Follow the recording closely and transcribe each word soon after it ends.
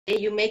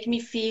You make me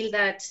feel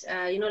that,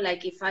 you know,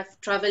 like if I've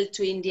traveled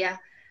to India,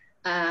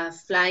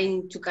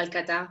 flying to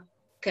Calcutta,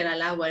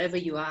 Kerala, wherever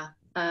you are,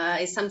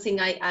 is something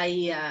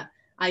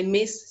I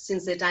miss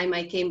since the time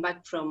I came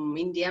back from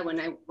India when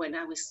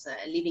I was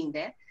living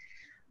there.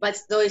 But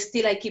though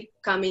still I keep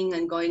coming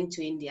and going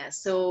to India.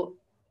 So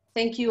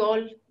thank you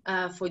all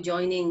for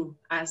joining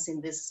us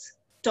in this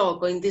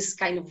talk or in this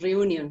kind of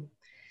reunion.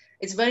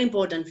 It's very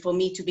important for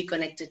me to be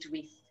connected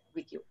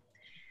with you.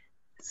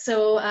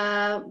 So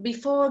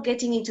before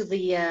getting into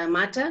the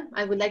matter,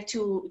 I would like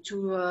to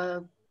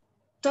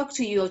talk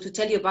to you or to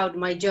tell you about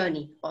my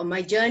journey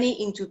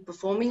into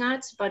performing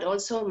arts, but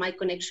also my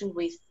connection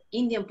with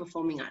Indian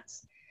performing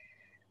arts.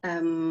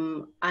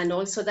 And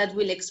also that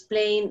will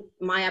explain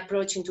my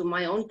approach into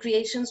my own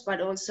creations,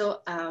 but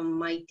also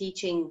my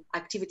teaching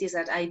activities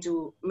that I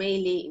do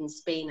mainly in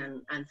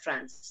Spain and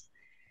France.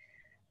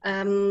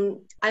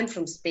 I'm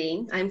from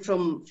Spain. I'm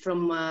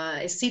from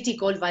a city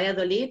called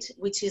Valladolid,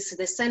 which is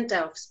the center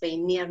of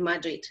Spain near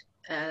Madrid.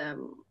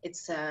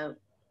 It's a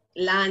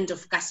land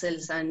of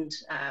castles, and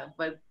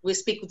we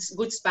speak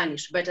good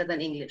Spanish, better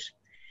than English.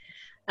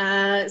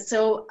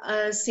 So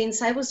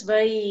since I was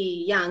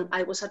very young,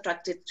 I was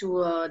attracted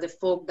to the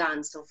folk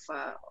dance of,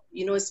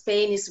 you know,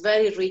 Spain is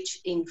very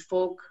rich in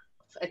folk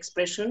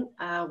expression.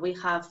 We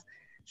have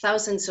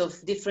thousands of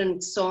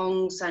different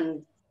songs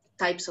and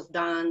types of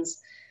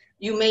dance.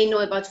 You may know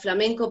about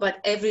flamenco,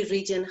 but every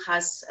region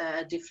has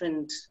a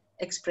different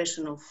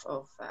expression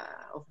of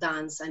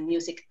dance and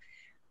music.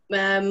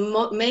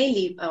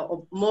 Mainly,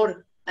 or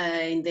more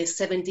in the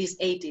 70s,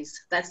 80s.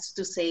 That's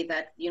to say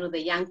that, you know, the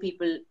young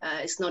people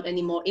is not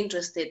anymore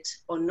interested,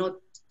 or not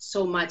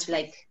so much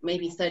like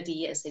maybe 30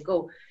 years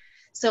ago.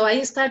 So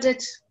I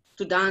started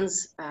to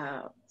dance,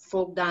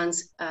 folk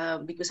dance,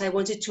 because I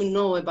wanted to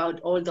know about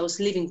all those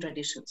living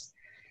traditions.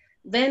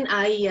 Then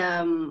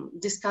I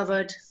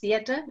discovered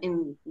theater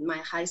in my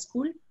high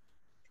school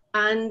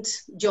and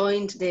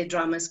joined the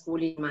drama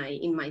school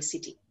in my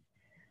city.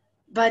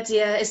 But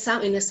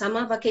in the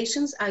summer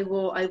vacations, I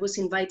was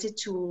invited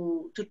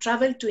to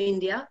travel to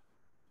India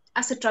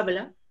as a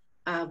traveler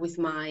with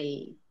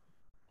my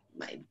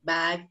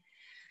bag.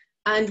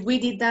 And we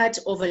did that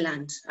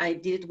overland. I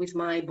did it with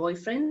my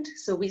boyfriend.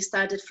 So we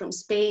started from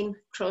Spain,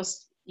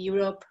 crossed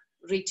Europe,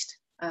 reached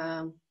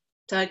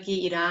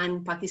Turkey,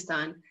 Iran,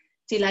 Pakistan,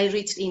 till I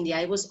reached India.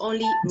 I was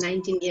only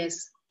 19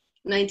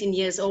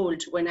 years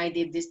old when I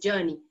did this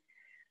journey.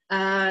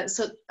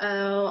 So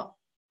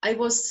I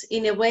was,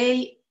 in a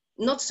way,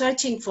 not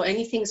searching for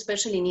anything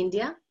special in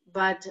India,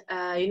 but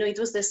you know, it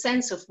was the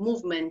sense of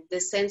movement, the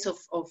sense of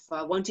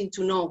wanting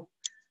to know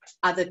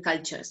other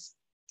cultures,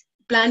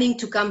 planning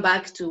to come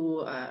back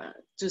to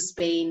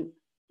Spain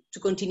to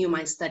continue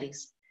my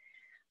studies.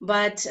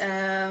 But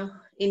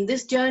in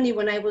this journey,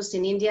 when I was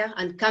in India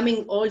and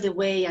coming all the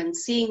way and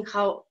seeing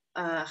how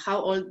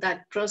all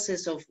that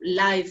process of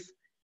life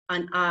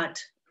and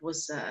art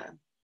was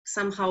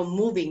somehow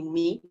moving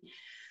me,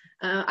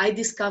 I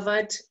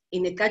discovered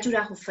in a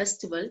Khajuraho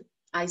festival,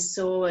 I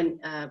saw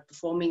a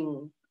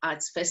performing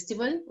arts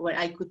festival where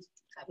I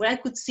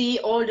could see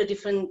all the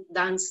different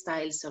dance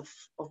styles of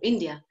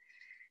India.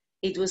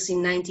 It was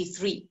in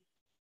 '93.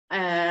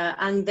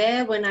 And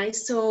there, when I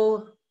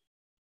saw,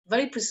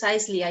 very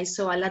precisely, I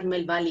saw Alar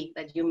Melvali,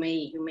 that you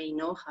may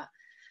know her.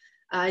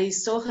 I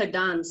saw her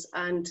dance,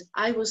 and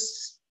I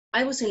was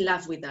in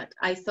love with that.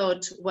 I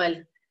thought, well,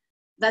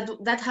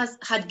 that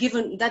had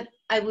given, that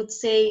I would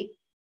say,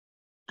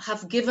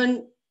 have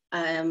given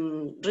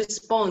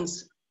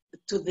response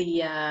to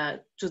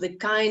the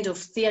kind of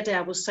theater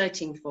I was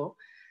searching for,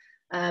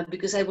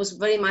 because I was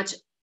very much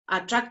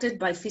attracted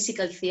by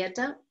physical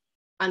theater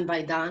and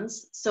by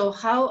dance. So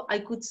how I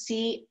could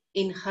see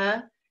in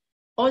her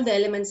all the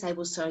elements I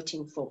was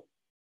searching for.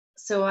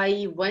 So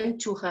I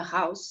went to her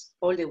house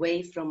all the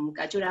way from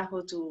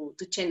Khajuraho to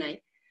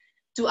Chennai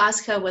to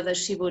ask her whether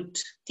she would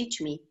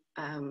teach me.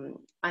 And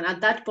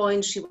at that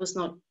point, she was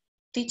not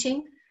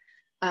teaching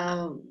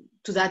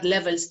to that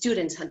level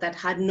students that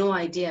had no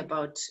idea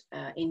about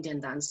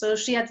Indian dance. So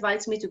she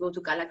advised me to go to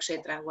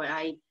Kalakshetra, where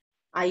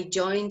I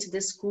joined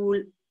the school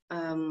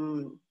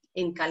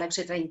in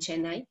Kalakshetra in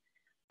Chennai.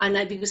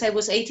 And because I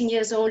was 18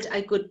 years old,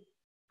 I could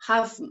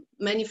have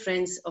many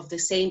friends of the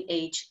same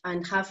age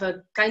and have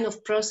a kind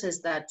of process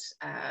that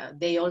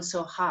they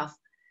also have,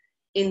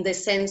 in the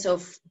sense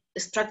of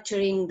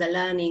structuring the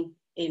learning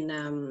in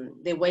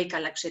the way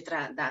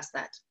Kalakshetra does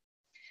that.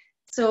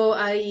 So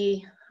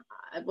I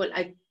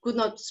could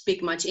not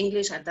speak much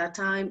English at that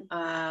time,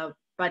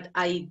 but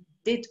I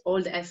did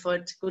all the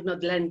effort, could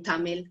not learn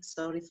Tamil,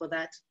 sorry for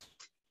that,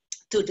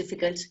 too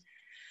difficult.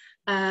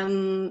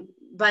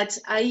 But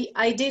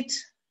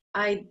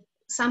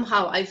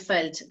somehow I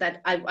felt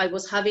that I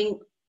was having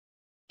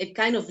a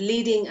kind of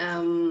leading,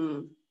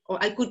 or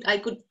I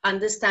could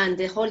understand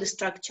the whole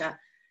structure,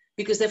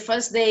 because the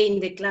first day in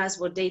the class,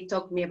 what they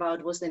taught me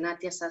about was the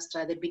Natya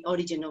Sastra, the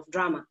origin of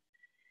drama.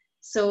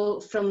 So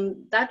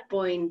from that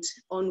point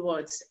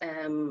onwards,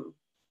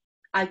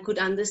 I could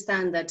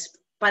understand that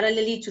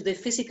parallelly to the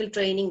physical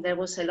training, there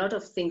was a lot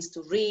of things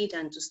to read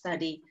and to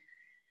study.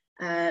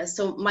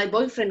 So my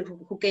boyfriend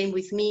who came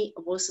with me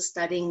was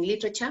studying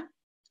literature.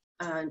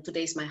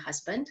 Today is my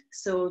husband.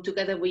 So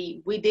together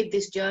we did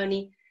this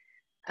journey,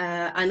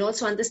 and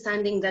also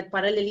understanding that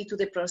parallelly to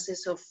the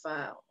process of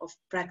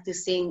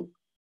practicing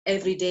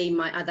every day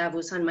my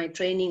adabus and my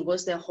training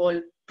was the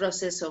whole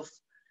process of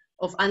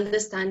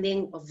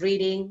understanding, of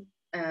reading,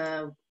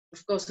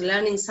 of course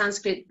learning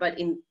Sanskrit, but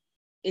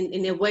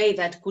in a way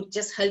that could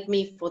just help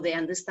me for the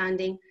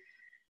understanding,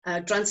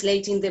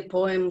 translating the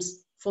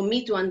poems for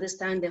me to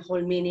understand the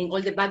whole meaning,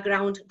 all the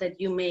background that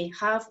you may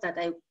have that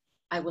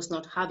I was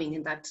not having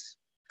in that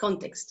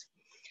context.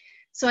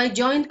 So I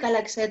joined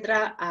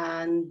Kalakshetra,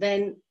 and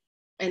then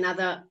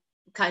another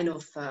kind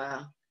of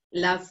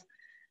love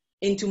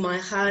into my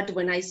heart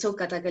when I saw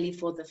Kathakali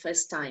for the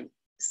first time.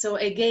 So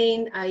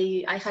again,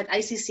 I had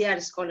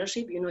ICCR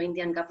scholarship, you know,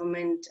 Indian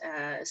government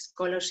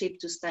scholarship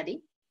to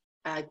study.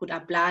 I could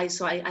apply,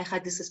 so I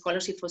had this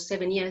scholarship for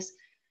 7 years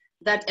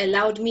that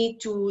allowed me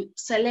to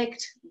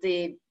select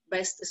the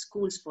best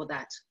schools for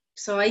that.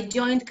 So I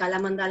joined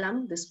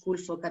Kalamandalam, the school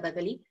for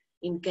Kathakali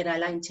in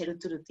Kerala, in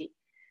Cheruthuruthi,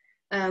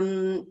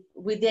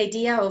 with the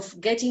idea of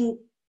getting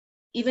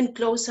even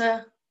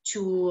closer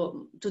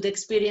to the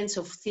experience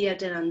of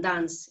theater and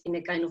dance in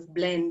a kind of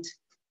blend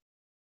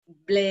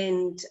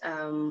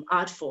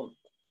art form.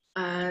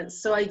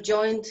 So I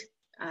joined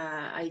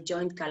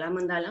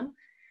Kalamandalam,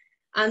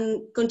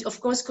 and of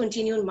course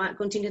continued my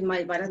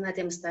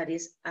Bharatanatyam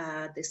studies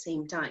at the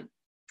same time.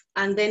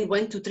 And then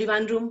went to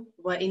Trivandrum,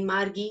 where in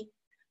Margi,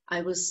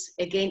 I was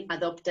again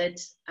adopted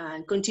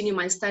and continued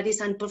my studies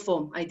and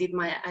perform. I did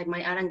my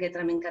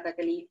Arangetram in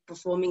Kathakali,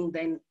 performing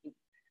then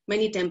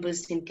many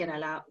temples in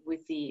Kerala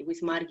with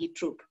Margi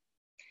troupe.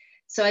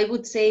 So I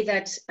would say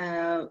that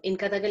in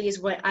Kathakali is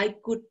where I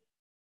could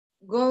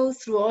go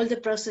through all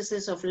the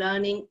processes of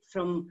learning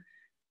from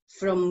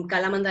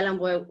Kalamandalam,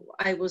 where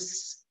I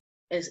was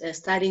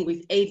studying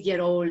with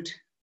 8-year-old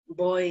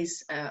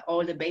boys,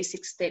 all the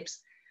basic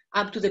steps,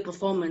 up to the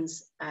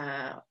performance,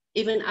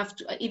 even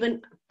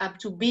up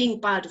to being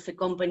part of a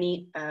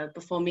company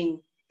performing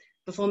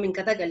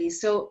Kathakali.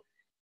 So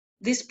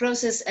this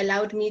process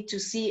allowed me to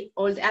see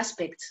all the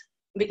aspects,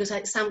 because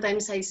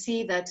sometimes I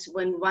see that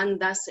when one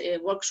does a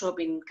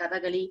workshop in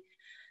Kathakali,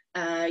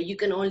 you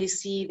can only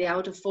see the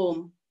outer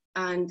form,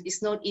 and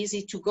it's not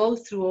easy to go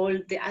through all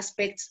the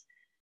aspects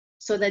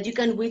so that you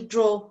can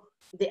withdraw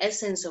the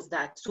essence of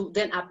that to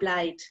then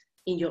apply it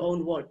in your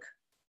own work.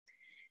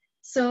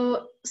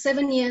 So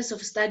 7 years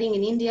of studying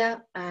in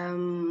India,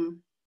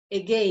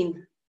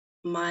 again,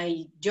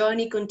 my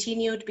journey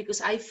continued,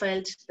 because I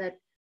felt that,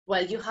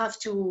 well, you have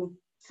to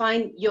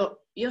find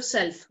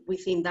yourself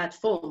within that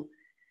form.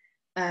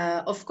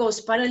 Of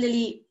course,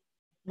 parallelly,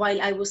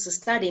 while I was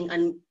studying,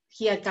 and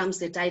here comes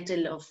the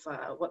title of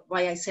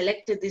why I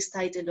selected this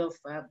title of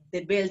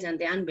the built and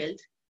the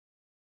unbuilt,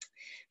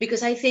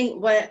 because I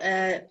think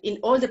in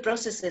all the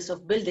processes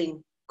of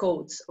building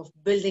codes, of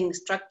building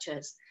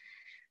structures,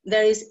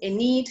 there is a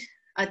need,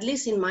 at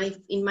least in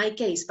my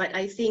case, but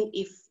I think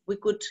if we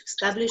could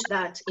establish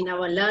that in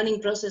our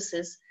learning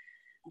processes,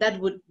 that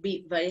would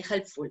be very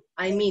helpful.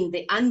 I mean,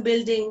 the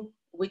unbuilding,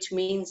 which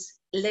means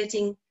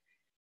letting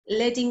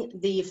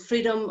the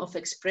freedom of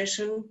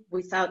expression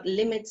without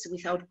limits,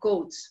 without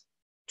codes,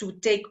 to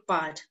take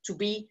part, to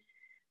be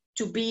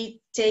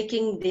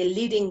taking the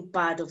leading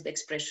part of the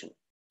expression.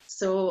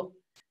 So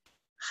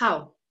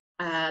how?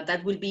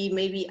 That will be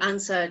maybe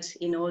answered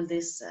in all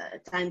this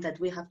time that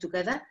we have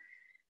together.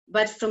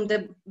 But from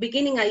the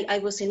beginning, I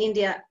was in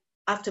India.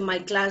 After my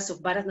class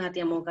of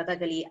Bharatanatyam or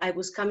Kathakali, I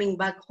was coming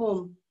back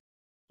home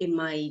in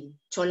my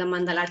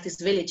Cholamandal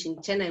artist village in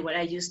Chennai, where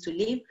I used to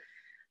live,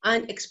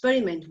 and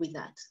experiment with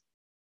that.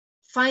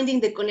 Finding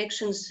the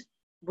connections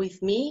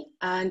with me,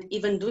 and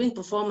even doing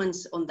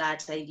performance on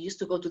that. I used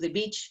to go to the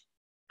beach,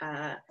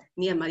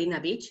 near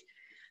Marina Beach,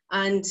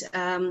 and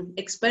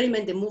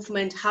experiment the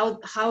movement,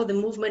 how the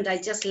movement I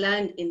just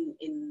learned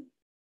in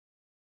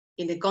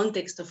the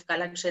context of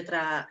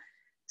Kalakshetra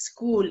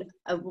school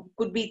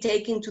could be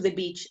taken to the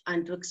beach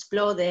and to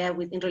explore there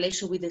in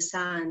relation with the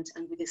sand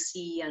and with the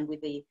sea and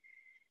with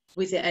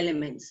the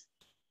elements.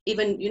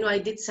 Even, you know, I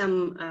did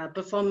some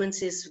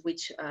performances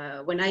which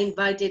when I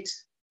invited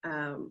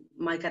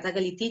my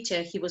Kathakali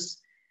teacher, he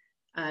was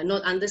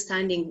not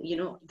understanding, you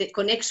know, the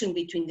connection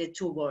between the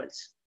two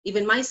worlds.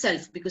 Even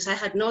myself, because I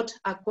had not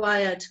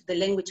acquired the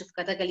language of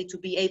Kathakali to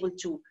be able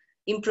to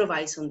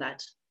improvise on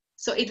that.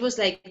 So it was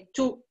like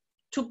two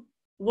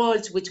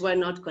worlds which were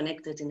not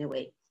connected in a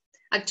way.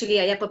 Actually,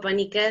 Ayappa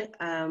Panikkar,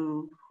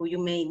 who you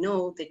may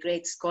know, the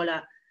great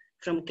scholar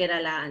from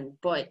Kerala and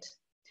poet,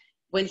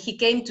 when he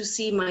came to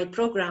see my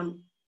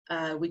program,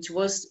 which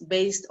was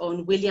based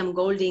on William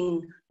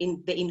Golding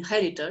in The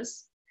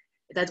Inheritors,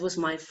 that was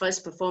my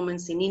first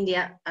performance in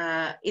India.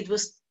 It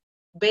was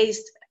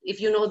based,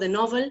 if you know the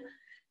novel,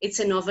 it's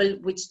a novel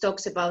which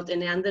talks about a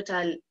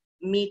Neanderthal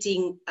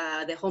meeting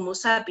the Homo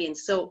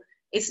sapiens. So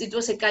it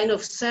was a kind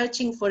of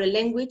searching for a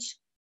language,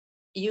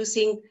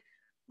 using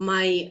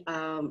my,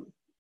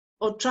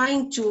 or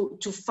trying to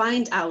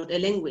find out a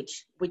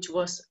language which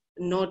was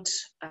not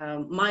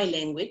my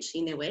language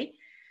in a way.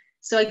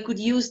 So I could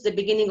use the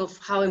beginning of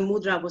how a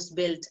mudra was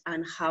built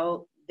and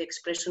how the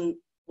expression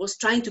was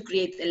trying to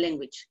create a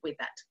language with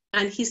that.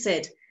 And he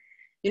said,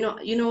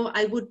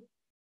 I would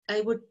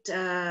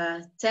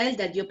tell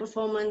that your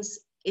performance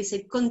is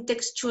a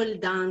contextual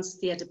dance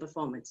theater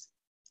performance.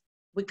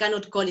 We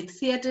cannot call it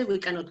theater, we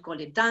cannot call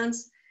it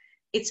dance,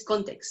 it's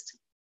context.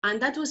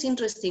 And that was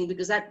interesting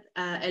because that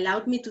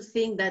allowed me to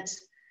think that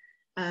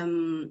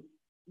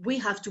we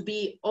have to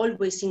be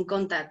always in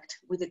contact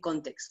with the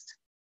context.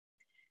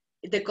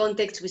 The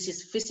context which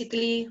is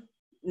physically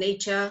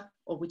nature,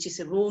 or which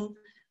is a room,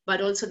 but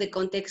also the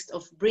context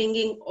of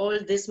bringing all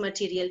this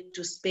material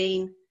to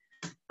Spain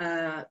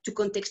to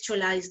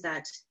contextualize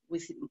that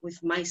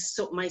with my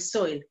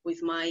soil,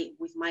 with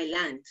my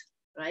land,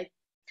 right?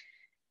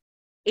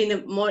 In a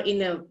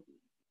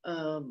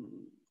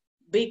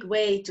big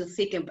way to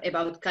think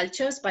about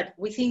cultures, but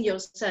within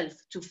yourself,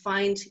 to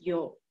find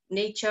your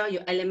nature,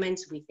 your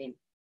elements within.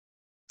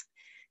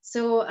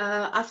 So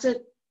after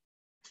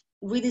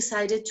we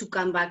decided to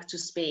come back to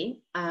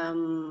Spain,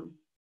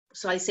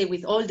 so I say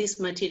with all this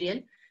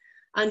material,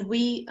 and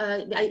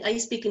I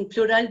speak in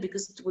plural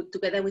because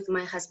together with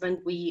my husband,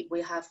 we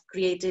have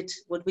created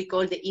what we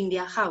call the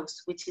India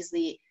House, which is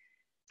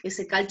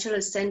a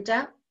cultural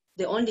center,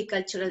 the only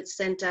cultural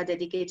center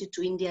dedicated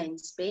to India in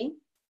Spain,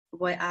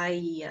 where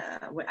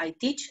I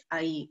teach.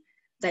 I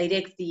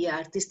direct the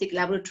artistic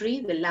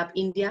laboratory, the Lab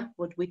India,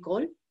 what we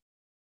call.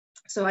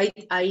 So I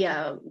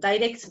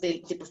direct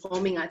the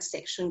performing arts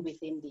section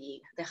within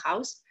the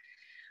house.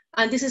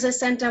 And this is a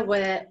center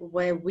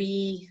where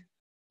we,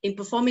 in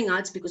performing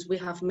arts, because we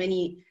have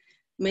many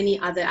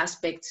other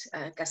aspects,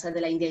 Casa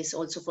de la India is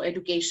also for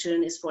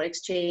education, is for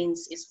exchange,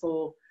 is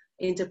for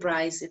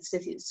enterprise, it's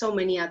so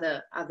many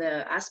other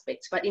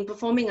aspects. But in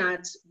performing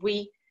arts,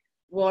 we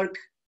work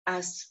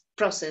as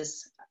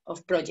process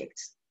of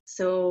projects.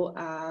 So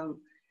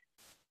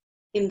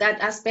in that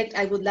aspect,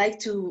 I would like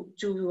to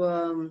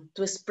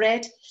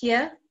spread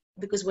here,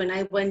 because when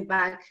I went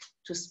back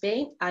to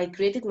Spain, I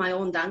created my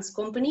own dance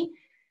company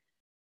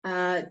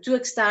to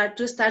start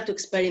to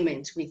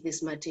experiment with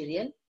this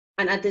material,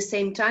 and at the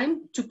same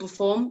time to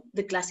perform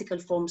the classical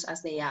forms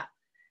as they are.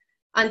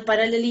 And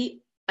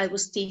parallelly, I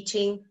was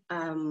teaching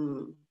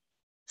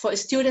for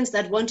students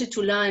that wanted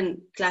to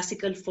learn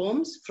classical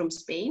forms from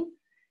Spain,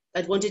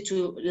 that wanted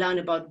to learn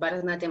about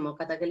Bharatanatyam or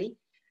Kathakali.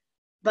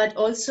 But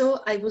also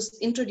I was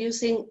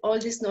introducing all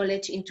this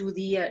knowledge into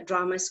the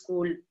drama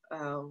school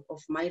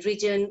of my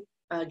region,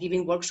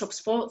 giving workshops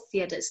for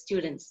theater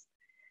students.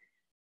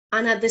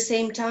 And at the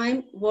same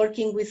time,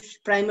 working with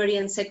primary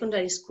and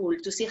secondary school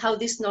to see how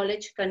this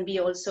knowledge can be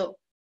also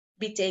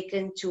be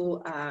taken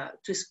to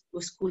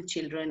school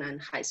children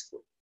and high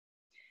school.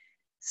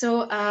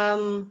 So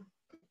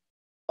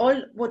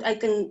all what I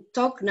can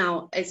talk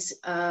now is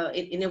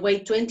in a way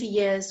 20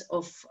 years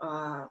of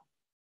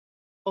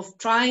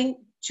trying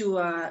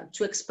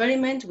to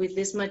experiment with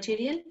this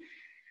material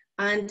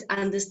and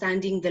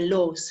understanding the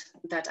laws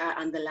that are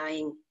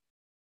underlying.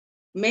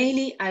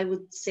 Mainly, I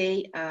would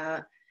say,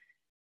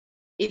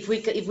 if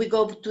we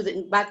go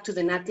back to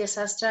the Natya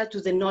Sastra,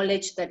 to the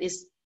knowledge that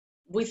is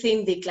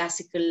within the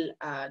classical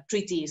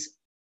treaties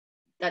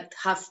that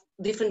have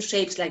different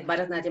shapes like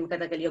Bharatanatyam,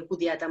 Kathakali, or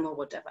Kudiyatam, or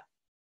whatever.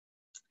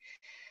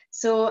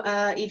 So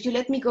if you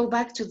let me go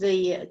back to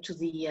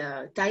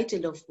the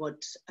title of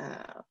what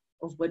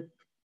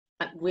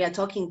we are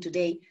talking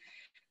today,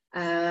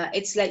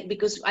 it's like,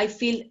 because I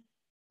feel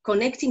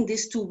connecting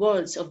these two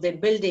worlds of the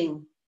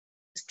building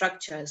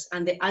structures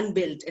and the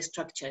unbuilt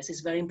structures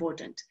is very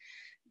important,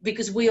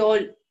 because we all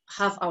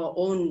have our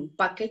own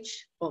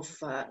package of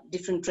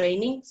different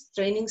trainings.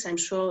 I'm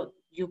sure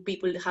you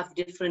people have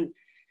different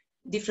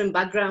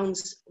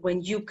backgrounds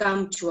when you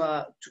come to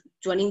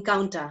an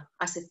encounter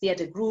as a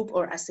theater group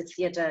or as a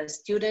theater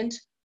student.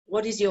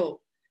 What is your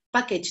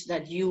package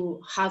that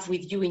you have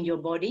with you in your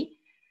body?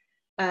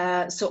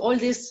 So all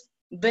these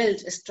built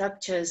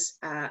structures,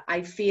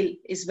 I feel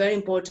is very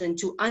important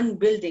to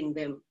unbuilding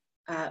them,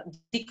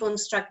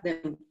 deconstruct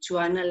them, to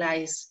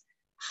analyze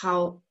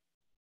how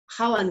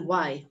and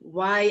why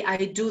I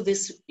do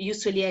this.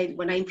 Usually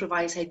when I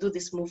improvise, I do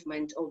this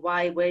movement, or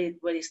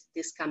where is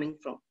this coming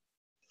from?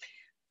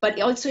 But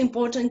also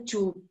important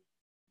to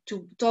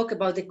talk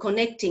about the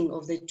connecting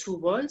of the two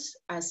worlds,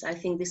 as I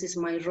think this is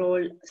my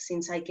role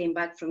since I came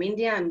back from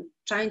India. I'm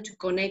trying to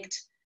connect.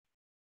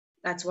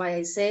 That's why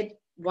I said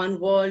one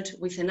world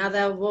with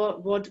another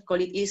world,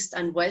 call it East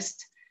and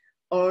West,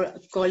 or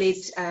call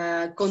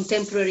it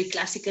contemporary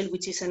classical,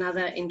 which is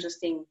another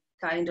interesting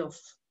kind of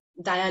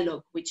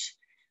dialogue, which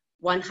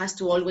one has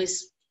to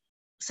always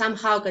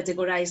somehow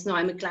categorize, no,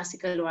 I'm a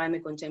classical or I'm a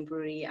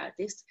contemporary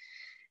artist.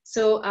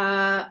 So,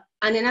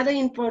 and another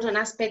important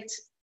aspect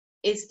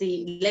is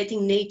the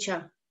letting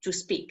nature to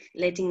speak,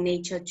 letting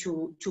nature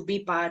to be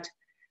part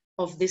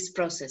of this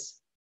process.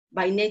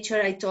 By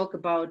nature, I talk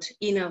about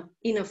inner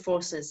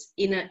forces,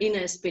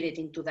 inner spirit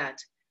into that,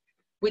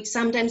 which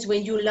sometimes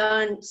when you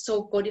learn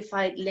so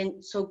codified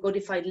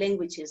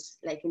languages,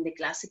 like in the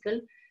classical,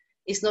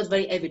 is not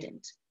very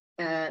evident.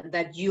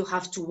 that you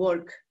have to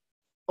work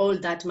all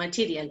that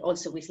material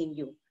also within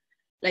you.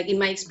 Like in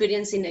my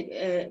experience in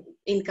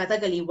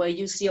Kathakali, where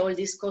you see all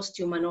this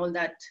costume and all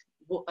that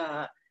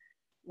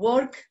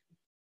work,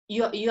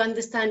 you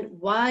understand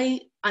why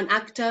an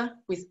actor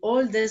with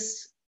all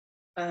this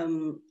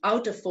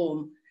outer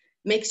form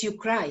makes you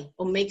cry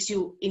or makes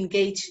you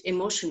engage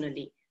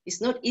emotionally.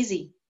 It's not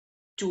easy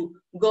to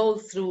go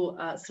through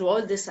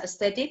all this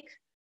aesthetic,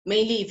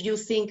 mainly if you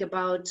think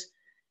about,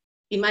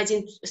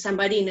 imagine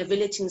somebody in a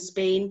village in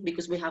Spain,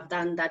 because we have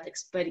done that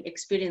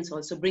experience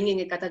also,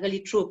 bringing a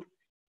Kathakali troupe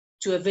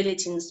to a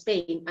village in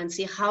Spain and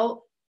see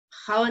how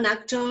an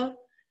actor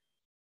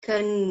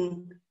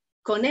can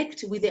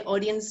connect with the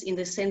audience in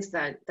the sense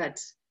that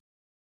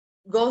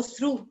go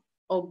through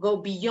or go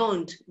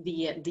beyond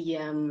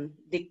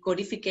the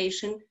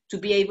codification to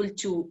be able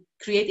to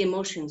create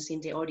emotions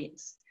in the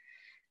audience.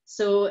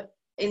 So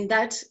in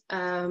that,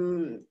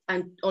 and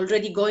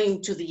already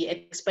going to the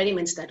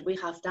experiments that we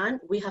have done,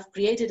 we have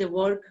created a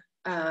work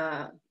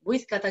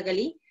with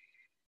Kathakali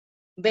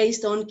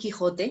based on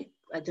Quixote.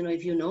 I don't know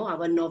if you know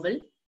our novel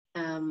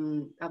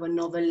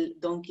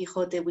Don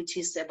Quixote, which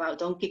is about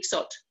Don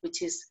Quixote,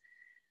 which is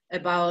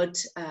about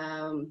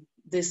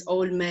this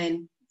old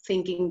man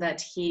thinking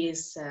that he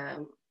is a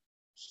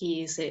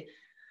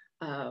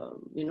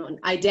an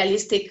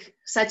idealistic,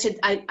 such an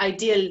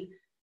ideal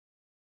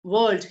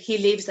world he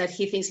lives that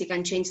he thinks he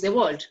can change the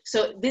world.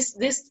 So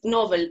this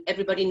novel,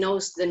 everybody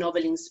knows the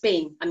novel in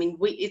Spain. I mean,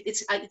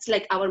 it's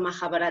like our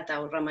Mahabharata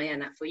or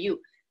Ramayana for you.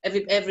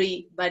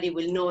 Everybody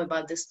will know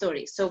about the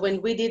story. So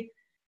when we did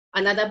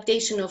an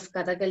adaptation of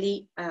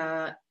Kathakali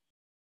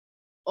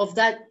of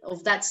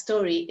that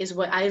story, is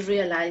where I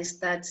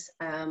realized that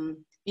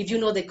if you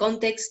know the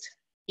context,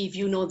 if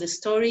you know the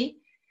story,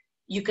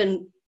 you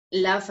can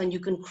laugh and you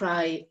can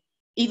cry,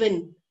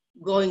 even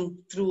going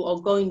through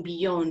or going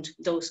beyond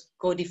those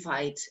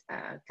codified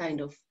kind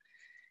of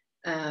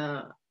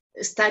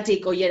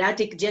static or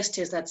hieratic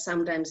gestures that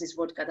sometimes is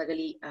what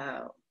Kathakali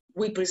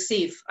we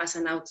perceive as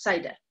an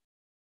outsider.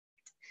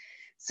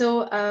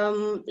 So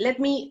let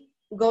me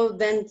go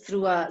then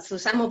through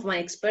some of my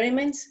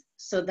experiments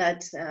so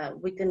that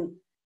we can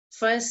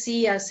first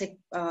see as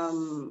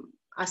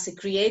a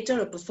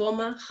creator, a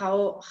performer,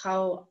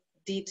 how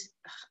did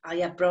I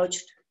approach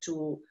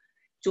to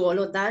all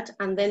of that,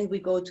 and then we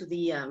go to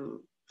the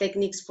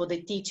techniques for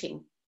the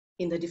teaching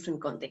in the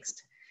different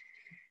context.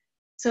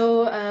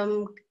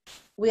 So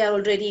we are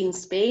already in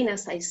Spain,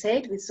 as I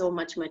said, with so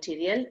much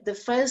material. The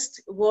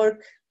first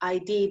work I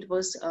did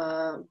was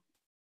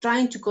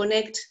trying to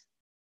connect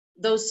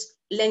those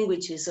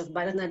languages of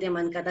Bharatanatyam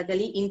and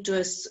Kathakali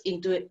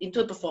into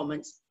a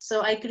performance.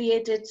 So I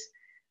created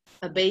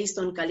based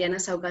on Kalyana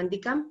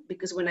Saugandikam,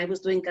 because when I was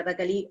doing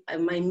Kathakali,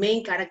 my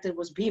main character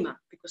was Bhima,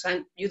 because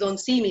you don't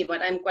see me,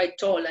 but I'm quite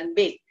tall and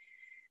big.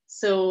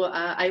 So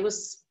I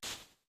was,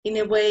 in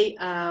a way,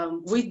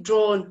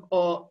 withdrawn,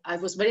 or I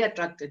was very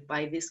attracted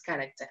by this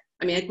character.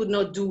 I mean, I could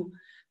not do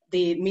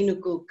the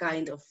Minuku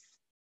kind of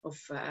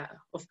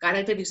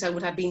character because I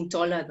would have been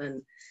taller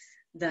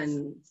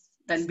than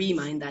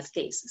Bhima in that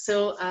case.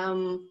 So,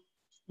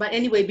 but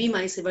anyway, Bhima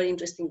is a very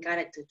interesting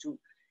character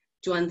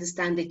to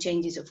understand the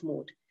changes of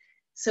mood.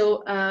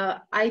 So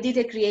I did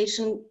a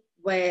creation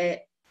where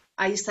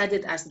I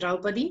started as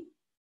Draupadi,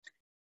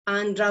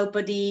 and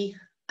Draupadi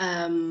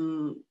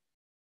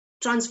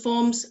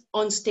transforms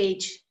on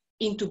stage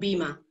into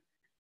Bhima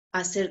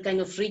as a kind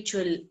of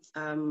ritual,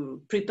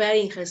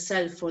 preparing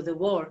herself for the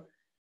war,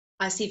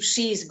 as if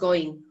she is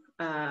going,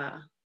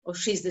 or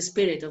she's the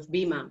spirit of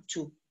Bhima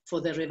for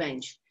the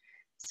revenge.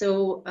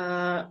 So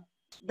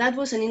that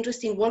was an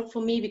interesting work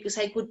for me because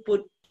I could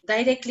put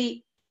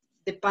directly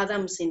the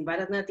padams in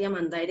Bharatanatyam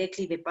and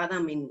directly the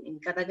padam in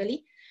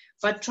Kathakali,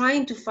 but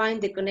trying to find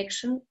the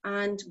connection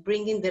and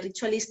bringing the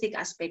ritualistic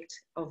aspect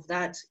of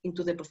that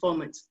into the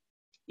performance,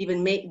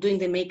 even doing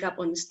the makeup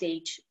on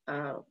stage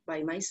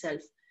by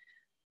myself.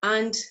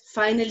 And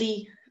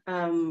finally,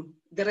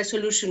 the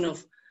resolution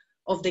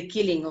of the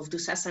killing of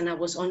Dusasana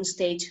was on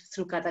stage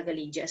through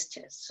Kathakali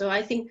gestures. So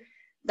I think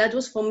that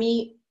was for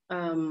me,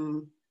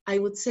 I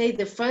would say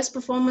the first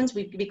performance,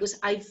 because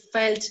I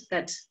felt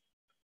that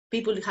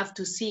people have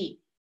to see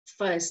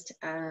first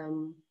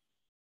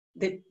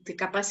the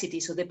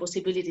capacities or the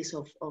possibilities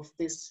of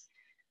this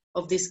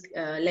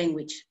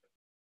language.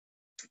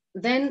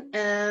 Then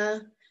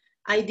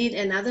I did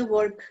another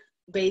work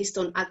based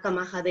on Akka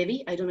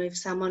Mahadevi. I don't know if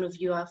someone of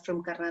you are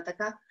from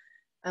Karnataka.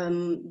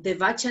 The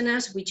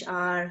vachanas, which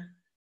are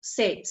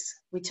sets,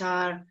 which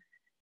are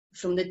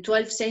from the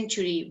 12th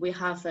century. We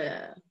have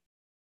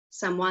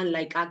someone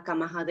like Akka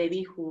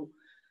Mahadevi who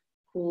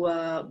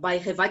by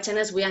her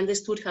vachanas, we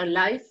understood her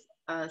life.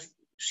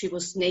 She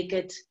was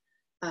naked,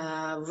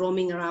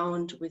 roaming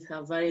around with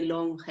her very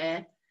long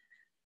hair,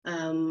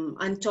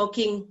 and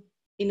talking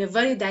in a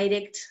very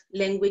direct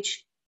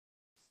language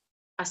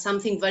as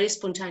something very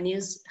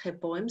spontaneous, her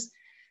poems.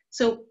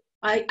 So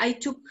I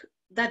took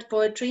that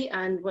poetry,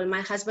 and well,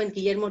 my husband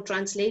Guillermo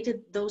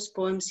translated those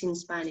poems in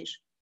Spanish.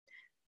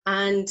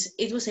 And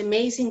it was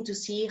amazing to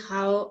see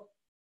how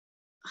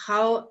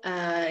how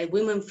a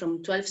woman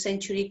from 12th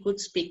century could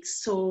speak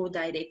so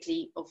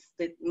directly of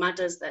the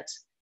matters that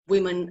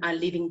women are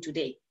living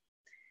today.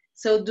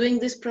 So doing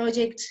this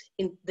project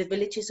in the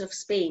villages of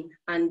Spain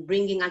and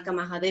bringing Akka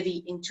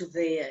Mahadevi into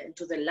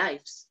the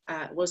lives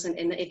was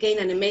again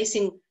an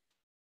amazing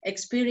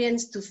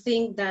experience to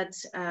think that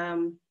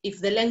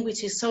if the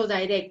language is so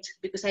direct,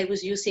 because I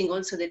was using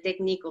also the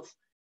technique of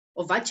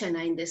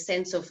vachana in the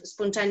sense of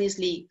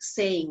spontaneously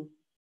saying,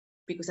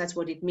 because that's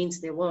what it means,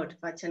 the word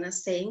vachana,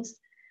 sayings,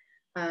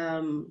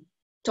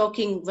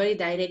 talking very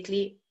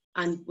directly,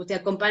 and with the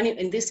accompaniment.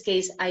 In this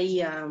case,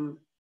 I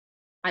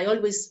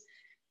always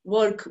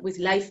work with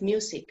live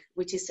music,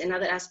 which is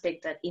another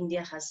aspect that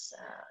India has,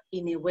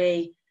 in a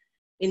way,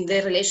 in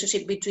the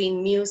relationship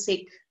between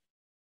music,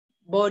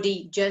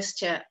 body,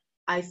 gesture.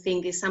 I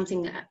think is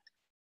something,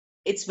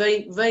 it's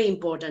very, very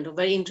important or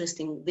very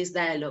interesting, this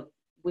dialogue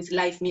with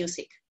live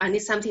music. And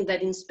it's something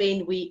that in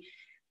Spain we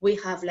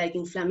have, like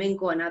in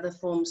flamenco and other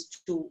forms,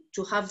 to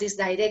have this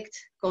direct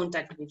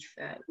contact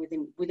with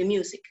the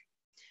music.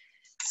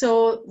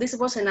 So this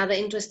was another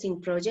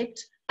interesting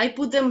project. I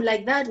put them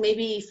like that.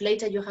 Maybe if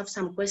later you have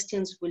some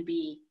questions, will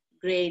be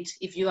great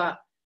if you are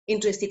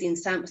interested in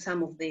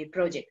some of the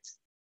projects.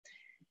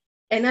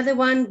 Another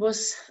one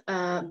was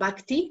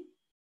Bhakti.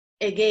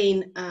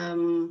 Again,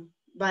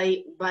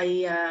 by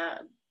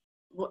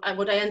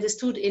what I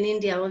understood in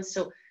India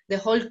also, the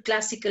whole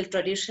classical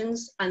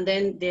traditions, and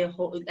then the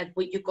whole, like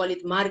what you call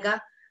it, Marga,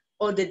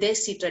 or the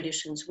Desi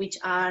traditions, which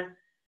are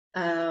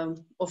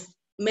of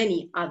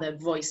many other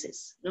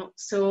voices. No?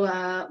 So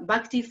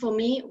Bhakti for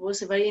me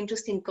was a very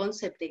interesting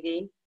concept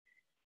again,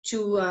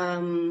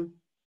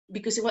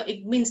 because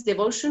it means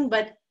devotion,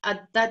 but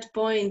at that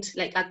point,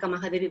 like Akka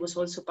Mahadevi was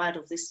also part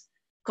of this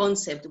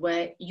concept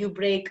where you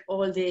break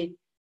all the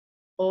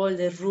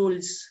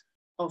rules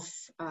of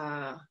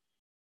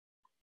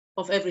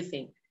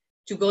everything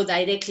to go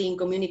directly in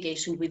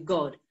communication with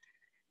God.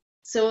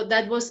 So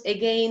that was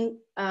again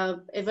a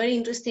very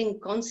interesting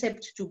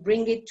concept to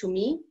bring it to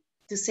me,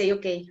 to say,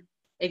 okay,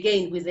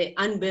 again with the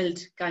unbuilt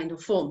kind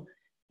of form.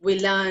 We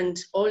learned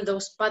all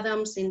those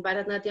padams in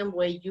Bharatanatyam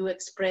where you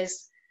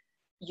express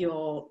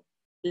your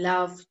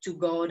love to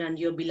God and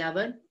your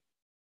beloved.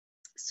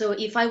 So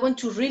if I want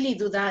to really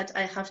do that,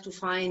 I have to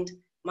find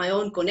my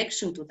own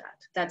connection to that.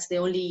 That's the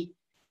only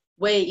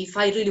way if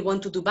I really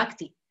want to do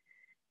bhakti.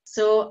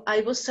 So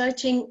I was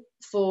searching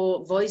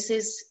for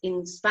voices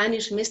in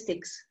Spanish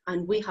mystics,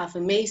 and we have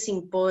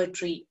amazing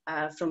poetry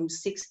from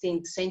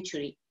 16th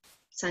century,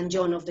 San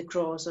John of the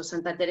Cross or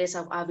Santa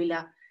Teresa of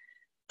Avila,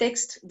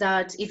 text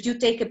that if you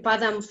take a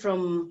padam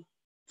from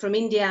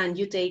India and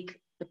you take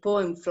a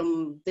poem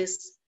from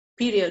this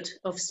period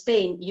of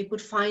Spain, you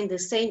could find the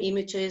same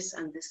images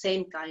and the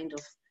same kind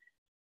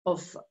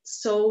of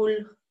soul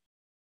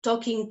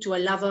talking to a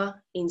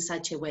lover in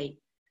such a way.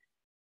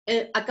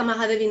 Akka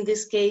Mahadevi in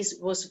this case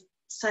was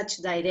such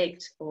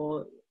direct,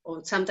 or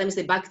sometimes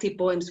the Bhakti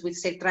poems with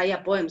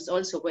Kshetriya poems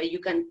also, where you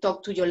can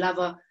talk to your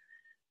lover,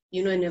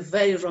 you know, in a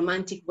very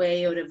romantic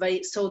way or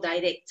so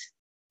direct.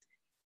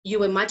 You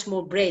were much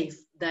more brave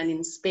than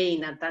in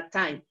Spain at that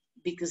time,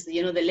 because,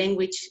 you know, the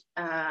language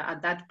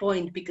at that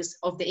point, because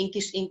of the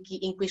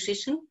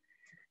Inquisition,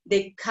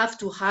 they have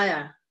to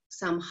hire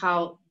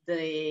somehow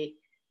the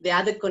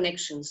other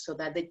connections so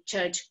that the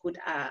church could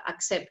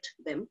accept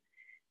them.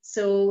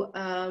 So,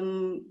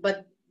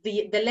 but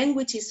the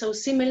language is so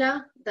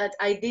similar that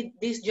I did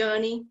this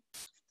journey,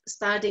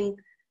 starting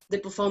the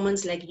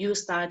performance like you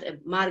start a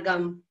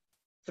Margam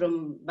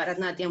from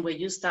Bharatanatyam, where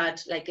you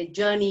start like a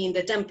journey in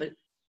the temple.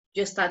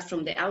 You start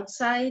from the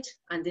outside,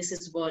 and this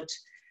is what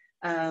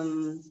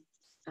the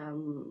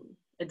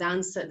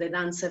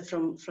dancer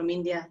from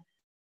India,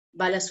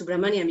 Bala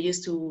Subramaniam,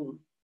 used to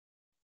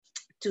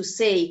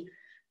say.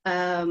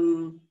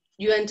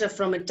 You enter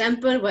from a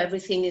temple where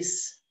everything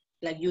is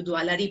like you do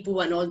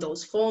Alaripu and all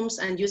those forms,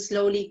 and you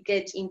slowly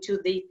get into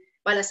the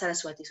Bala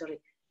Saraswati, sorry.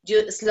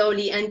 You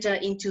slowly enter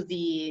into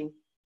the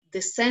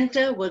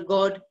center where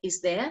God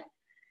is there.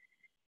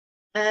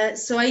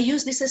 So I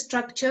use this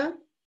structure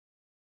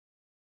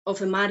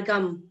of a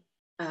Margam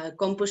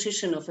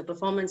composition of a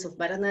performance of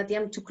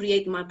Bharatanatyam to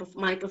create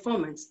my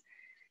performance.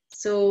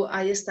 So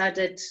I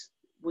started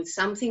with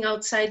something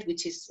outside,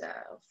 which is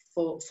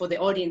for the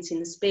audience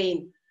in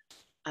Spain,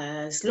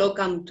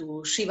 Slokam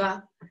to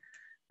Shiva,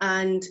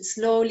 and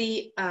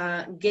slowly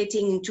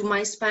getting into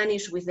my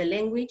Spanish with the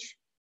language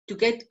to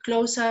get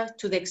closer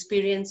to the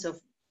experience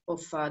of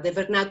the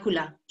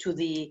vernacular, to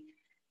the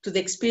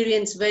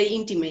experience, very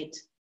intimate.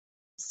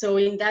 So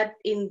in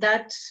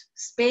that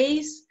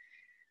space,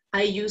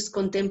 I use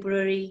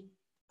contemporary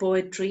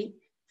poetry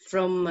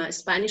from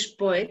Spanish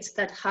poets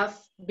that have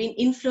been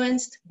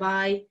influenced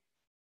by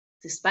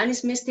the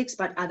Spanish mystics,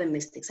 but other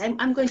mystics.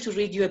 I'm going to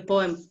read you a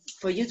poem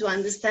for you to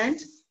understand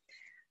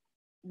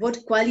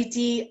what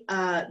quality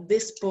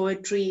this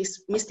poetry,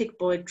 mystic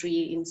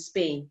poetry in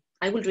Spain.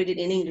 I will read it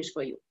in English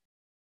for you.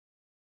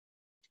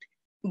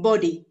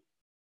 Body,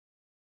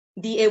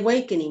 the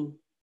awakening,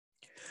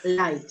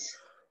 light,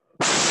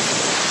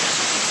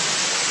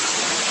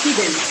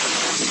 hidden,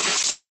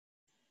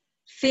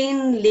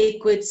 thin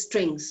liquid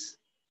strings,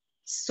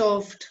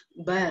 soft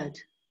bird,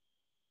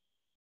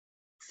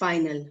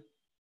 final.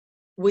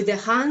 With the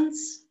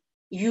hands,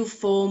 you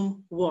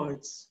form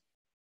words.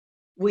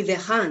 With the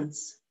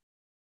hands,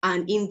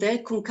 and in their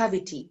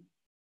concavity,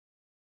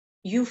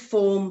 you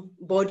form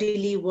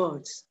bodily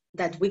words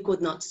that we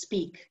could not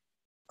speak.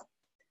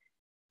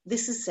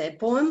 This is a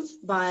poem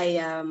by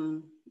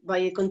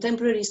a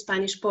contemporary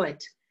Spanish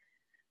poet.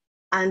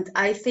 And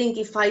I think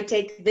if I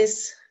take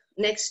this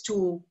next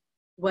to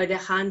where the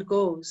hand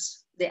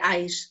goes, the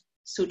eyes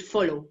should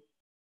follow.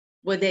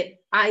 Where the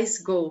eyes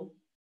go,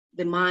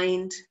 the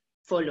mind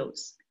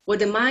follows. Where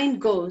the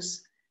mind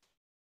goes,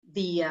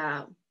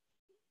 the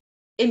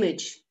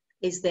image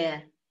is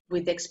there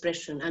with the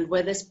expression. And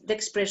where the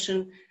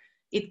expression,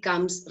 it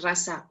comes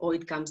rasa, or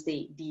it comes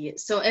the.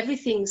 So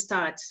everything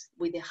starts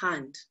with the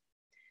hand.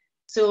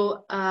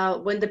 So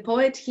when the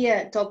poet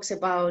here talks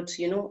about,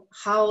 you know,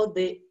 how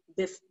the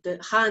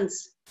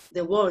hands,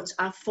 the words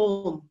are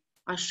formed,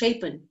 are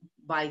shapen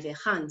by the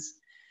hands,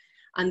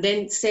 and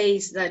then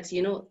says that,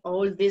 you know,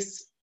 all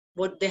this,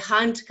 what the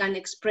hand can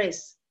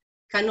express,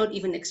 cannot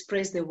even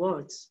express the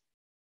words.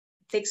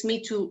 It takes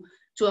me to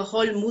a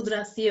whole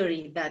mudra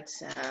theory that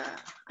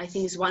I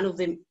think is one of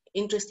the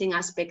interesting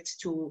aspects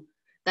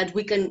that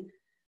we can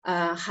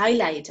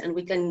highlight and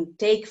we can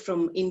take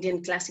from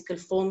Indian classical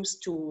forms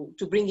to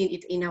bring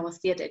it in our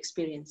theater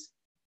experience.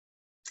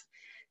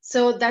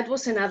 So that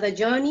was another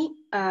journey.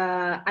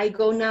 I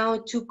go now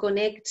to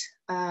connect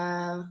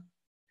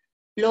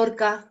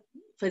Lorca,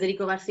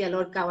 Federico García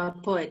Lorca, our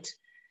poet,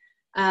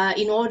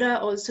 in order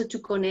also to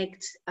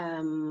connect,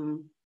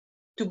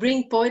 to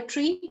bring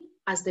poetry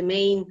as the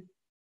main,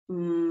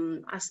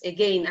 as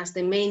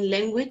the main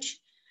language.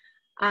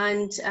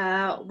 And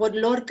what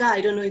Lorca,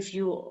 I don't know if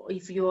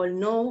you all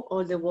know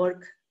all the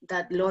work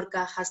that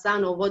Lorca has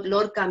done, or what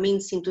Lorca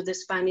means into the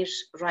Spanish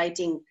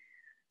writing.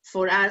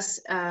 For us,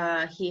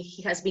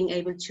 he has been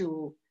able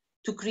to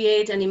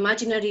create an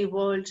imaginary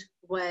world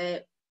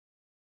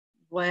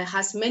where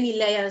has many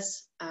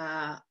layers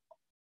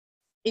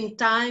in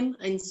time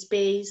and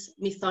space,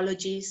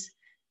 mythologies,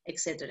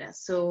 etc.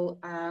 So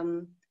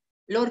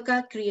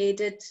Lorca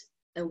created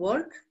a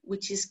work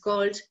which is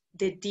called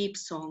the Deep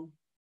Song.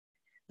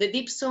 The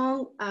Deep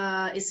Song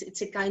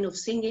it's a kind of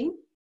singing,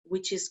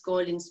 which is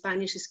called in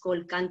Spanish is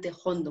called cante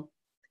hondo.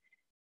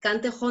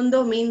 Cante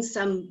hondo means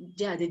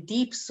the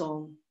deep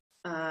song.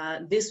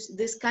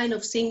 This kind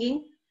of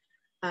singing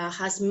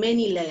has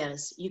many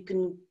layers. You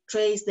can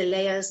trace the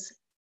layers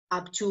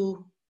up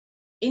to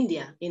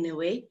India in a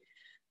way.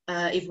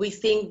 If we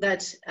think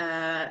that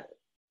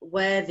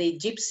where the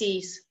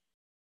gypsies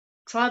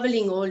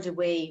traveling all the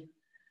way,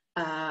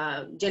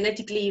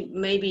 genetically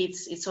maybe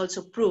it's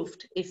also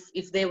proved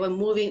if they were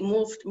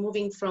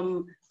moving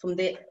from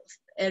the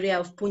area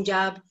of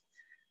Punjab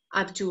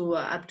up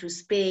to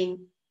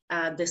Spain,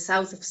 the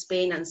south of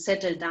Spain, and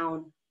settled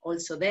down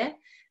also there,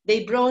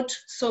 they brought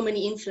so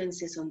many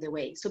influences on the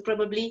way. So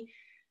probably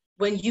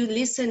when you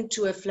listen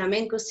to a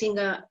flamenco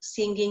singer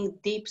singing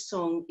deep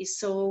song, is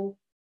so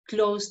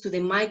close to the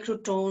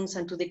microtones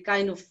and to the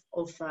kind of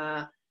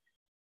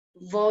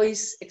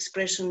voice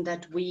expression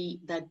that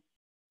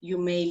you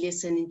may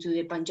listen into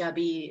the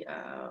Punjabi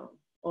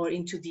or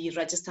into the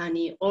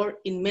Rajasthani, or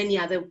in many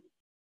other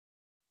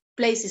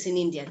places in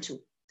India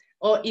too,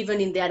 or even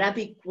in the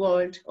Arabic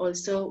world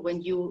also.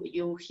 When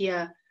you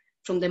hear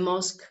from the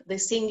mosque the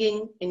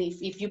singing, and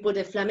if you put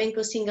a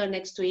flamenco singer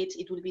next to it,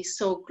 it will be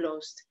so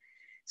close.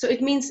 So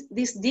it means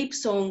this deep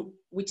song,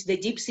 which the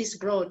gypsies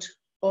brought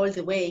all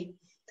the way,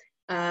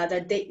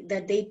 that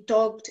they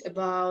talked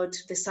about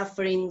the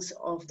sufferings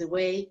of the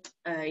way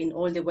in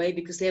all the way,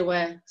 because they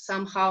were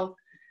somehow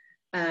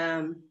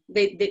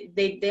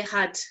they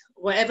had,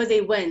 wherever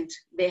they went,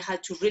 they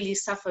had to really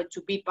suffer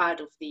to be part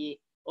of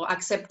or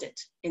accepted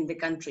in the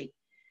country.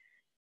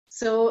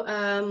 So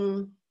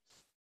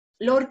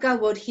Lorca,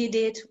 what he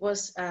did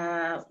was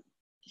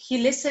he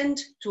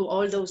listened to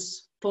all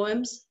those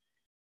poems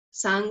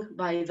sung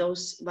by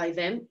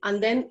them,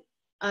 and then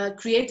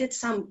created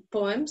some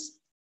poems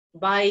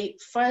by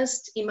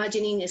first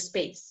imagining a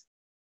space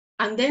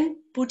and then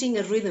putting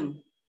a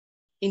rhythm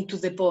into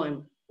the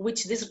poem,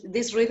 which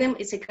this rhythm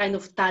is a kind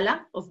of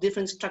tala of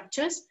different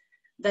structures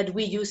that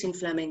we use in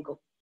flamenco.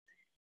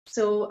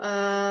 So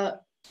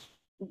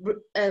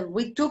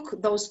we took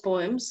those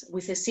poems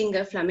with a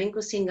singer,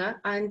 flamenco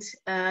singer, and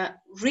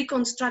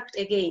reconstruct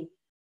again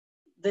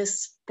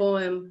this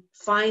poem,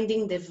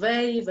 finding the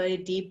very, very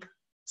deep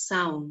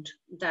sound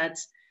that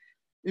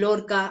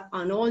Lorca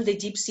and all the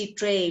gypsy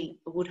trail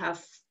would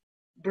have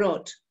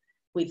brought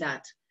with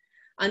that.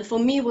 And for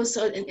me, it was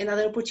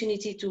another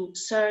opportunity to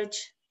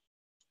search,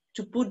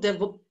 to put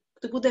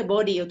the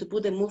body or to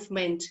put the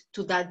movement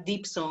to that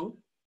deep song.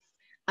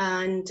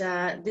 And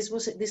this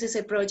is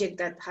a project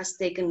that has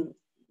taken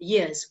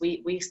years.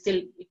 We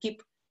still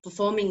keep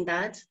performing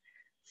that,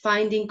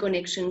 finding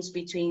connections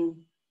between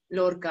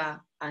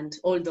Lorca and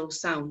all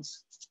those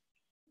sounds.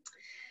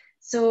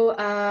 So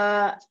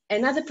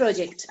another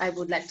project I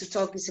would like to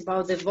talk is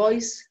about the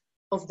voice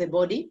of the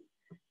body.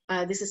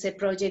 This is a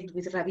project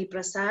with Ravi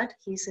Prasad.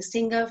 He's a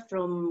singer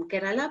from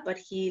Kerala, but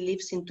he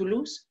lives in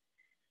Toulouse.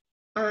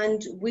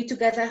 And we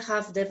together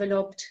have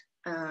developed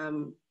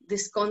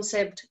this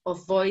concept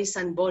of voice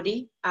and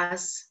body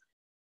as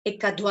a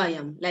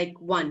kadwayam, like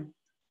one.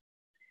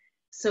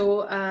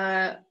 So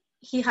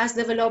he has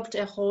developed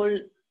a whole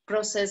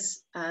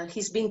process.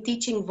 He's been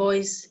teaching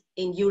voice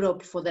in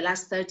Europe for the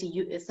last 30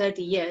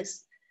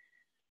 years.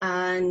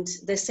 And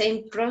the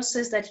same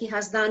process that he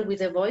has done with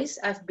the voice,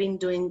 I've been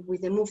doing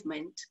with the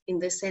movement, in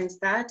the sense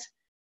that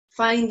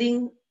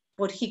finding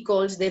what he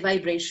calls the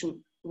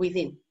vibration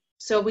within.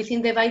 So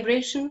within the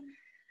vibration,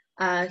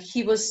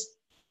 he was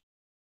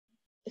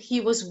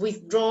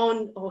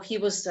withdrawn, or he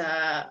was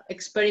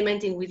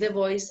experimenting with the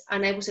voice,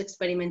 and I was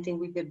experimenting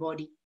with the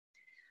body.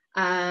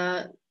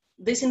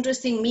 This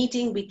interesting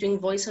meeting between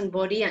voice and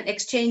body, and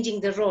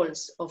exchanging the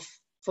roles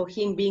for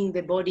him being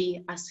the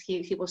body, as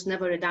he was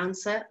never a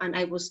dancer and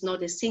I was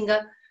not a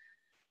singer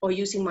or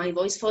using my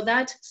voice for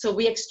that. So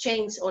we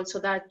exchanged also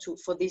that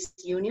for this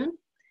union.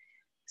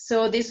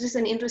 So this is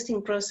an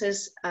interesting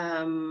process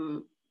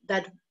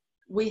that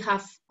we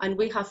have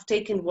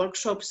taken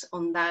workshops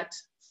on that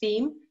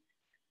theme,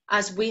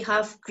 as we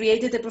have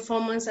created the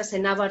performance as a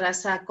Nava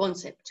Rasa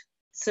concept.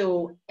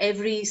 So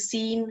every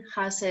scene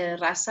has a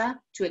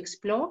rasa to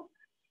explore,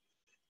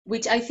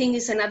 which I think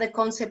is another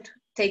concept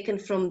taken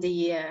from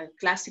the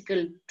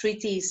classical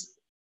treatise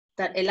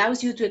that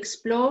allows you to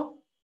explore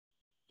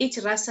each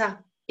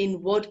rasa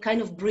in what kind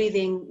of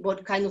breathing,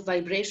 what kind of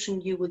vibration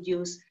you would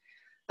use,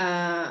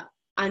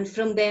 and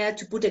from there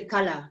to put a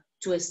color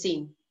to a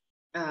scene,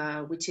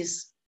 which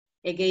is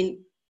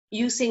again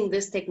using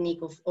this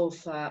technique of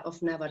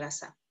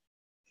Navarasa.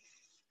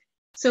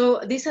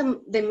 So these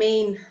are the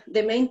main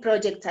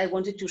projects I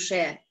wanted to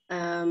share,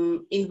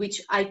 in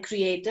which I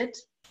created.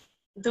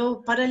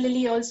 Though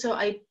parallelly also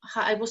I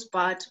was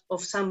part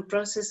of some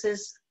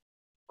processes,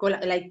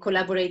 like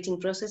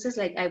collaborating processes,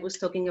 like I was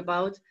talking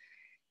about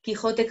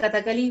Quixote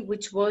Katakali,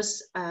 which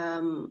was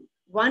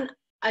one,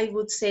 I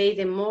would say,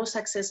 the most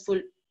successful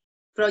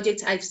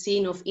projects I've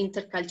seen of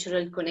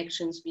intercultural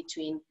connections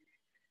between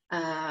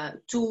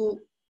two,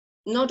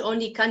 not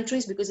only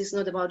countries, because it's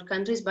not about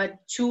countries,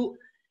 but two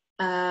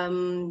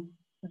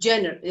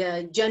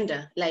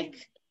gender,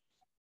 like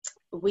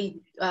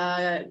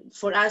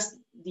for us,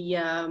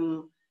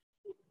 the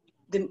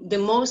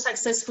most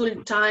successful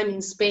time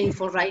in Spain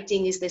for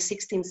writing is the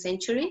 16th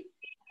century.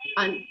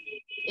 And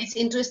it's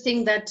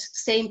interesting that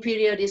same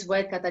period is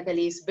where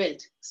Katakali is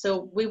built.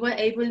 So we were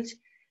able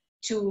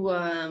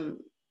to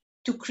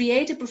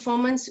create a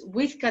performance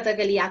with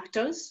Katakali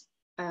actors.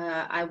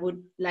 I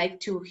would like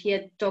to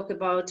here talk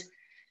about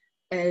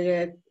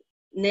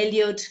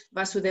Neliot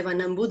Vasudeva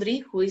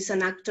Nambudri, who is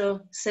an actor,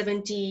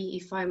 70,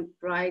 if I'm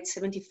right,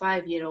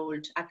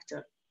 75-year-old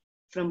actor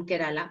from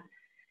Kerala,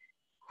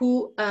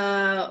 who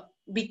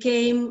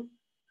became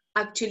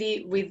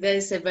actually with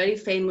this a very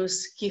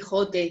famous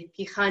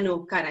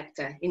Quijano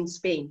character in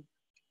Spain.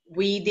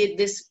 We did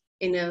this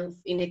in a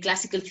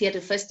classical theater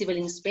festival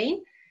in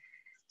Spain.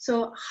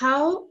 So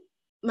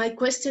my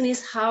question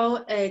is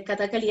how a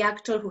Katakali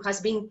actor who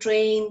has been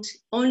trained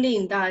only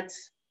in that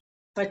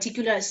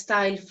particular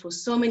style for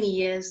so many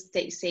years,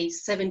 they say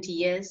 70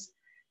 years,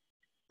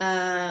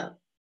 how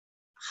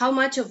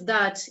much of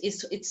that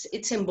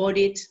it's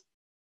embodied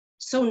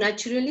so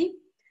naturally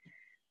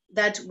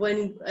that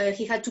when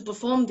he had to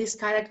perform this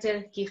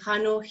character,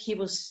 Quijano, he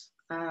was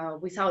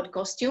without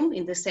costume,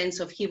 in the sense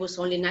of he was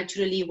only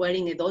naturally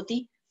wearing a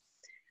dhoti,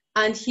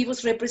 and he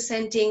was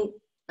representing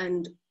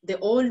and the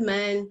old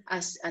man,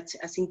 as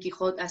in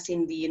Quixote, as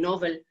in the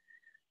novel,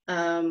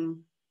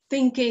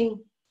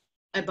 thinking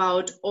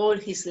about all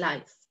his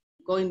life,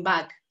 going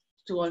back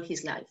to all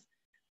his life.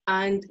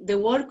 And the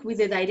work with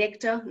the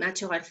director,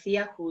 Nacho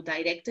Garcia, who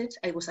directed,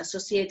 I was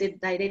associated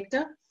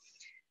director,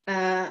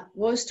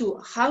 was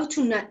how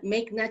to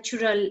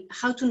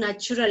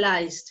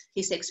naturalize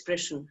his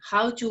expression,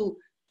 how to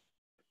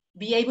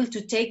be able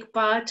to take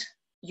part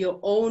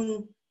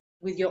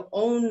with your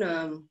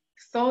own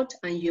thought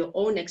and your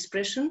own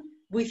expression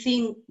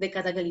within the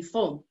Katakali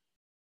form.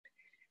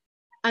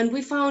 And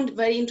we found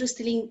very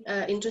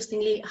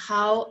interestingly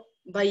how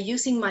by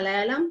using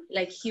Malayalam,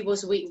 like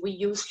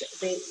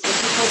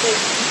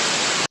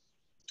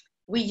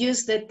we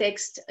used the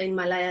text in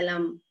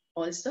Malayalam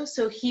also.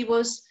 So he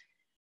was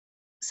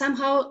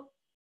somehow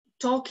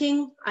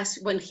talking as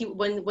when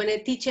a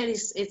teacher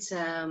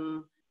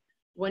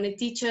when a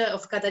teacher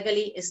of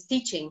Katakali is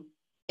teaching,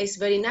 it's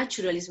very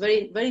natural. It's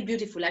very, very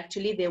beautiful,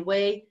 actually, the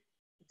way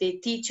the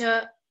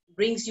teacher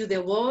brings you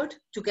the word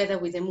together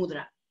with the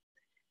mudra,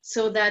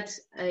 so that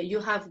you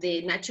have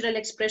the natural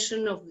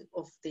expression of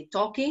the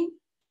talking,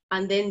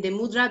 and then the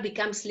mudra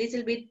becomes a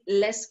little bit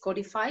less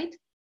codified.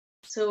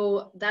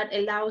 So that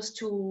allows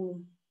to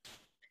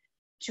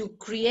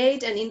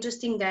create an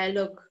interesting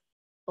dialogue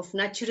of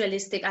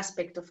naturalistic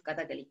aspect of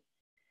Katakali.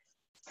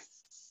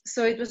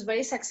 So it was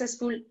very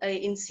successful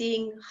in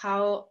seeing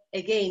how,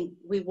 again,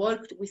 we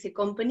worked with a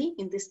company,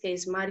 in this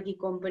case, Margi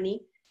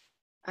company,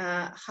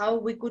 how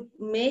we could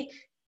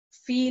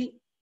feel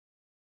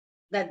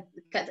that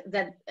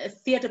a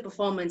theater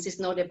performance is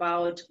not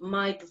about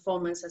my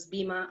performance as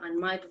Bhima and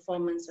my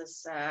performance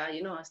as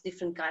as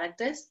different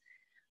characters,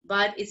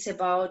 but it's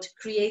about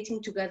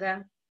creating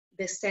together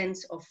the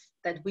sense of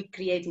that we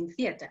create in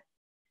theater.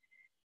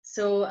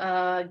 So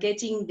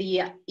getting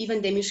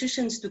even the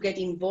musicians to get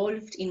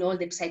involved in all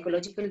the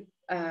psychological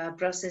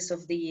process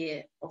of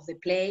the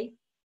play,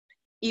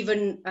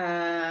 even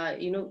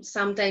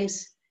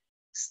sometimes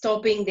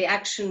stopping the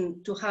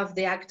action to have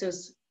the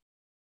actors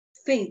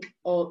think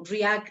or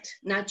react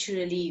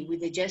naturally with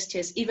the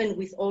gestures, even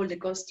with all the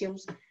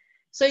costumes.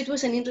 So it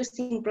was an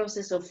interesting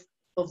process of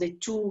the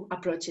two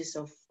approaches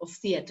of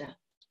theater.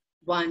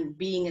 One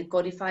being a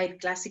codified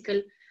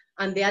classical,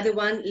 and the other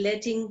one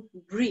letting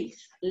breathe,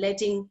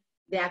 letting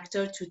the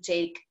actor to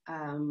take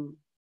an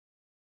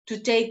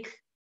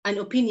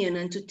opinion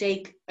and to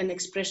take an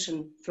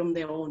expression from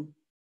their own.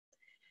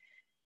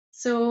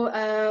 So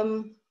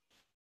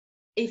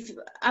if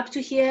up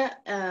to here,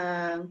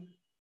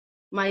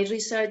 my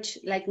research,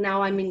 like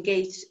now I'm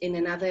engaged in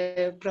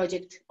another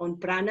project on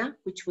prana,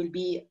 which will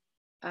be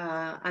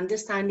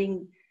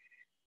understanding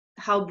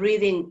how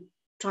breathing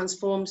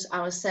transforms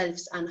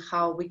ourselves and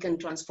how we can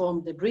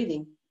transform the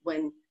breathing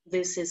when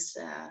this is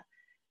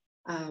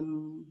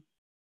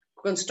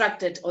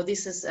constructed or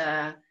this is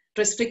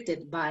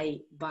restricted by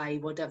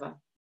whatever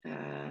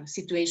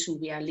situation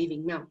we are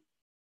living now.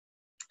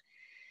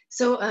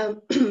 So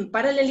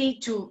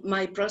parallelly to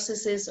my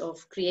processes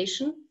of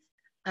creation,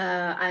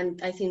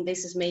 and I think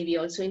this is maybe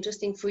also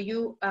interesting for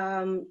you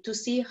to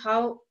see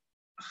how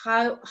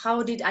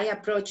did I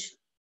approach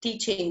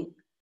teaching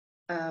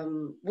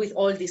with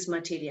all this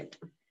material.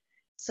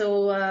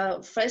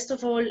 So first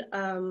of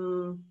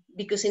all,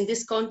 because in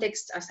this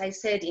context, as I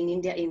said, in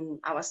India, in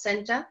our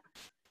center,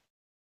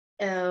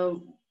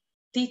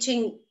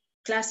 teaching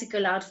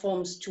classical art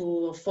forms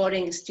to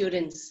foreign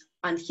students,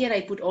 and here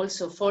I put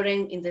also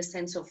foreign in the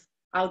sense of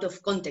out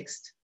of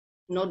context,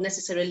 not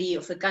necessarily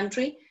of a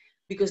country,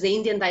 because the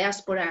Indian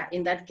diaspora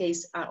in that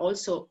case are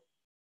also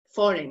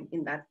foreign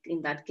in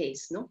that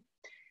case, no?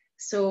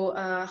 So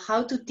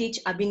how to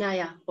teach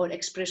abhinaya or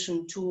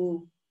expression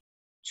to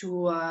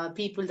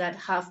people that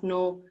have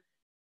no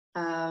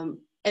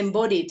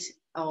embodied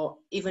or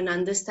even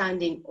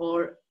understanding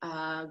or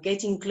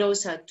getting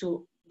closer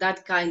to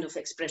that kind of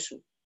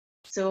expression.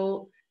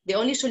 So the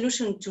only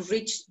solution to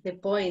reach the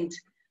point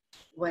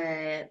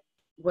where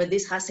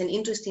this has an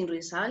interesting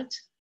result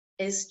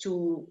is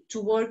to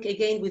work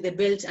again with the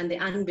built and the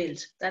unbuilt.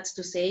 That's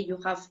to say, you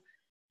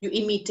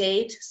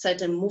imitate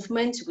certain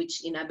movements,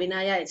 which in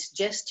abhinaya it's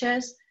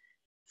gestures,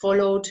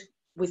 followed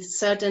with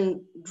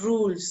certain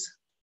rules,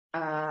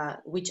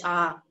 which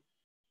are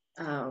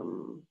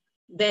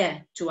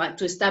there to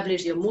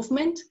establish your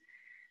movement,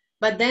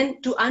 but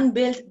then to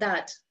unbuild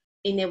that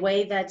in a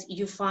way that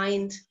you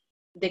find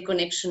the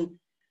connection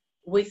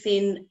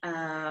within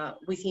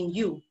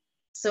you.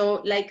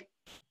 So like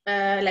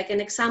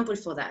an example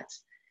for that,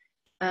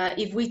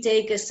 if we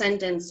take a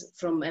sentence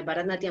from a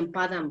Bharatanatyam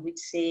Padam, which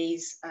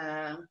says,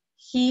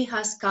 he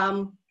has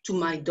come to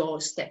my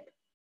doorstep.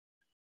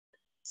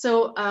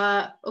 So,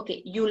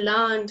 okay, you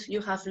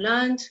have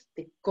learned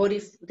the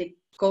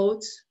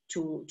codes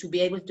to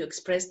be able to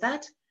express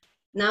that.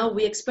 Now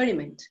we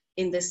experiment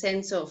in the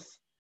sense of,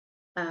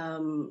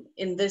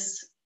 in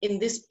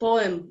this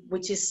poem,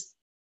 which is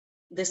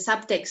the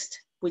subtext,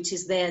 which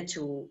is there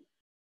to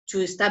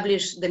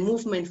establish the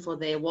movement for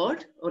the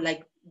word, or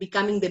like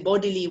becoming the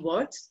bodily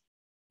words.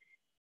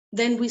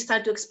 Then we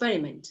start to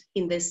experiment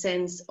in the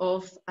sense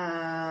of,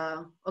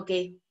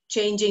 okay,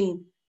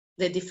 changing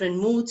the different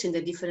moods in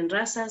the different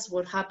rasas,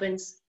 what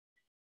happens.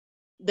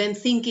 Then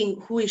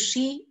thinking, who is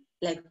she?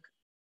 Like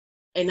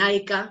a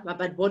Naika,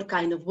 but what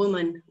kind of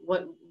woman?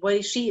 Where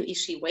is she? Is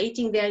she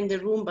waiting there in the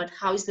room? But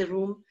how is the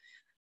room?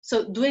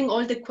 So doing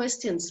all the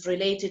questions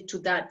related to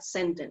that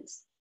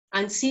sentence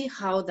and see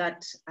how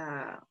that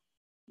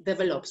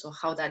develops or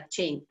how that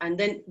changes. And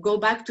then go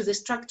back to the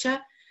structure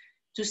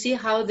to see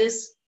how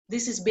this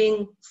is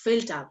being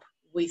filled up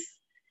with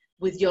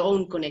your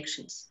own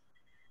connections.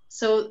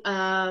 So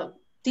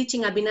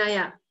teaching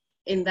abhinaya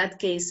in that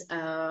case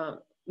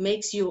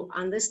makes you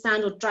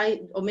understand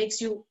or makes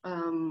you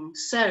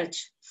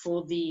search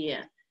for the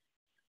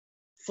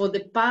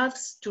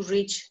paths to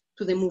reach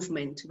to the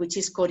movement, which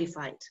is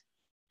codified.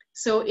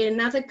 So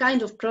another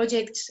kind of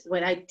project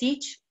where I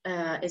teach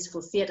is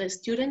for theater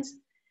students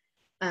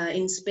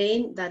in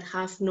Spain that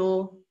have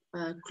no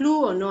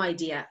clue or no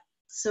idea.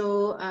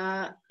 So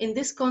in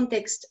this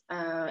context,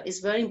 it's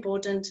very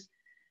important.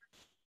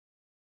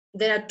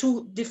 There are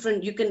two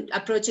different, you can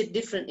approach it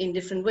in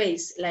different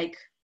ways. Like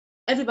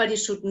everybody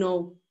should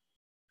know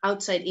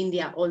outside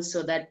India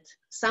also that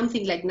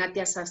something like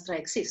Natya Sastra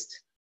exists.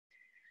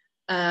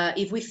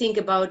 If we think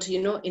about,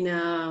 in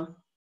a,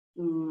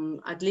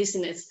 at least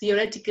in a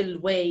theoretical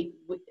way,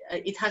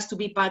 it has to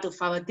be part of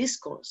our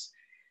discourse.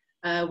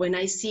 When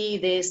I see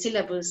the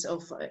syllabus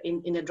of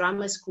in a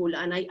drama school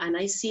and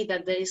I see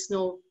that there is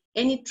no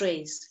any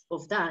trace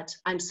of that,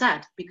 I'm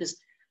sad, because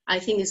I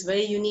think it's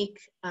very unique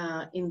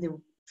in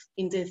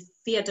the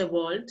theater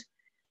world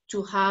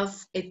to have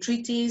a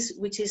treatise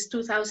which is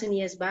 2,000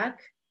 years back,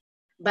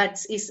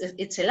 but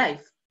it's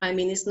alive. I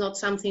mean, it's not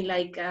something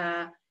like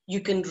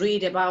you can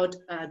read about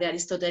the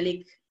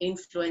Aristotelic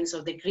influence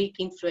or the Greek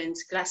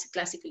influence,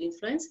 classical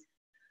influence,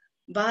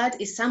 but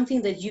it's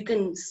something that you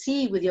can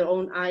see with your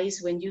own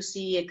eyes when you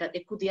see a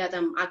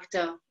Kutiadam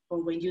actor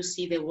or when you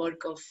see the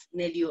work of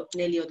Nelio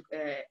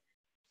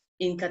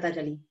in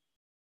Katakali.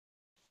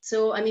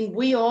 So, I mean,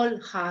 we all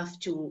have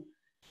to,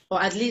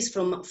 or at least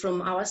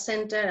from our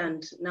center,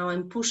 and now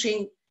I'm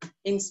pushing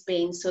in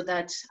Spain so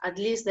that at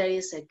least there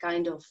is a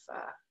kind of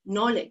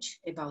knowledge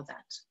about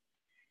that.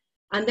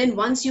 And then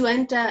once you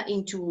enter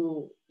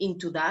into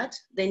that,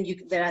 then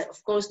there are,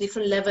 of course,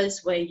 different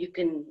levels where you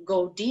can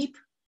go deep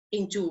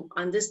into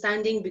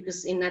understanding,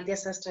 because in Natya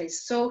Sastra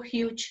is so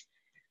huge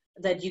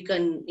that you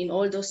can, in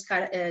all those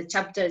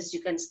chapters,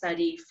 you can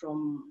study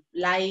from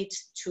light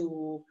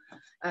to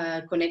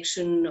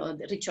connection or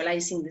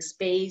ritualizing the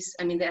space.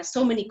 I mean, there are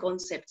so many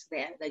concepts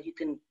there that you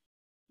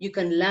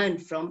can learn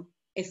from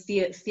a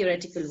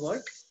theoretical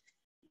work.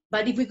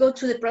 But if we go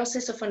to the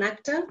process of an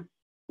actor,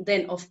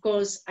 then of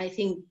course, I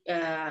think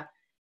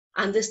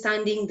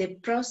understanding the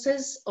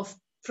process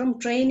from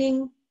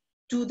training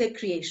to the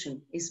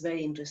creation is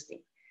very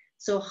interesting.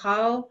 So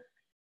how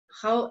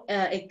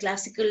a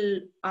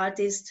classical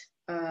artist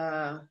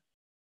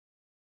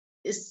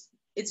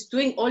it's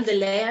doing all the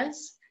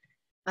layers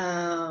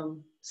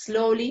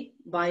slowly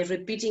by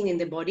repeating in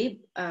the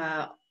body,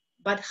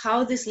 but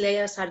how these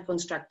layers are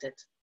constructed.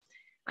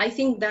 I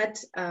think that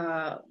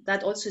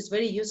that also is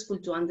very useful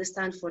to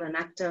understand for an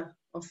actor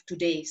of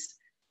today's,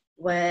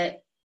 where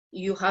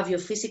you have your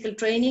physical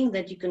training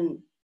that you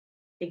can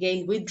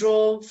again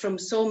withdraw from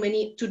so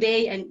many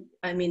today, and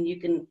I mean you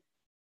can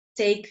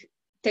take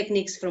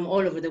techniques from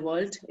all over the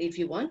world if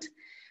you want,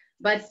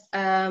 but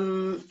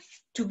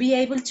to be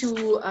able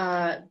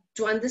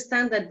to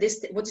understand that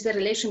what is the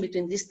relation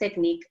between this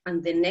technique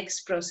and the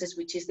next process,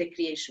 which is the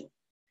creation.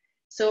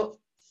 So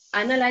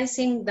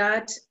analyzing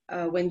that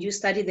when you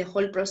study the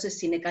whole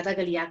process in a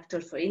Kathakali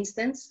actor, for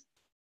instance,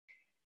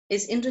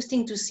 it's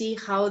interesting to see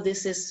how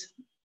this is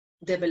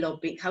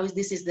developing, how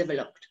this is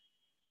developed.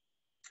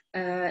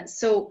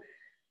 So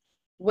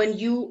when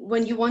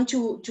you want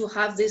to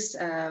have this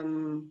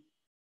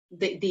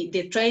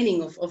the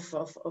training of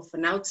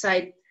an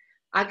outside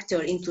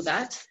actor into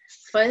that,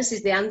 first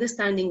is the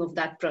understanding of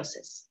that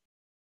process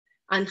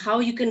and how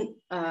you can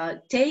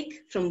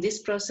take from this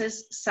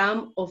process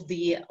some of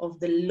the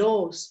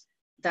laws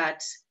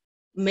that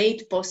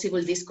made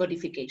possible this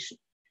codification.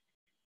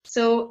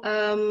 So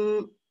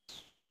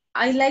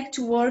I like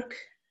to work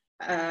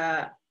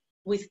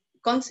with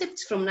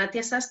concepts from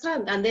Natya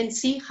Sastra and then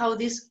see how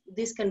this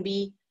can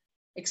be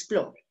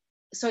explored.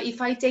 So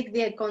if I take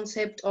the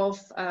concept of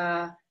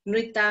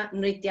Nrita,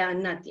 Nritya,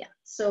 and Natya,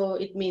 so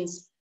it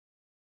means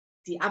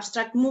the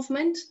abstract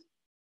movement,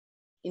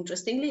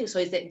 interestingly,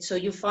 so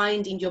you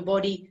find in your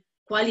body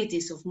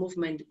qualities of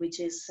movement, which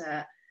is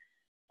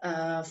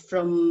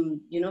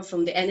from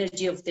the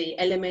energy of the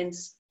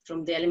elements,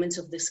 from the elements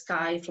of the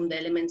sky, from the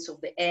elements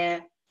of the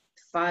air,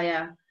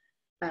 fire,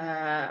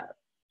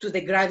 to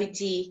the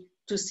gravity,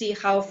 to see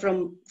how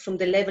from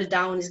the level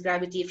down is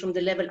gravity, from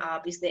the level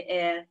up is the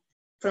air,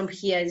 from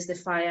here is the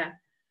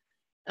fire.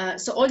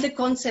 So all the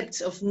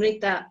concepts of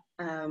Nrita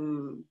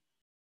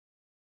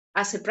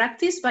as a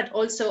practice, but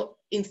also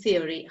in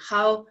theory,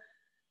 how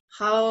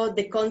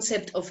the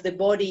concept of the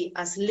body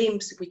as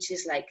limbs, which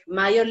is like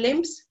major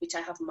limbs, which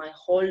I have my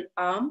whole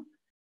arm,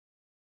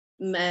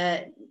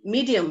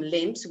 medium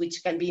limbs,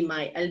 which can be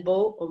my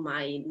elbow or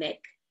my neck,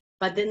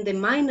 but then the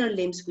minor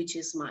limbs, which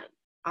is my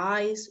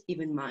eyes,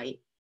 even my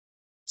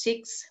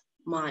cheeks,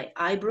 my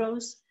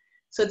eyebrows.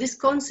 So this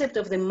concept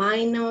of the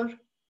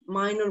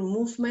minor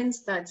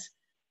movements that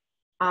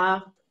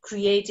are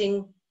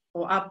creating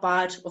or are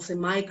part of the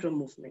micro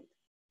movement.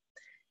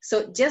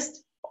 So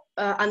just,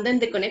 and then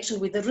the connection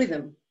with the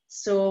rhythm.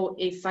 So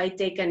if I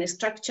take a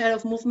structure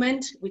of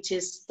movement, which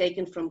is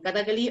taken from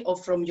Kathakali or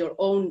from your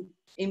own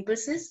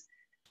impulses,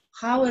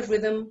 how a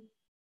rhythm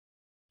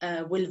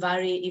will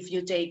vary if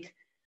you take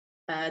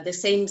the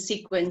same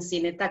sequence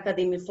in a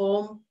takadimi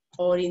form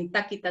or in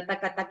takita,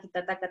 taka,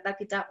 takita, taka,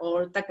 takita,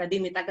 or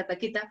takadimi, taka,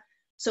 takita.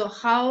 So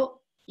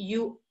how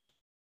you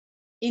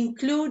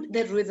include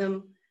the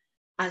rhythm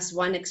as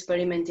one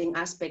experimenting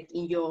aspect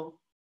in your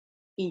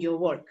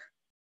work.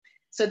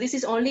 So this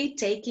is only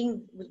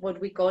taking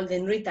what we call the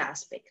Nrita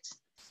aspect.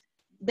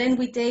 Then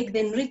we take the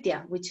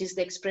Nritya, which is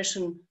the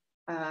expression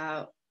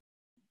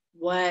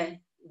where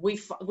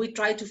we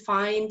try to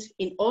find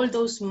in all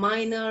those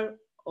minor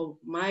or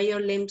major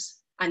limbs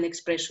an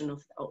expression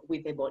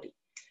with the body.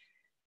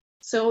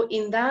 So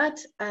in that,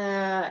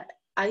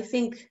 I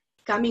think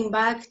coming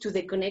back to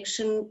the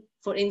connection,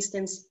 for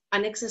instance,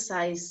 an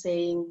exercise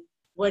saying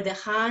where the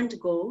hand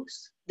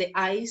goes, the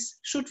eyes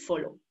should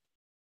follow.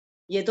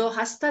 Yeto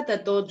hasta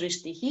tato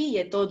drishtihi,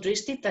 yeto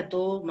drishti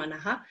tato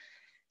manaha.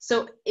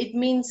 So it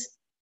means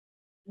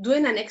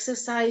doing an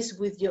exercise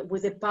with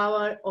the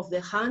power of the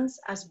hands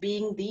as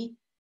being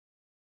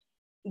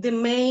the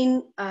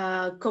main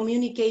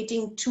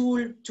communicating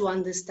tool to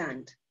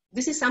understand.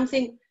 This is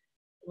something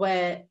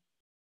where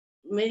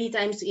many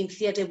times in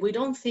theater we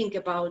don't think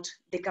about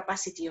the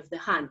capacity of the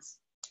hands.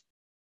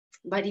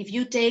 But if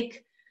you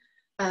take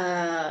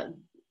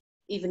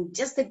even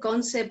just the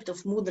concept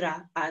of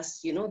mudra as,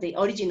 you know, the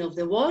origin of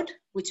the word,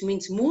 which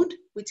means mood,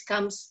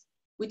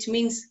 which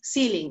means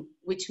sealing,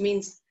 which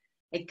means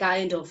a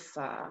kind of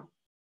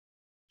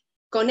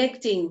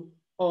connecting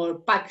or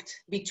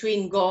pact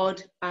between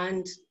God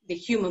and the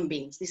human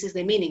beings. This is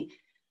the meaning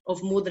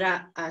of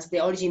mudra as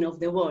the origin of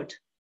the word.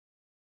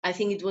 I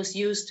think it was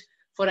used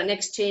for an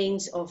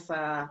exchange of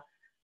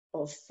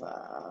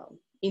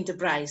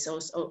enterprise,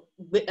 or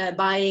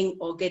buying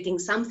or getting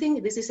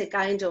something. This is a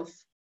kind of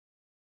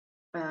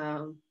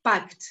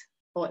pact,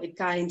 or a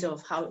kind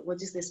of,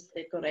 what is this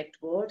the correct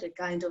word? A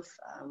kind of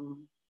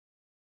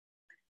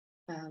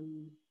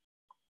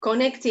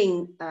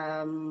connecting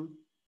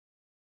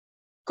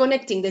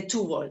the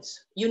two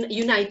worlds,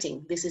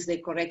 uniting. This is the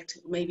correct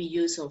maybe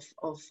use of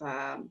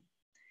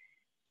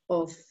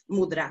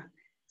mudra.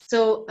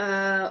 So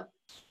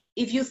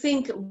if you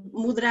think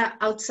mudra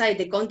outside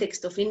the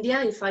context of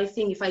India, if I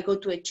go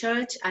to a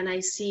church and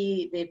I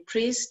see the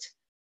priest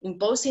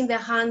imposing their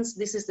hands,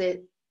 this is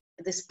the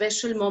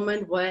special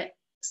moment where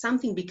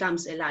something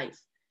becomes alive,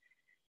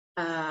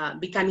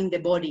 becoming the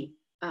body.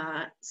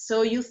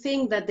 So you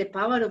think that the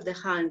power of the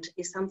hand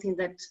is something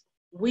that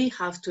we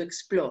have to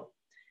explore.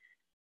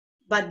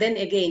 But then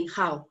again,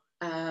 how?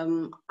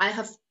 I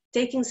have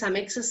taken some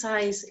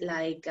exercise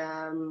like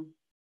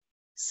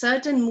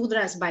certain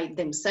mudras by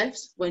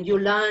themselves. When you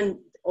learn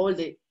all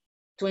the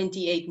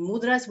 28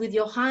 mudras with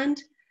your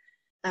hand,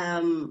 they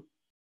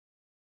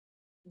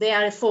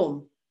are a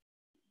form.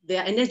 They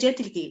are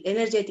energetically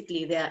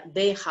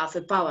they have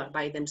a power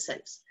by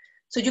themselves.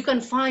 So you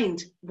can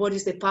find what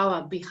is the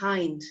power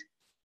behind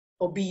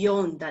or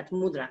beyond that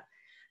mudra.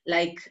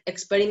 Like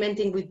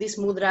experimenting with this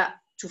mudra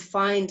to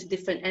find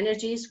different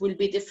energies will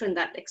be different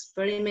than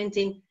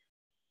experimenting,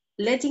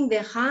 letting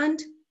the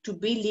hand to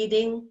be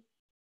leading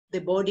the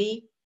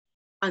body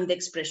and the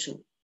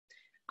expression.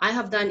 I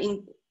have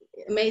done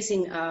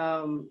amazing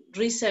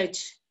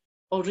research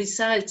or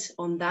results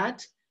on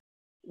that,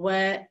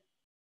 where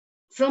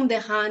from the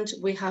hand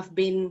we have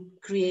been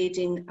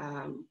creating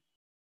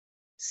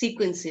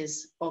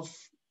sequences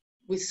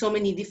with so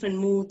many different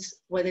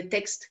moods where the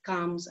text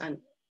comes, and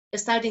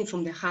starting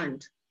from the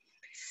hand.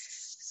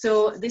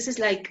 So this is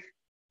like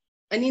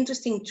an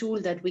interesting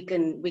tool that we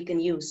can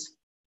use.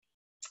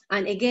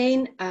 And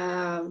again,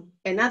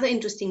 another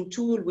interesting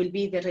tool will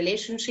be the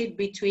relationship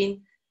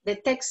between the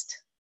text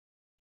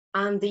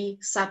and the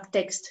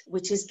subtext,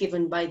 which is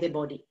given by the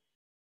body.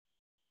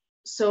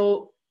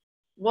 So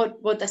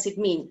what does it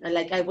mean?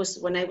 Like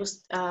when I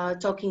was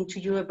talking to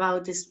you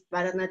about this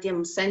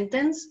Bharatanatyam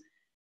sentence,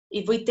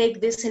 if we take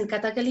this in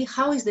Kathakali,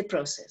 how is the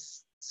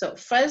process? So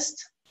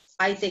first,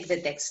 I take the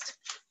text.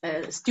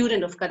 A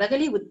student of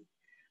Kathakali would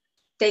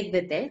take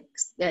the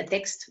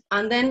text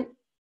and then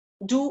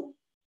do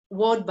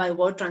word by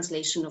word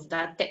translation of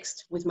that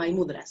text with my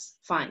mudras.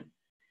 Fine.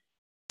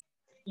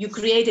 You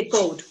create a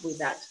code with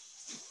that.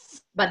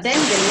 But then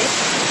the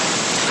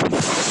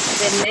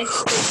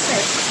next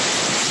step,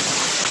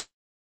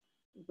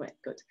 right,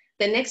 good.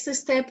 The next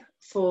step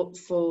for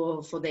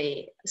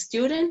the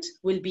student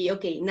will be,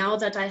 okay, now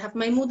that I have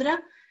my mudra,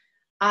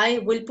 I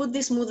will put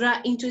this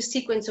mudra into a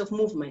sequence of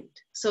movement.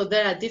 So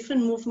there are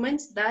different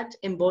movements that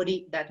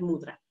embody that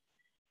mudra.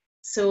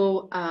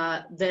 So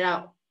there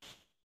are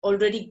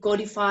already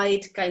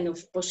codified kind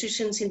of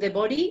positions in the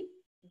body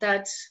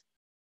that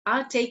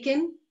are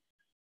taken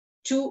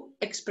to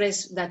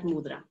express that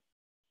mudra.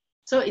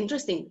 So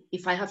interesting,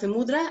 if I have a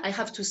mudra, I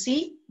have to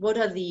see what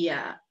are the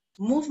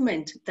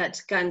movement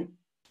that can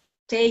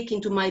take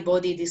into my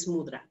body this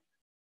mudra.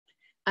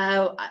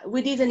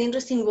 We did an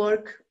interesting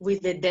work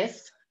with the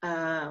Deaf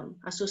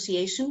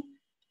Association,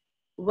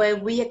 where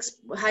we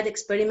had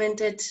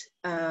experimented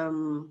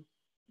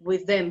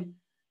with them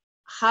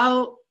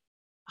how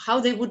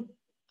they would,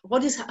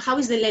 how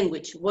is the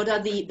language? What are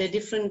the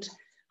different,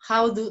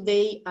 how do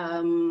they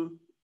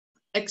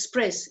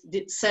express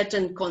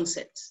certain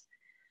concepts?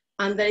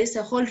 And there is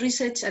a whole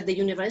research at the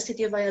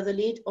University of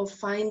Valladolid of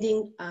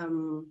finding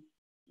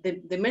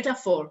the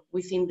metaphor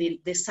within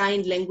the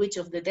sign language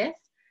of the deaf,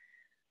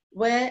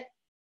 where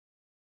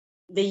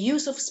the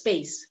use of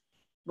space,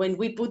 when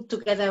we put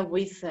together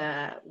with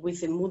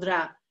the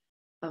mudra,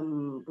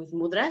 with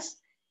mudras,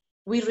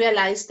 we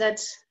realize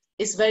that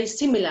it's very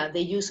similar,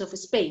 the use of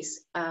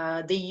space.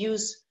 They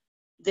use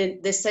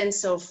the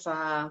sense of,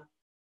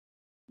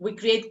 we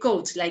create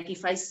codes, like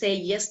if I say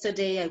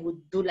yesterday, I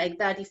would do like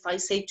that. If I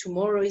say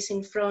tomorrow is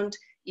in front,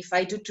 if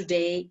I do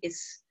today,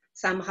 it's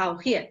somehow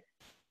here.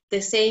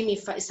 The same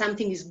if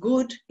something is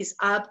good, is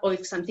up, or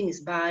if something is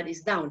bad,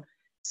 is down.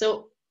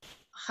 So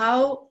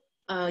how,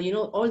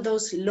 all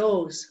those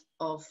laws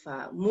of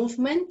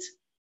movement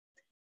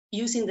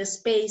using the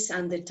space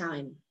and the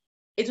time.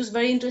 It was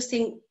very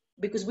interesting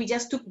because we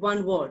just took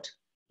one word,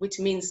 which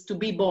means to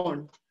be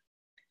born.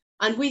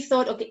 And we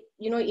thought, okay,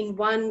 in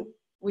one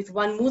with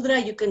one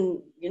mudra, you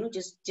can,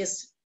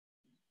 just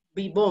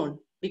be born,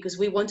 because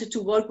we wanted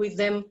to work with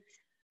them.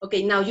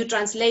 Okay, now you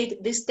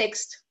translate this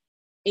text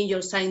in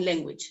your sign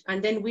language.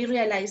 And then we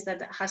realized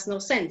that has no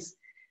sense,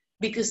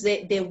 because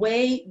the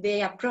way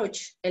they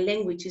approach a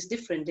language is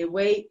different. The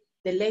way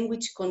the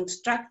language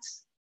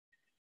constructs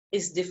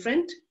is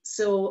different.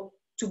 So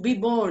to be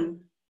born,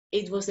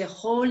 it was a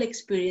whole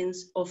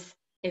experience of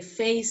a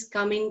face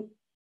coming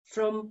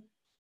from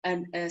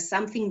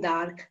something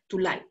dark to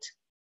light.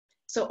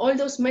 So all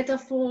those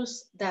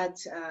metaphors that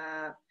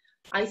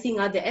I think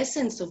are the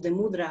essence of the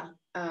mudra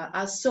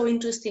are so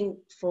interesting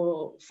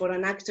for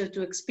an actor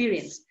to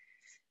experience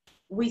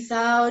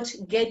without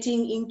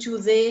getting into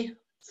the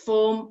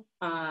form,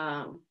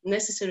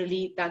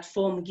 necessarily that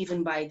form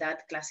given by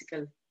that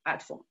classical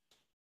art form.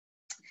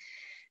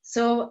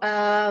 So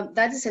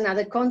that is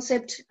another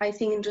concept, I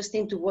think,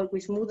 interesting to work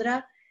with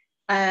mudra,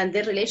 and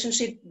the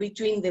relationship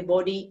between the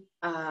body,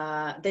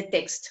 the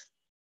text.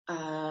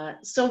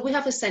 So we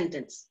have a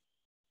sentence.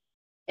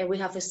 And we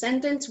have a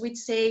sentence which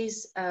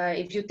says,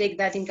 if you take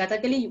that in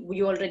Kathakali,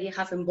 you already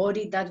have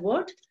embodied that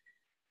word.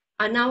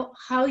 And now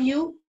how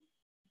you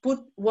put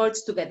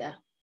words together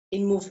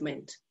in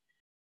movement.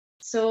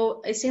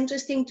 So it's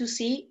interesting to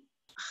see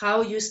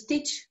how you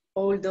stitch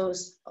all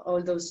those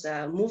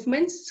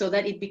movements so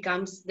that it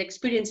becomes, the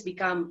experience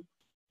become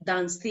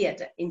dance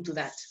theater into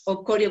that,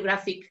 or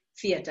choreographic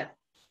theater.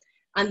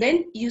 And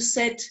then you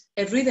set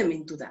a rhythm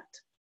into that.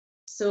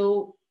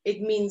 So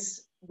it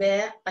means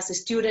there, as a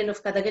student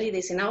of Kathakali,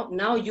 they say,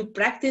 now you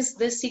practice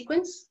this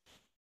sequence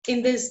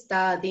in this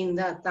ta, din,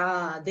 da,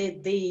 ta,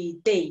 de,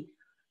 day.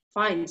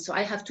 Fine, so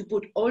I have to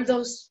put all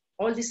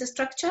this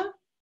structure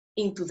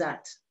into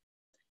that.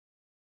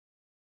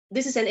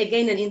 This is,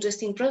 again, an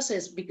interesting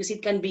process, because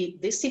it can be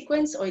this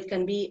sequence or it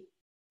can be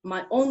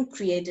my own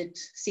created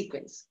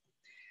sequence.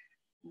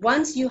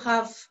 Once you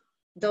have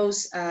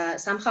those,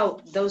 somehow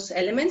those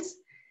elements,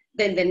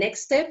 then the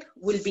next step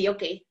will be,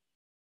 okay,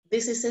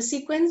 this is a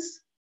sequence.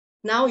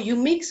 Now you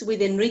mix with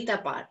the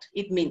nrita part.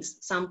 It means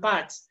some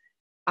parts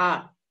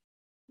are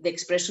the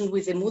expression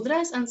with the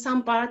mudras, and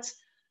some parts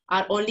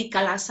are only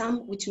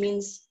kalasam, which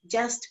means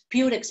just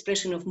pure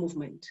expression of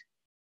movement.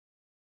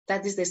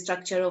 That is the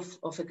structure of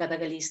a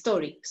Kathakali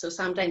story. So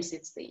sometimes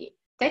it's the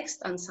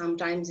text, and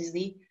sometimes it's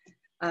the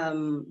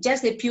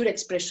just the pure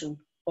expression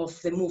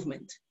of the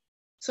movement.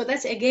 So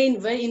that's, again,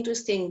 very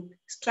interesting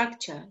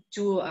structure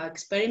to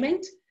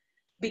experiment,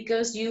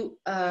 because there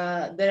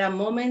are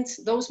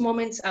moments, those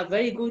moments are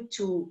very good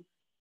to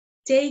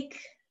take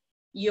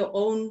your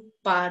own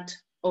part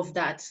of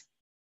that,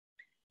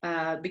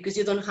 because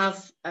you don't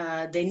have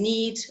the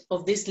need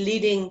of this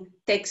leading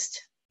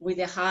text with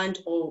a hand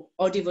or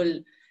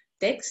audible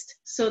text.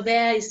 So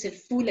there is a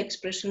full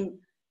expression,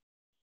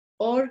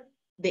 or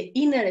the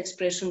inner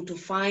expression, to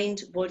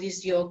find what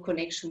is your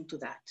connection to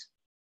that.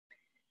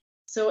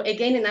 So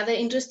again, another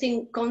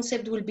interesting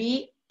concept will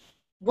be,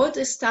 what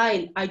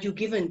style are you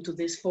given to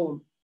this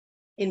form?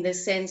 In the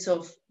sense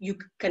of, you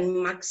can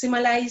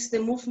maximize the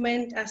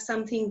movement as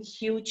something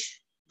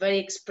huge, very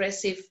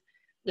expressive,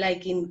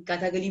 like in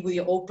Kathakali with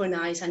your open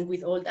eyes and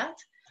with all that.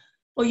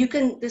 Or you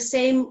can, the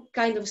same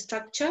kind of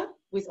structure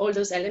with all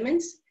those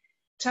elements,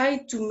 try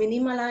to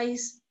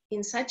minimalize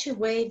in such a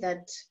way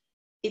that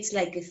it's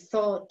like a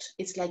thought,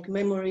 it's like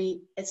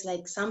memory, it's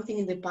like something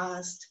in the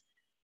past,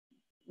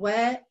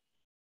 where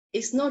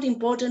it's not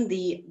important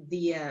the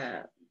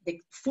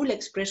full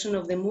expression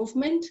of the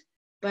movement,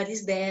 but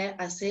is there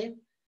as a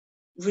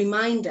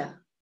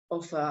reminder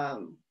of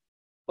an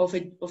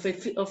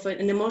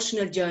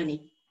emotional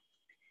journey.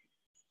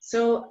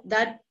 So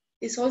that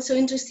is also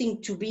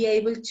interesting, to be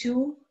able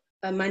to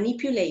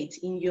manipulate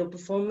in your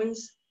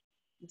performance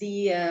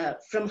the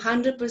from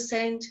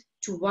 100%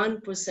 to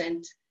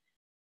 1%,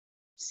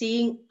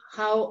 seeing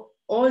how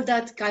all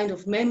that kind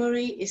of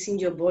memory is in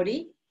your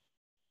body,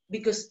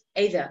 because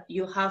either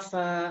you have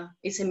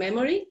it's a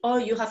memory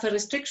or you have a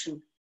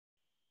restriction.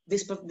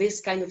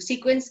 This kind of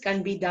sequence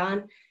can be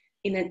done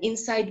in an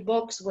inside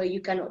box where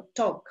you cannot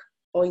talk,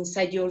 or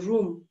inside your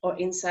room, or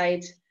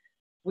inside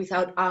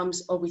without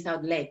arms or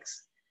without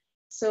legs.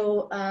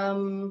 So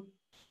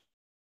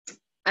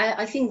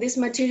I think this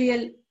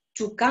material,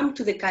 to come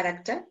to the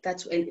character,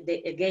 that's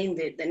again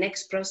the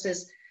next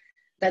process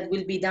that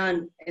will be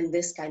done in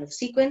this kind of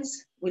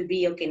sequence will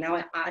be, okay, now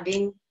I'm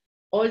adding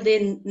all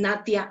the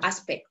natya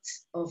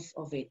aspects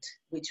of it,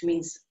 which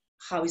means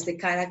how is the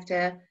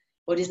character,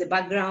 what is the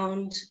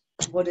background,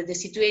 what is the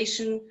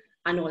situation,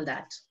 and all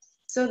that.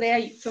 So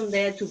from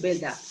there to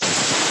build up.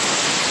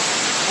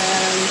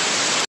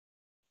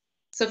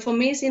 So for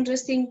me, it's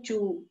interesting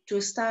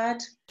to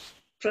start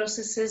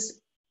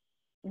processes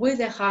with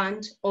a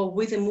hand or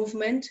with a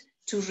movement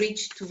to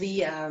reach to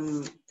the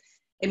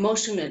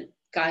emotional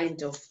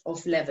kind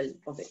of level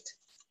of it.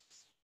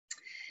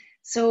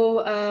 So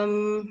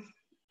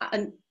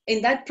and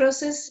in that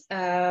process,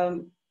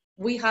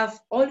 we have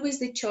always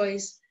the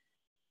choice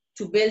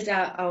to build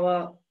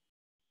our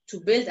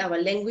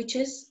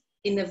languages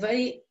in a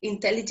very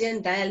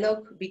intelligent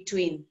dialogue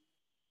between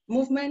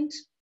movement,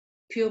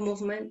 pure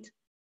movement,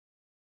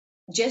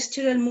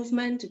 gestural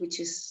movement, which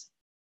is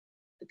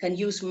can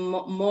use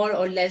more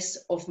or less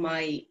of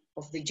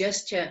the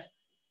gesture,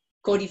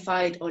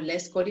 codified or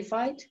less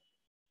codified,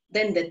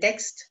 then the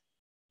text,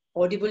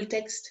 audible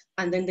text,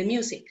 and then the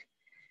music,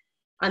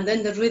 and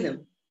then the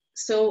rhythm.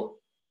 So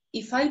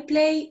if I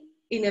play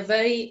in a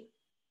very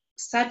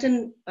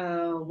certain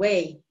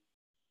way,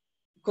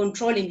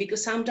 controlling,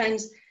 because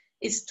sometimes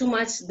it's too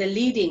much the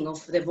leading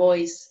of the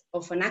voice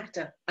of an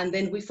actor, and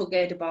then we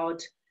forget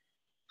about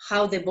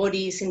how the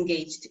body is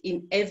engaged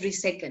in every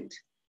second.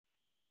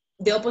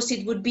 The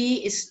opposite would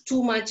be is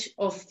too much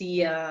of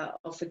the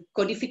of a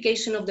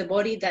codification of the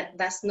body that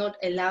does not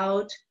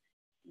allow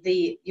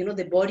the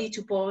the body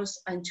to pause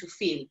and to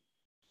feel.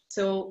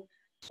 So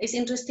it's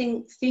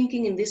interesting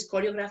thinking in this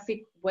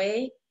choreographic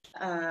way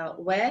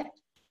where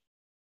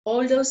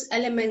all those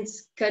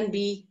elements can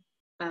be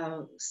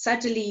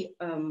subtly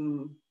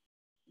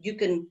you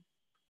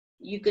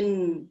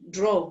can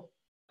draw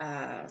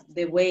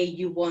the way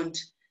you want,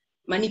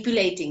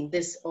 manipulating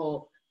this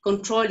or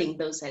controlling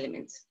those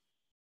elements.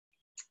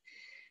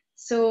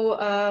 So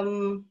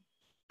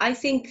I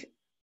think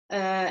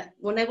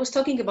when I was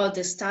talking about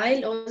the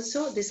style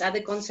also, this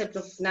other concept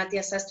of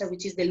Natya Sastra,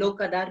 which is the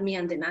Loka Dharmi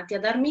and the Natya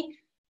Dharmi,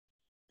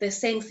 the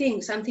same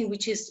thing, something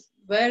which is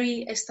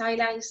very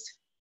stylized,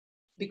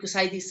 because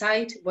I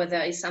decide whether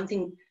it's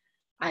something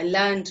I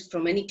learned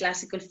from any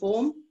classical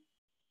form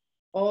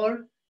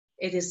or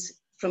it is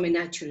from a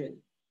natural.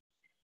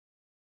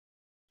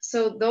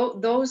 So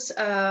those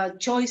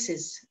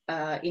choices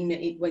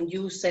when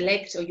you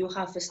select or you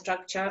have a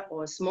structure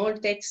or a small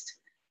text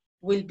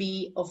will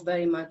be of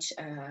very much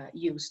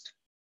used.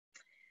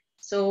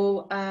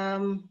 So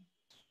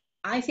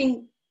I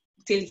think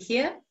till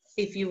here,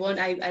 if you want,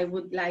 I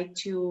would like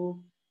to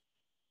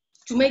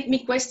make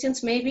me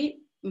questions maybe,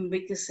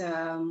 because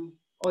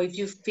or if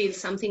you feel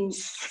something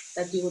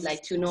that you would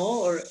like to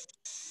know, or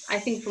I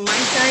think from my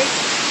side,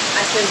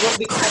 I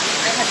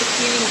had the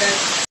feeling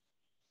that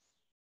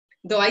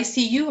though I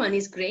see you and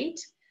it's great,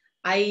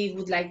 I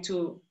would like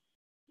to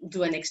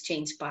do an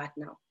exchange part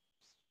now.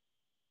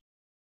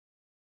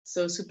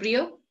 So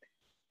Supriyo,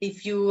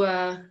 if you...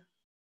 there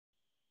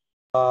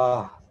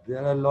are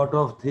a lot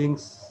of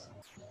things.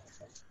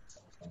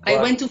 I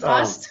went too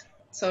fast?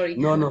 Sorry.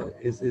 No,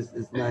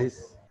 it's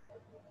nice.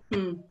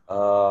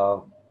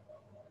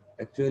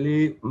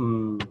 Actually,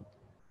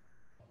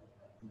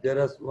 there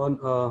is one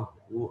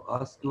who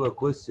asked you a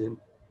question.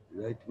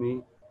 Write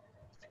me.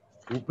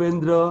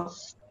 Upendra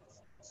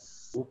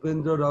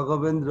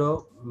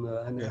Raghavendra,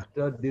 an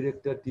actor,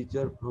 director,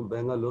 teacher from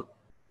Bangalore,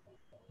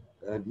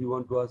 and he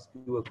want to ask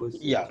you a question.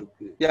 Yeah.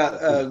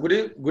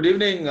 Good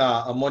evening,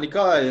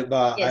 Monica.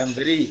 Yes.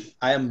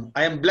 I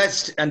am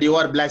blessed, and you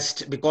are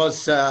blessed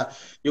because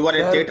you are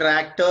a theatre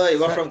actor.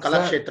 You are from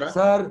Kalakshetra.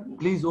 Sir,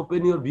 please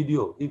open your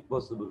video if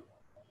possible,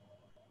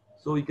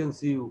 so we can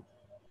see you.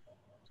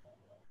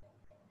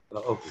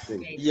 Okay,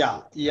 thank you.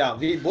 Yeah.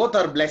 We both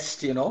are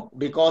blessed,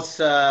 because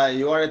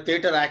you are a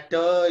theatre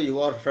actor. You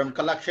are from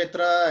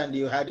Kalakshetra, and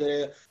you had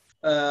a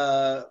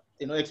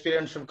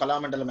experience from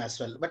Kalamandalam as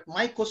well. But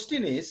my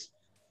question is,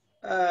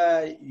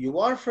 you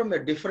are from a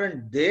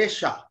different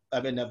desha,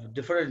 a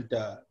different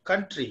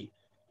country.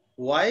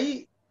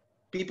 Why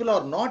people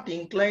are not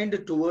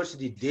inclined towards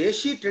the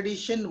Deshi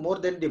tradition more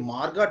than the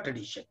Marga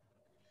tradition?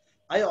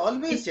 I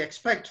always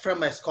expect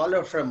from a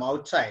scholar from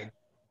outside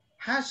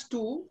has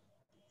to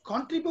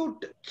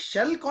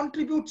shall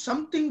contribute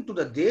something to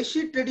the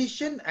Deshi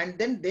tradition, and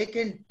then they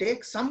can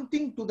take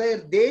something to their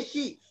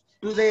Deshi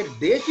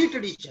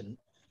tradition.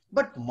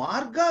 But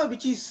Marga,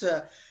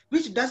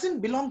 which doesn't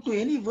belong to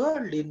any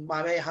world, in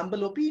my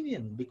humble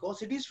opinion,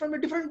 because it is from a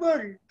different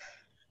world.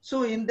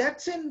 So in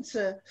that sense,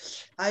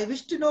 I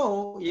wish to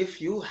know if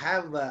you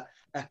have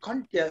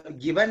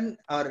given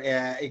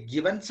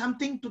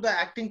something to the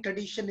acting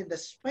tradition in the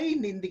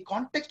Spain in the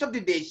context of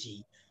the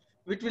Deshi,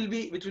 which will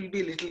be a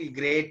little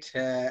great.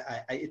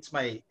 It's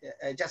my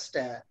just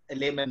a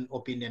layman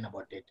opinion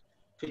about it.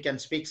 If you can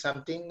speak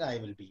something, I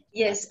will be.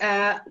 Yes.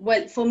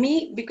 Well, for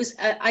me, because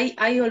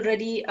I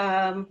already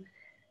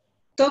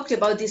talked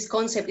about this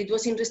concept. It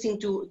was interesting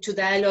to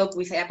dialogue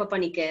with Ayapa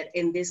Paniker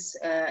in this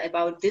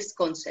about this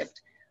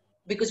concept,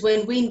 because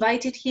when we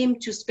invited him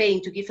to Spain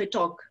to give a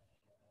talk,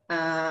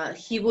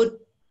 he would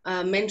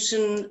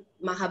mention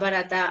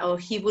Mahabharata, or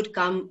he would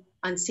come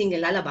and sing a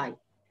lullaby.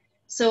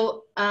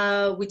 So,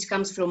 which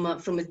comes from a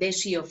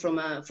Deshi, or from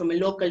a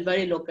local,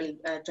 very local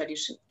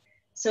tradition.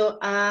 So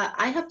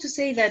I have to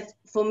say that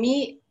for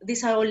me,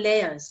 these are all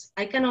layers.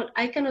 I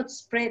cannot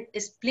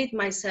split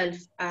myself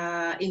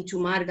into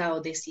Marga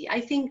or Desi.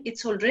 I think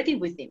it's already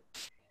within.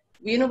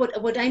 You know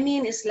what I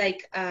mean is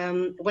like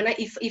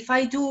if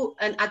I do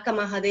an Akka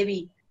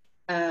Mahadevi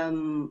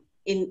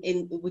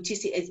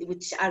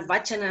which are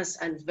vachanas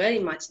and very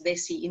much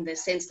Desi, in the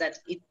sense that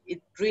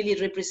it really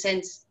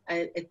represents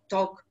a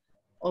talk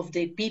of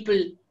the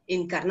people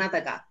in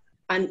Karnataka,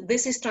 and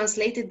this is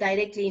translated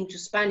directly into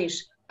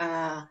Spanish.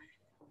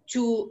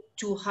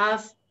 To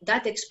have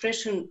that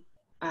expression,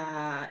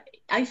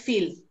 I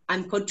feel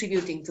I'm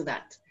contributing to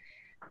that.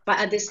 But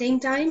at the same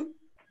time,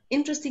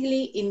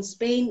 interestingly, in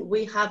Spain,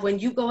 we have, when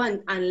you go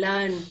and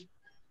learn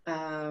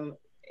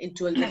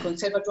into the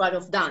Conservatoire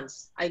of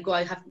Dance, I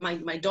have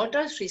my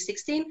daughter, she's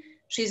 16,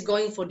 she's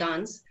going for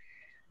dance.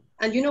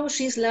 And you know,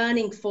 she's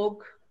learning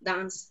folk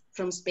dance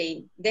from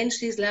Spain. Then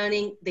she's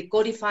learning the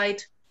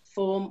codified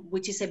form,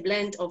 which is a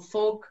blend of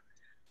folk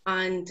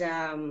and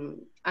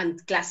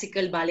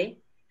classical ballet.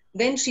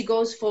 Then she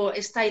goes for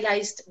a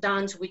stylized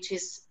dance, which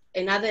is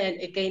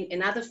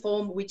another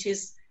form, which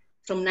is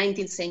from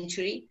 19th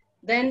century.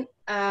 Then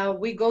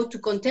we go to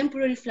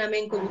contemporary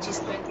flamenco, which is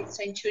 20th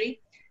century.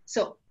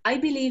 So I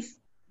believe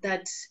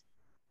that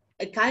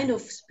a kind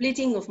of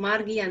splitting of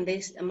Marga and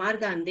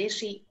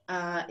Deshi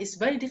is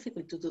very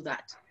difficult to do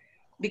that,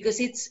 because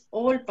it's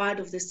all part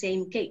of the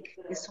same cake.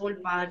 It's all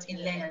part in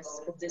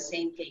layers of the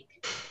same cake.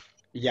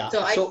 Yeah.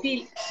 So I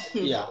feel.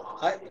 Yeah.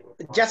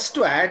 Just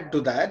to add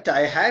to that,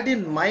 I had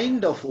in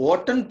mind of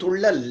Watan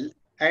Tullal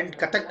and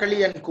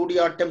Kathakali and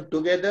Kudiyattam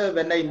together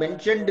when I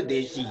mentioned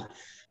Deshi.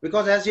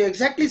 Because as you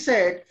exactly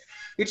said,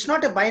 it's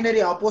not a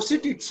binary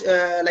opposite. It's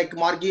like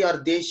Margi or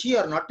Deshi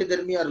or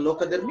Natyadarmi or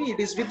Lokadarmi. It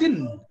is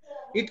within.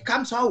 It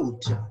comes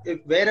out.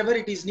 Wherever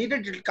it is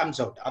needed, it comes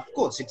out. Of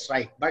course, it's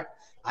right. But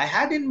I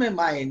had in my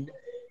mind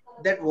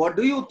that what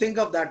do you think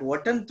of that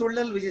Watan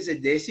Tullal, which is a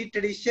Deshi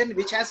tradition,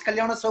 which has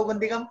Kalyana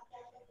Saugandhigam?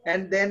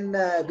 And then,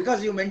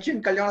 because you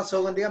mentioned Kalyana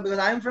Saugandhigam, because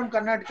I'm from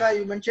Karnataka,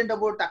 you mentioned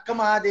about Akka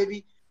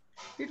Mahadevi.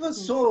 It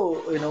was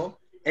so,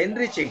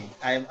 enriching.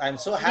 I'm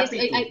so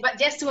happy. Yes, but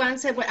just to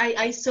answer,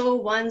 I saw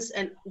once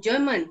a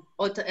German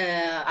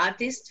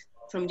artist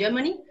from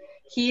Germany.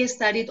 He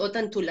studied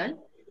Otan Tulal.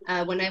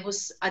 When I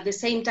was, at the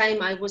same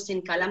time, I was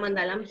in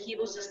Kalamandalam, he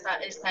was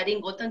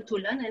studying Otan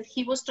Tulal, and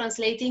he was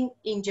translating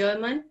in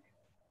German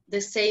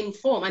the same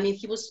form. I mean,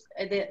 it was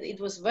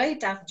a very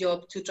tough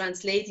job to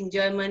translate in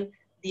German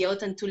the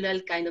Otan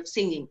Tulal kind of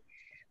singing.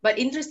 But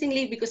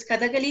interestingly, because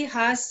Kathakali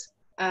has,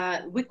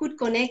 we could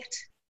connect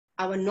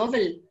our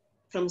novel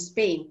from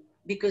Spain,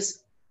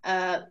 because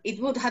it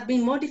would have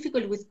been more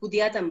difficult with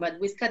Kudiyattam, but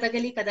with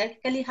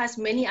Kathakali has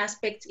many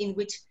aspects in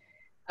which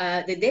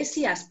the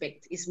Desi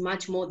aspect is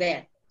much more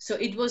there. So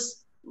it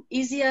was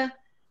easier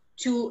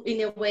to,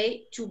 in a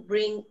way, to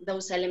bring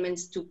those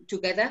elements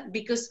together,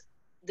 because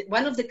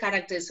one of the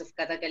characters of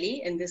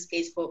Kathakali, in this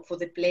case for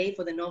the play,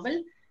 for the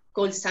novel,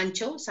 called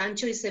Sancho.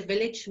 Sancho is a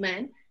village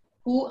man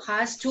who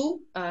has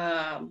to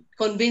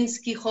convince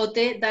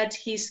Quixote that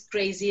he's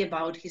crazy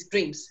about his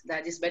dreams,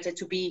 that it's better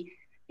to be,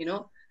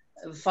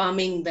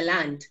 farming the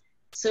land.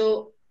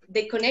 So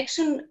the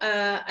connection,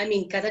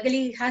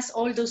 Kathakali has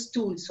all those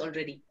tools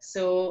already.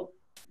 So,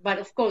 but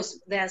of course,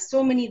 there are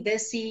so many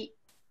Desi,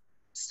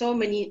 so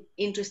many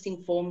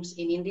interesting forms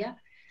in India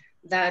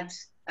that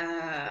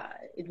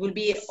it will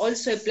be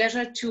also a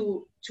pleasure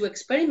to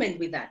experiment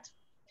with that.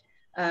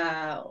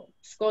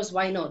 Of course,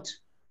 why not?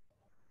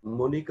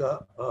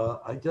 Monica,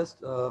 I just,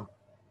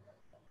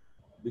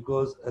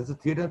 because as a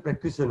theatre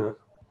practitioner,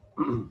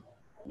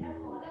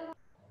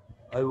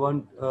 I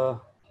want to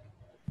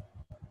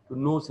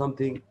know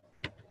something,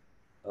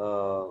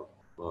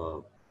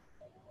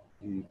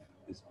 if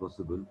it's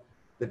possible,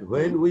 that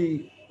when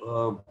we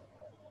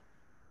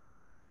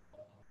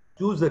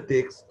choose a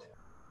text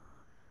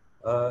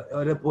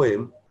or a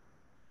poem,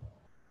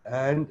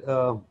 and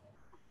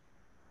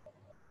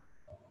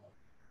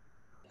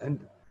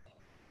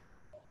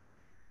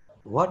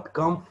what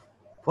comes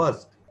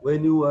first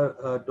when you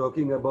are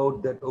talking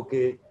about that?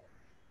 Okay,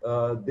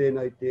 then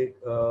I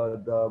take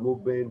the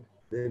movement,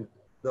 then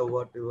the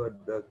whatever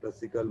the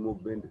classical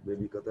movement,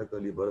 maybe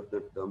Kathakali,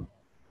 Bharatanatyam.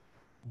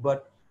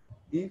 But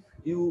if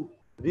you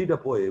read a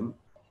poem,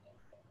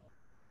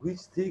 which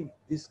thing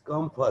is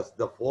come first,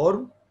 the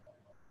form,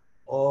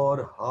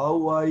 or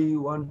how I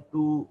want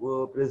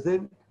to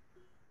present,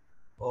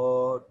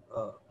 or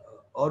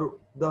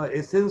the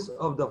essence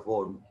of the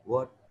form?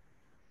 What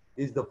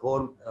is the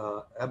form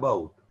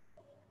about,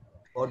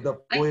 or the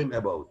poem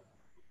about?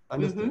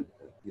 Understand?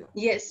 Yeah.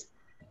 Yes.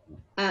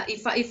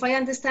 If I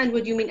understand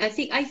what you mean, I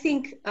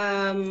think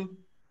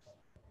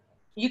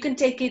you can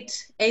take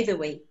it either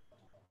way,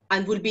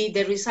 and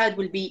the result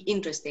will be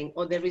interesting,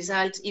 or the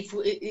result,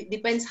 it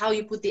depends how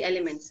you put the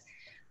elements.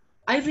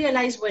 I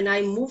realize when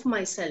I move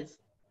myself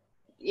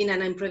in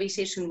an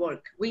improvisation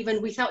work,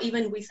 even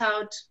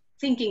without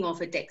thinking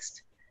of a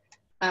text,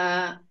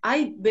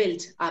 I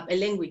build up a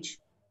language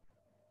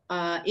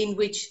in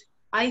which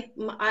I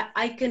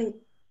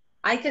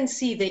can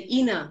see the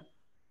inner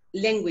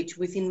language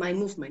within my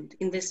movement,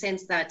 in the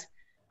sense that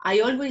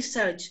I always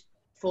search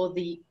for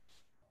the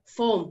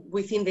form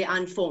within the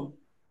unformed.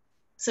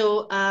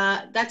 So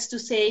that's to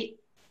say,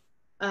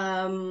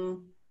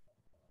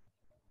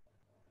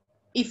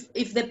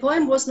 if the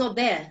poem was not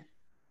there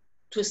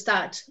to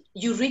start,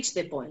 you reach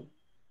the poem.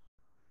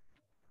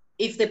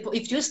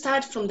 If you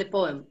start from the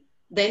poem,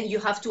 then you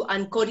have to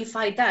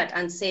uncodify that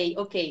and say,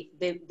 okay,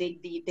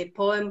 the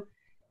poem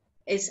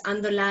is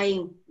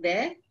underlying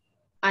there,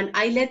 and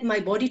I let my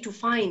body to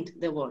find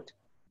the word,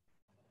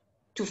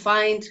 to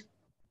find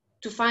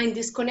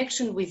this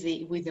connection with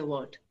the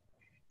word.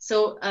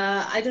 So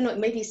I don't know,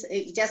 maybe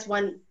it's just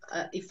one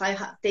if I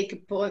take a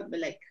poem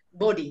like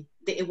body,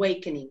 the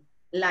awakening,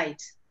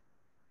 light.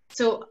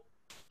 So,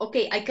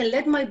 okay, I can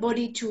let my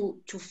body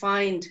to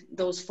find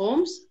those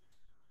forms,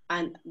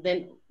 and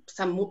then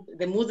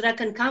the mudra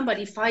can come. But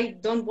if I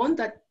don't want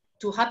that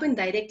to happen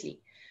directly,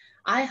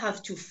 I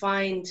have to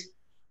find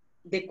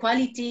the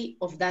quality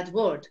of that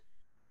word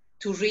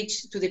to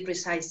reach to the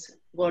precise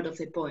word of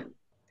the poem.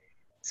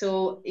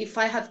 So if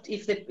I have,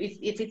 if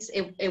it's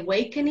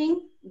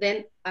awakening,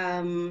 then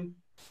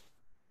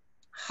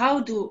how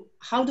do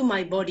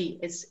my body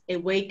is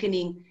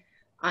awakening,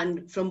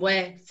 and from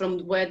where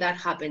that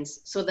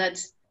happens, so that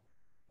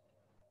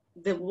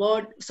the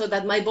word, so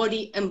that my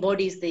body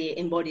embodies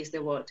the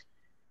word.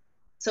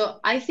 So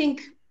I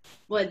think,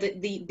 well,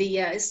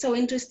 it's so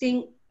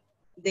interesting,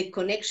 the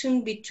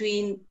connection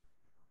between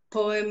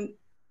poem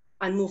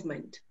and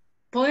movement.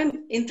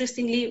 Poem,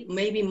 interestingly,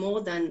 maybe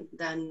more than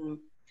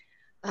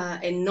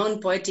a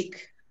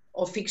non-poetic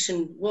or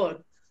fiction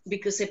word,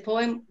 because a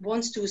poem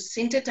wants to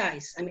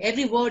synthesize. I mean,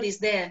 every word is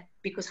there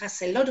because it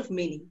has a lot of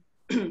meaning.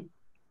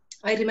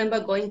 I remember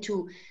going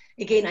to,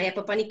 again,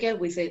 Ayapapanike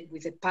with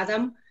a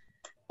padam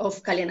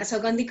of Kalyanasa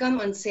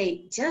Gandhikam and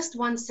say just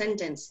one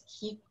sentence.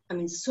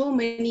 So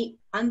many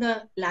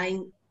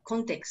underlying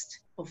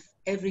context of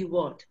every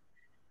word.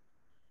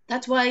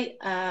 That's why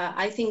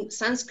I think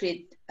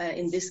Sanskrit,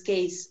 in this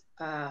case,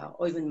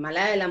 or even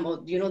Malayalam, or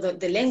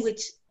the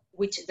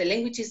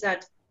languages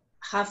that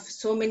have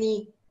so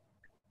many,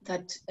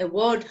 that a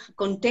word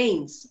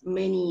contains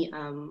many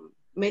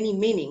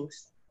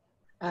meanings,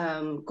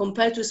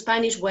 compared to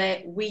Spanish,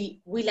 where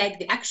we like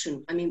the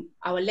action. I mean,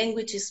 our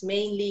language is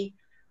mainly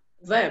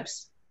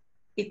verbs.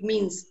 It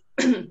means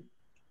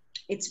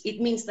it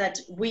means that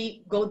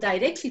we go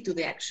directly to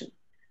the action.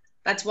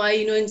 That's why,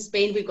 in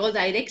Spain, we go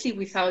directly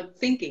without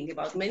thinking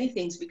about many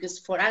things, because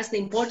for us, the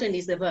important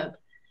is the verb.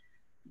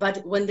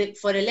 But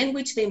for a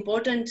language, the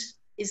important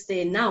is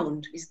the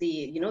noun, is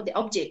the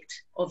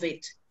object of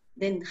it.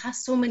 Then it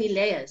has so many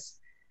layers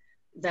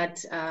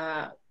that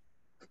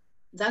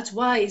that's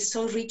why it's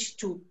so rich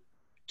to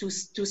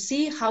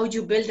see how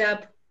you build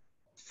up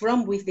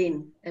from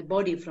within a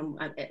body, from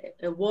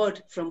a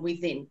word from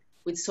within,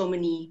 with so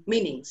many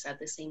meanings at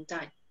the same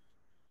time.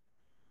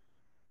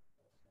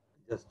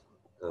 Just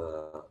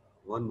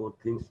one more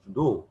thing to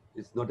know.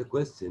 It's not a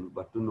question,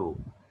 but to know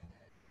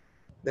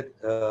that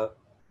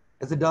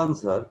as a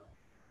dancer,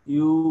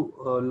 you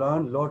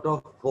learn lot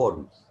of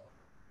forms.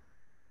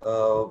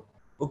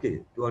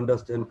 Okay, to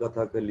understand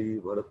Kathakali,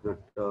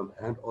 Bharatanatyam,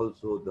 and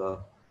also the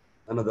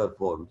another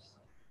forms.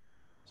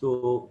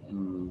 So,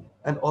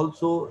 and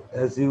also,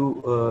 as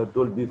you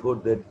told before,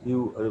 that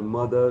you are a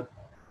mother,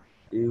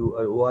 you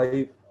are a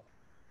wife,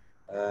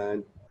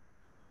 and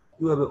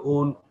you have a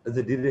own, as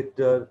a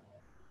director,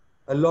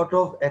 a lot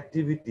of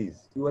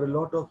activities. You are a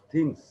lot of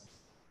things.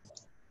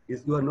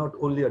 You are not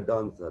only a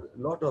dancer,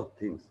 a lot of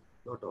things,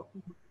 lot of.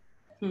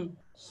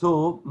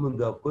 So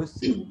the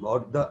question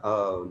or the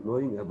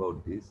knowing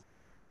about this,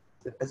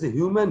 that as a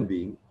human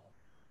being,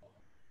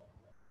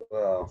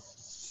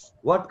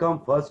 what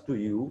comes first to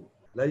you?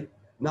 Like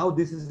now,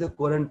 this is the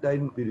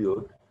quarantine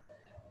period,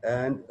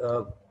 and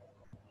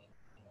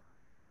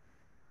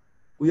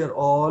we are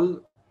all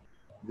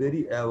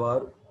very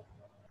aware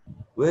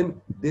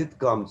when death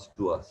comes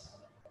to us.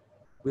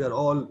 We are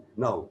all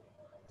now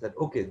that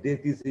okay,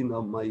 death is in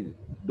my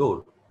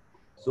door,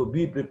 so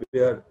be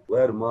prepared,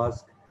 wear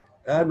mask,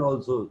 and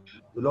also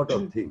a lot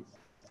of things.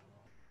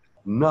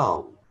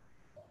 Now,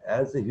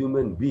 as a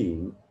human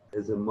being,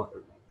 as a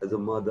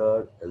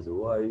mother, as a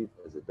wife,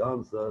 as a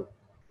dancer,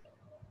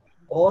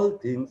 all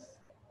things.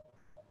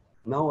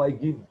 Now I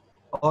give,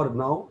 or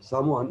now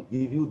someone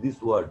give you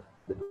this word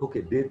that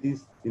okay, death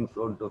is in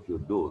front of your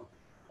door.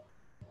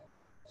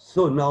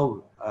 So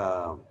now,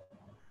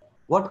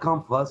 what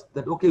comes first?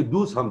 That okay,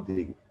 do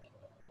something.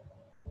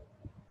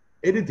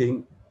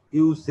 Anything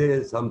you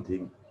say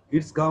something,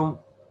 it's come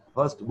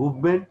first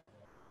movement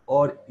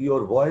or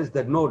your voice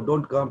that no,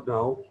 don't come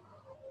now,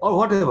 or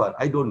whatever.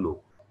 I don't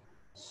know.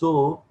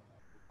 So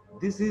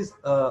this is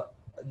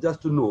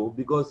just to know,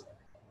 because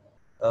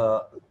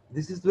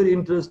this is very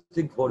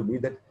interesting for me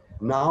that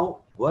now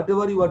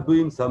whatever you are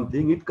doing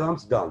something, it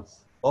comes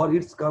dance or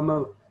it's come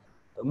a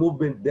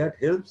movement that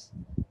helps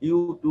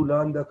you to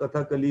learn the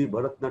Kathakali,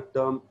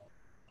 Bharatanatyam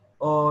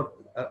or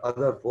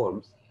other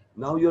forms.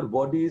 Now your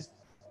body is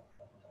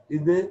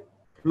in a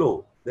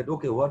flow that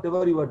okay,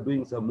 whatever you are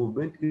doing some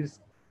movement is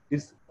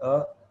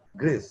a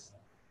grace.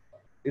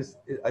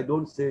 I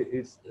don't say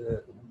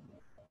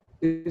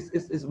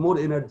it's more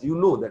energy. You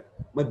know that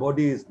my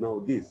body is now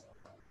this.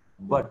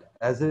 But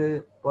as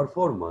a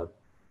performer,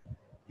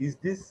 is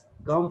this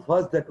come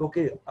first that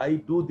okay, I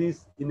do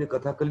this in a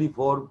Kathakali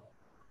form,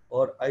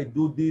 or I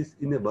do this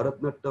in a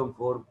Bharatanatyam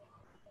form,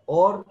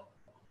 or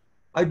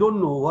I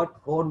don't know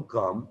what form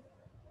come.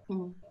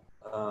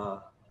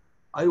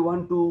 I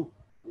want to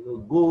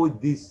go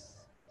with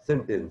this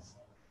sentence.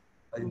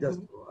 I just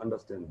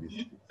understand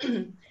this.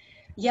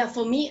 Yeah,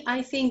 for me,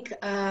 I think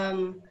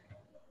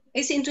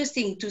it's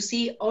interesting to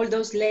see all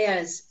those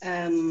layers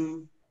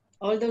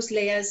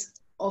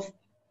of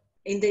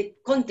in the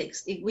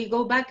context. If we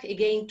go back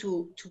again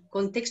to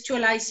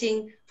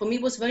contextualizing, for me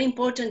it was very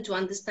important to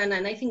understand,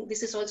 and I think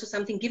this is also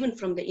something given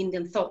from the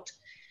Indian thought,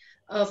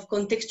 of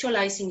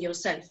contextualizing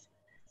yourself,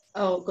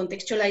 or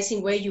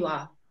contextualizing where you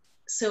are.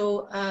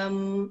 So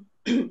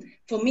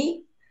for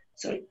me,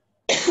 sorry,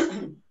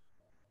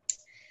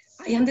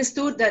 I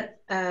understood that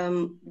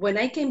when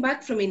I came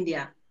back from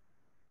India,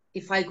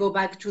 if I go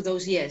back to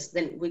those years,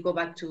 then we go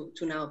back to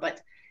now,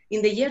 but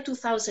in the year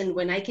 2000,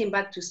 when I came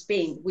back to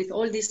Spain with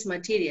all this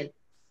material,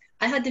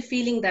 I had the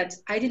feeling that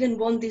I didn't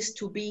want this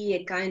to be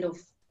a kind of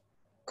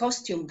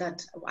costume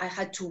that I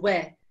had to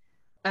wear.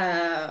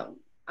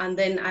 And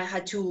then I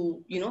had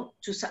to, you know,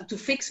 to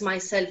fix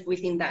myself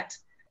within that.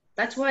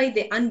 That's why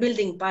the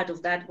unbuilding part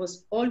of that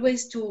was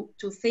always to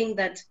think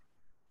that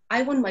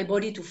I want my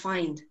body to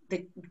find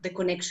the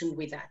connection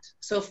with that.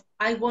 So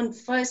I want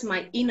first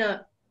my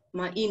inner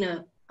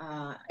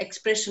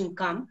expression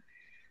come,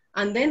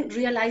 and then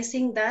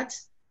realizing that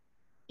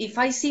if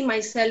I see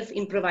myself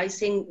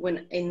improvising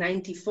when in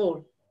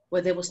 '94,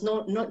 where there was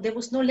no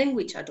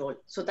language at all.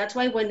 So that's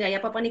why when the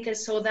Ayappa Panikkar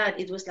saw that,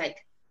 it was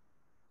like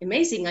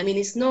amazing. I mean,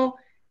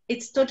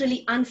 it's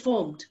totally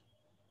unformed,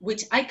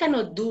 which I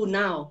cannot do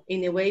now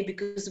in a way,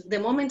 because the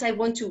moment I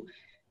want to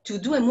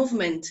do a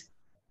movement,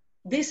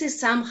 this is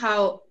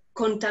somehow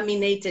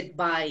contaminated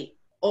by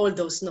all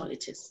those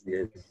knowledges.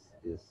 Yes,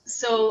 yes.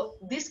 So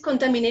this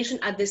contamination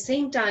at the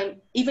same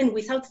time, even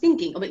without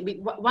thinking,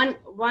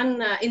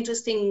 one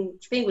interesting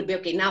thing would be,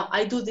 okay, now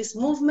I do this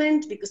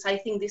movement because I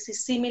think this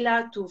is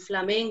similar to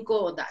flamenco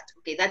or that.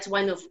 Okay, that's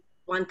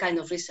one kind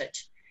of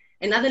research.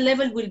 Another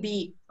level will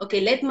be, okay,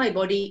 let my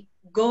body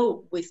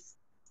go with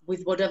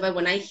whatever.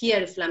 When I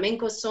hear a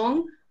flamenco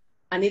song,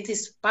 and it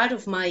is part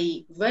of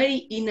my very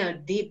inner,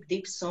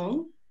 deep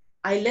song,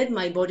 I let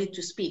my body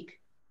to speak.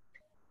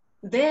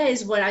 There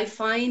is where I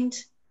find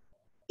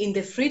in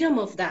the freedom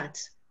of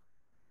that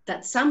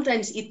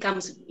sometimes it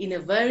comes in a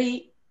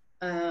very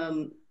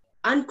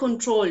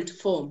uncontrolled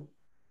form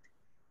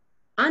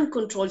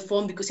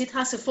because it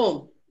has a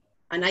form.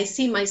 And I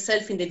see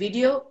myself in the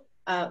video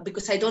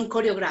because I don't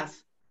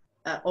choreograph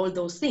all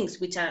those things,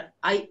 which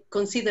I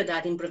consider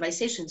that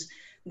improvisations.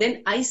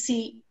 Then I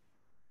see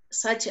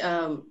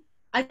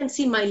I can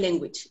see my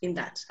language in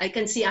that. I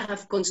can see I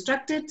have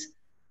constructed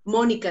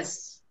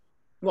Monica's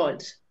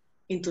world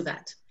into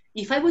that.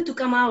 If I were to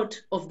come out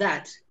of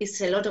that,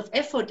 it's a lot of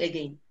effort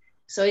again.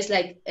 So it's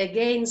like,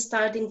 again,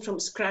 starting from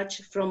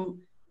scratch, from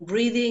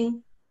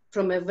breathing,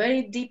 from a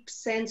very deep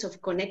sense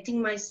of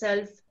connecting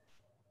myself,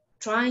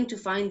 trying to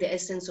find the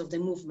essence of the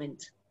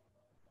movement.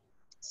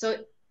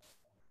 So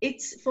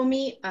it's, for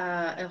me,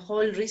 a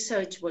whole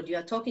research, what you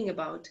are talking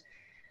about.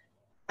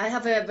 I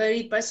have a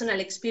very personal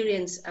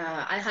experience.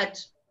 I had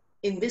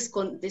in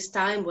this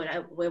time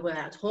where we were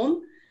at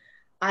home,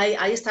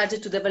 I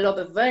started to develop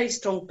a very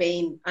strong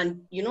pain,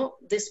 and you know,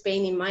 this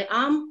pain in my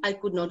arm, I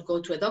could not go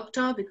to a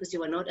doctor because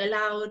you were not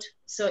allowed.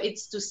 So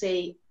it's to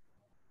say,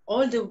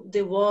 all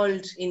the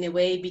world in a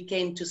way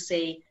became to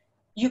say,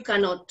 you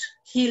cannot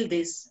heal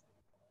this.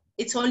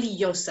 It's only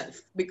yourself,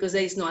 because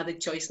there is no other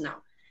choice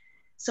now.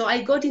 So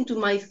I got into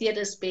my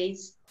theater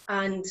space,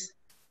 and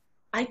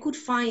I could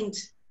find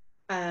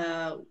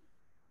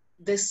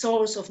the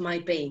source of my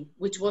pain,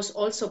 which was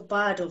also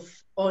part of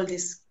all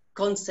this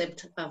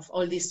concept of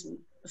all this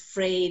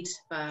afraid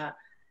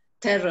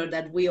terror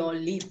that we all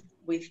live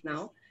with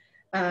now,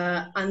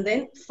 and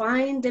then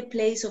find the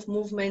place of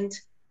movement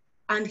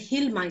and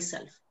heal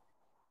myself.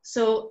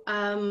 So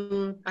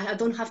I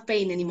don't have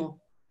pain anymore.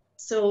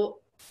 So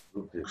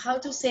how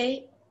to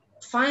say,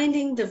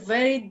 finding the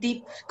very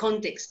deep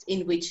context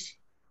in which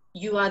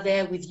you are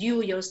there with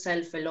you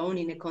yourself alone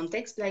in a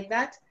context like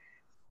that.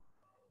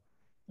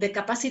 The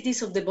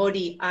capacities of the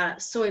body are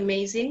so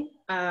amazing.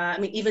 I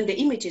mean, even the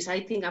images, I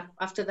think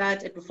after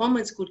that, a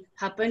performance could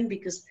happen,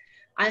 because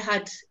I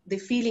had the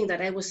feeling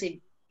that I was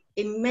an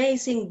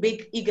amazing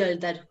big eagle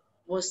that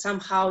was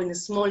somehow in a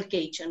small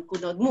cage and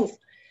could not move.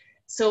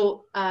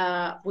 So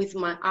with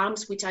my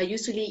arms, which I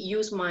usually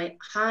use my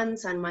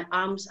hands and my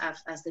arms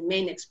as the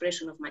main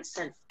expression of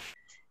myself.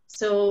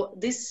 So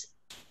this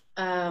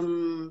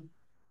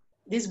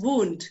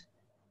wound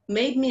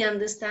made me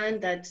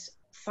understand that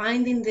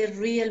finding the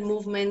real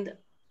movement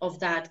of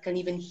that can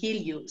even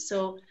heal you.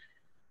 So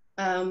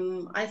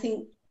I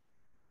think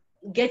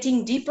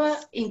getting deeper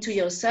into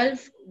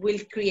yourself will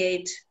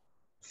create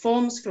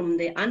forms from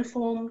the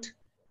unformed,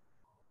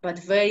 but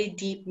very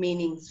deep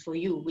meanings for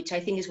you, which I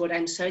think is what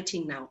I'm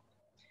searching now.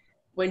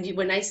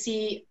 When I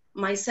see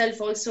myself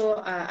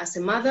also as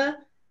a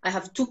mother, I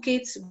have 2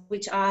 kids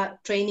which are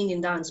training in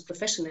dance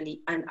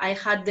professionally, and I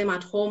had them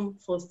at home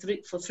for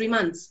 3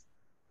 months.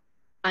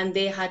 And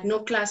they had no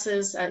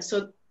classes.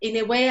 So in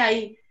a way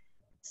I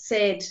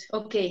said,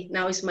 okay,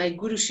 now is my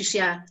Guru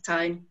Shishya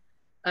time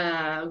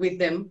with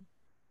them,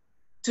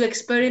 to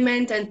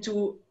experiment and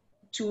to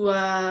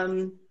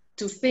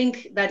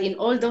think that in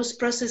all those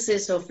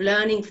processes of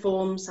learning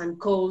forms and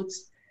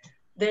codes,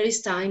 there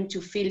is time to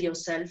feel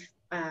yourself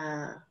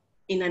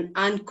in an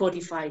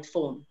uncodified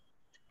form.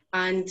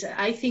 And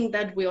I think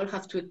that we all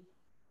have to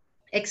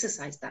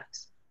exercise that.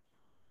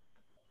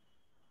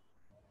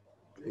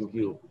 Thank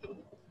you.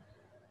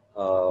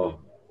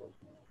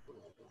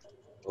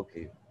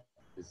 Okay,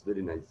 it's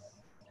very nice.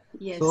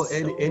 Yes. So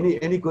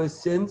any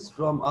questions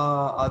from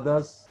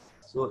others?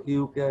 So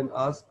you can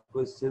ask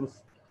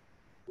questions.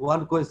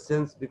 One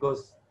questions,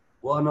 because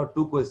one or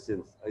two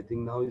questions. I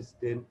think now is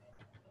 10.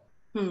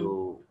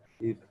 So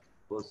if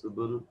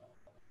possible,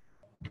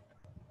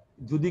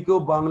 যদি কেউ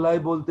বাংলায়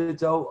বলতে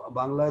চাও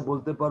বাংলায়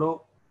বলতে পারো.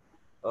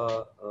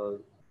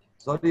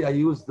 Sorry, I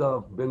use the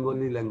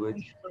Bengali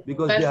language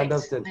because Perfect. they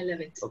understand. I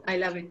love it. Okay. I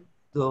love it.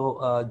 So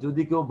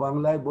যদি কেউ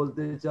বাংলায়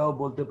বলতে চাও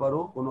বলতে পারো,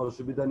 কোনো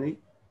অসুবিধা নেই.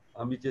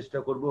 আমি চেষ্টা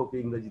করব ওকে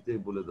ইংরেজিতে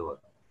বলে দেওয়ার.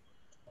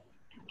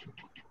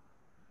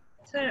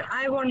 Sir,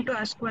 I want to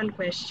ask one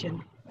question.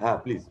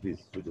 Please,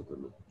 সুযোগ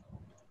করুন.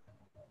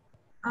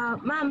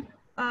 Ma'am,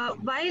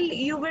 while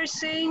you were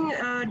saying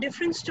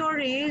different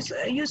stories,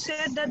 you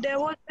said that there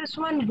was this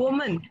one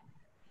woman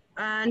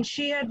and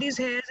she had these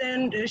hairs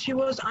and she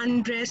was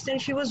undressed and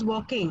she was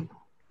walking.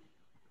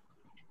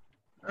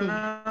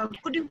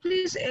 Could you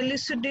please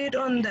elucidate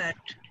on that?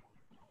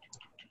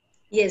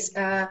 Yes.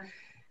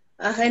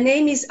 Her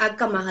name is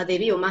Akka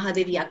Mahadevi or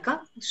Mahadevi Akka.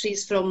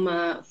 She's from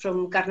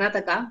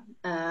Karnataka.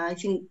 I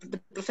think the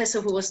professor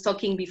who was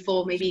talking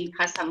before maybe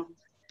has some,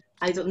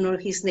 I don't know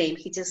his name.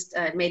 He just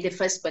made the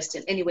first question.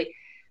 Anyway,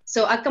 so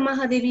Akka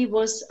Mahadevi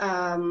was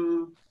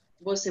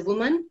a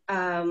woman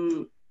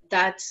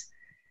that,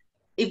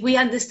 if we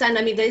understand,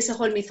 I mean, there is a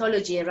whole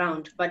mythology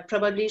around, but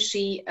probably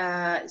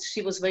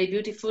she was very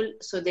beautiful,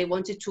 so they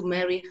wanted to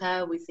marry her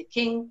with the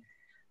king.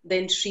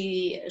 Then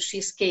she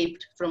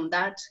escaped from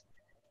that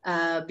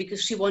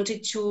because she wanted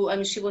to, I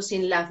mean, she was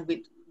in love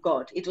with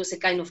God. It was a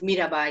kind of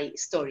Mirabai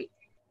story.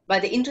 But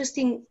the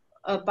interesting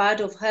part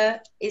of her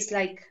is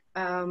like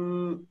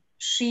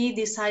she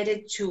decided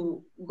to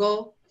go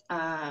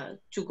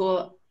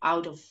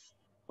out of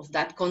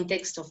that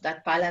context of that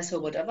palace or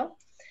whatever,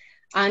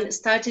 and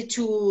started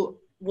to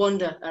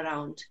wander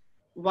around.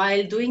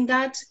 While doing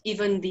that,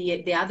 even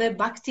the other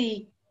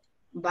bhakti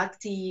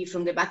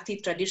from the bhakti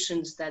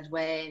traditions that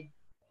were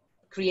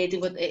created,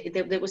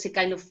 there was a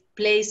kind of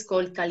place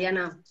called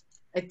Kalyana,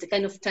 a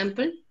kind of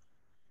temple.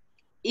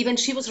 Even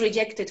she was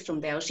rejected from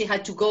there. She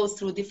had to go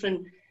through different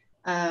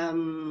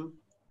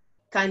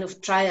kind of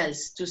trials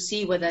to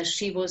see whether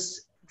she was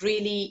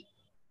really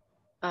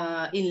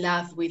in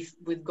love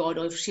with God,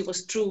 or if she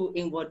was true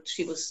in what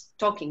she was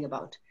talking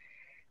about.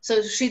 So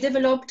she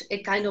developed a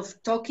kind of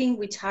talking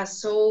which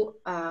has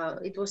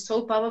it was so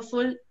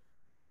powerful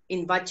in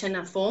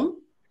Vachana form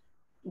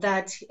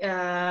that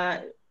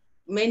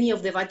many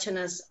of the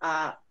Vachanas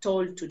are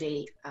told today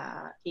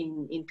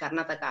in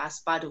Karnataka as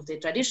part of the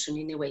tradition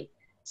in a way.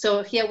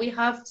 So here we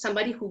have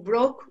somebody who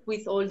broke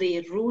with all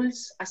the rules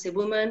as a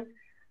woman,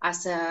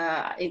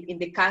 in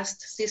the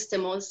caste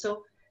system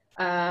also.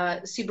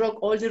 She broke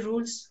all the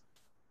rules.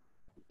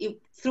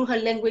 Through her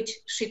language,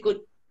 she could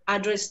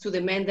address to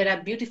the men. There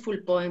are beautiful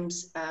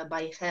poems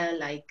by her,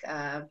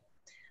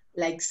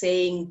 like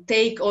saying,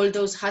 take all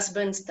those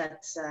husbands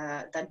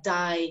that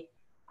die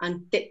and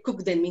cook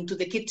them into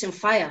the kitchen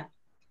fire.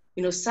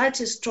 You know,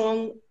 such a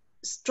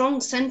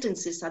strong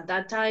sentences at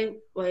that time,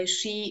 where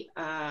she,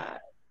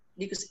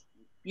 because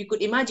you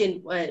could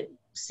imagine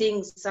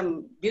seeing some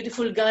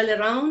beautiful girl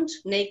around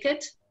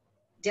naked,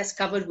 just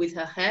covered with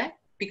her hair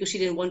because she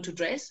didn't want to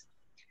dress,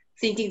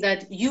 thinking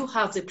that you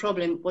have the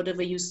problem,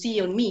 whatever you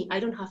see on me, I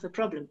don't have a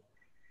problem.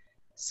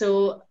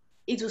 So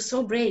it was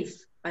so brave,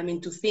 I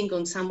mean, to think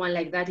on someone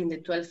like that in the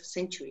 12th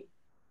century.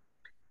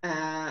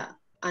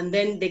 And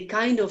then the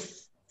kind of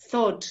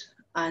thought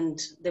and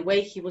the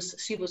way she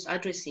was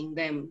addressing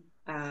them,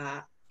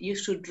 you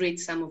should read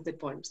some of the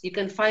poems. You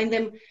can find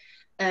them,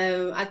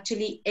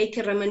 actually,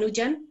 A.K.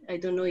 Ramanujan, I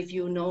don't know if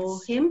you know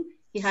him,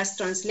 he has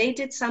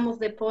translated some of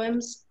the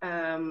poems,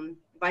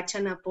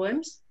 Vachana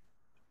poems,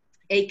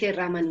 A.K.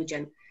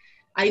 Ramanujan.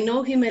 I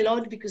know him a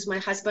lot because my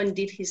husband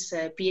did his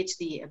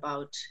PhD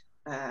about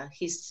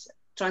his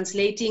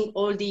translating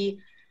all the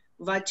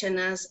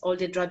Vachanas, all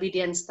the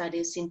Dravidian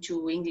studies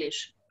into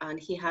English. And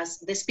he has,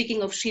 The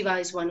Speaking of Shiva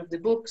is one of the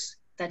books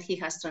that he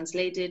has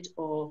translated,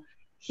 or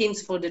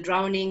Hymns for the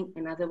Drowning,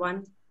 another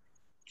one.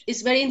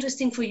 It's very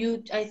interesting for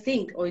you, I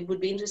think, or it would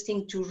be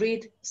interesting to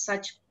read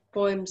such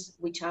poems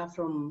which are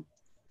from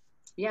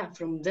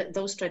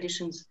those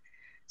traditions.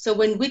 So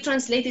when we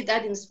translated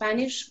that in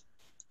Spanish,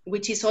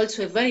 which is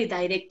also a very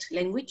direct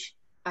language,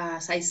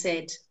 as I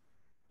said,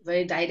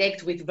 very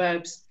direct with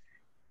verbs,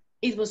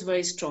 it was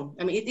very strong.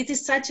 I mean, it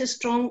is such a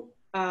strong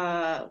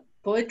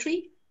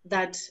poetry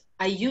that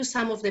I used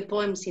some of the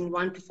poems in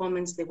one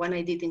performance, the one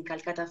I did in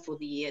Calcutta for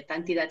the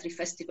Tantiratri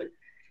Festival,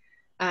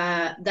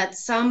 that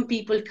some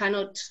people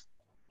cannot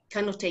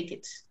take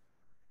it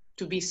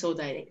to be so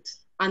direct.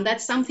 And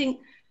that's something,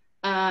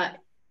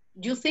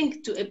 do you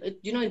think,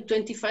 in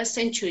 21st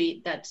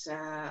century, that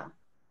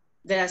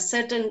there are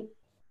certain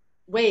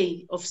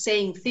way of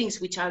saying things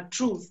which are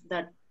truth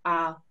that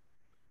are,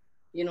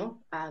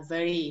 are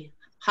very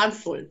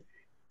harmful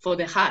for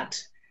the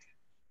heart.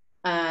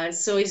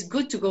 So it's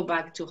good to go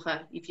back to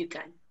her if you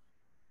can.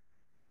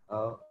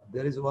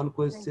 There is one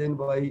question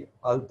by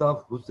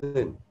Altaf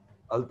Hussain.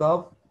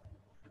 Altaf?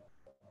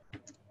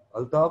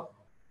 Altaf?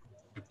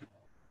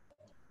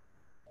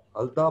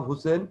 Altaf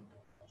Hussain?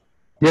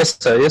 Yes,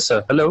 sir. Yes,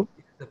 sir. Hello.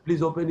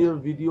 Please open your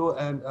video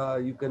and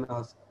you can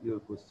ask your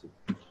question.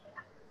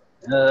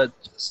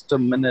 Just a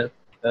minute.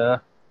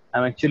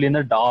 I'm actually in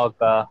the dark.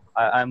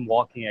 I'm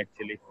walking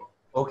actually.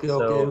 Okay,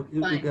 So,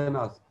 okay, you can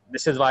ask.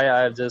 This is why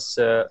I've just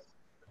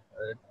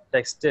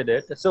texted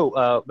it.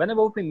 So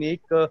whenever we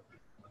make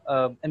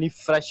any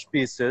fresh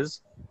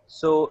pieces,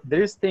 so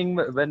there is thing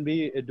when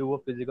we do a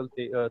physical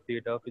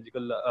theater,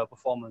 physical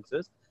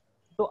performances.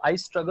 So I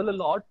struggle a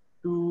lot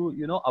to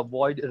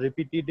avoid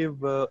repetitive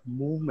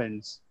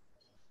movements.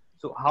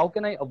 So how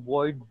can I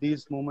avoid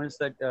these movements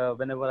that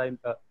whenever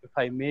if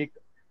I make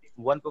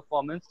one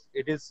performance,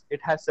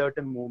 it has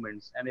certain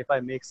movements, and if I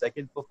make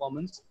second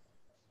performance,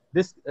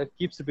 this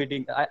keeps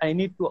repeating. I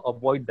need to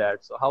avoid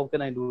that. So how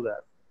can I do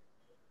that?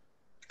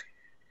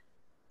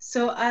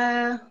 So,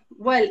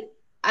 well,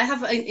 I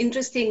have an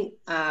interesting,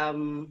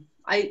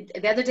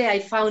 the other day I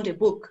found a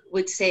book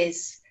which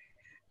says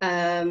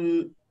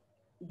the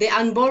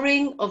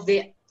unboring of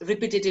the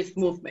repetitive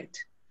movement,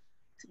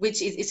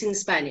 which is in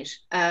Spanish,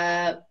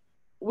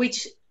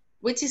 which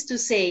is to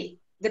say,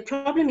 the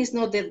problem is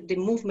not the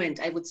movement,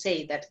 I would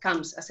say, that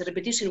comes as a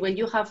repetition. When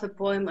you have a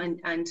poem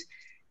and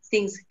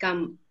things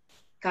come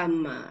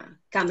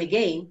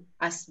again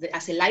as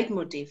a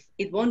leitmotif,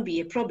 it won't be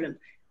a problem.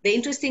 The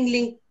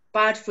interesting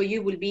part for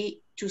you will be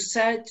to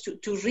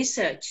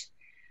research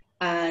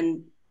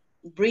and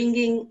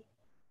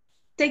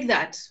take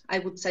that, I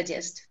would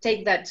suggest,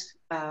 take that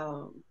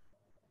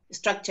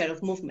structure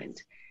of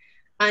movement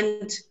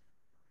and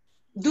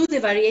do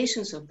the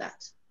variations of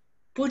that.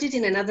 Put it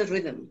in another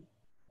rhythm.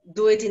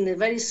 Do it in a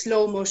very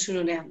slow motion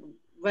or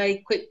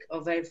very quick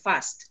or very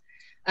fast.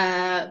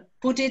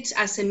 Put it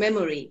as a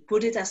memory.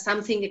 Put it as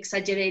something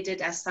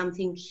exaggerated, as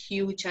something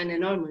huge and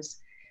enormous.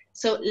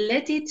 So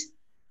let it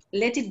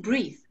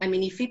breathe. I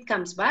mean, if it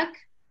comes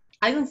back,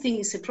 I don't think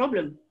it's a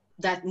problem,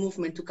 that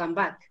movement to come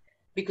back.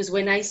 Because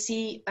when I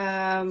see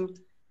some,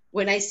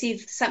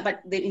 but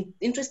the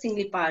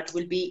interestingly part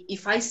will be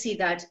if I see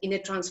that in a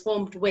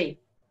transformed way.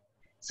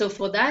 So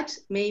for that,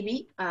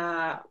 maybe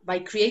by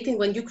creating,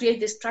 when you create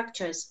the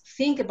structures,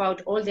 think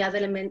about all the other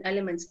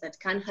elements that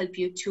can help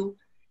you to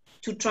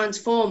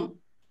transform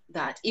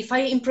that. If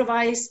I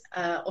improvise,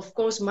 of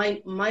course,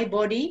 my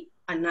body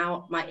and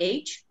now my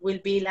age will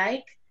be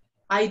like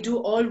I do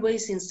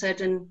always in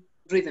certain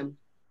rhythm,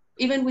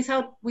 even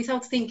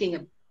without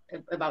thinking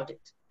about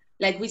it.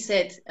 Like we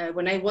said,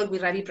 when I worked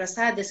with Ravi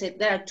Prasad, they said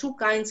there are two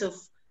kinds of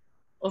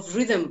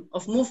rhythm,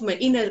 of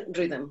movement, inner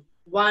rhythm.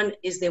 One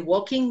is the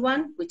walking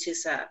one, which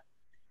is a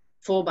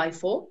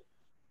 4x4,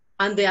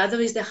 and the other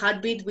is the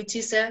heartbeat, which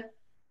is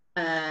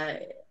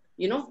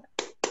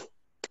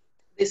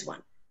this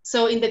one.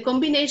 So in the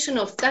combination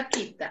of that,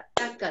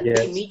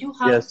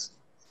 yes.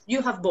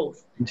 you have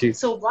both. Gee.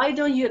 So why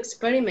don't you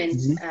experiment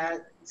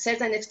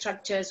certain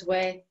structures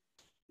where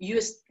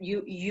you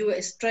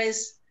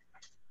stress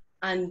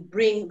and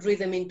bring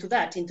rhythm into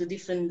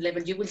different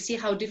levels. You will see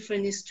how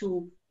different it is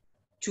to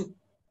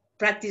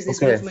practice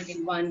this movement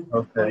in one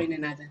or in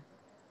another.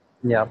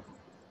 Yeah.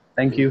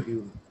 Thank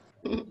you.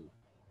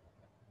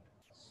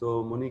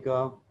 So,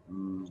 Mónica,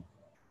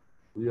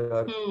 we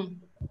are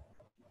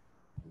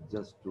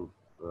just to,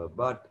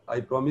 but I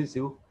promise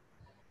you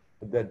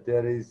that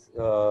there is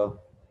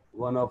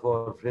one of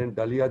our friend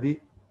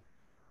Daliadi,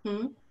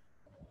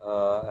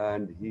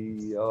 and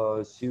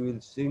she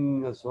will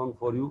sing a song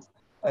for you.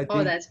 I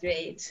think that's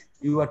great.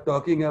 You are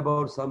talking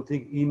about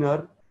something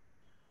inner,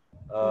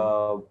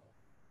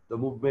 the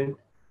movement,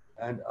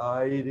 and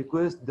I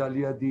request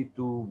Daliadi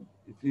to,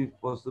 if it's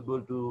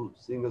possible, to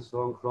sing a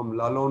song from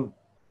Lalon.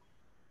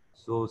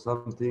 So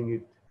something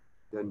it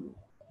can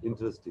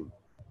interesting.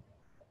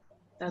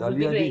 That would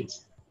be great.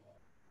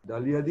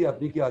 Daliadi,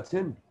 আপনি কি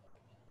আছেন?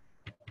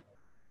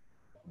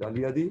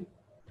 Daliadi?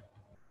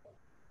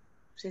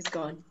 She's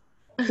gone.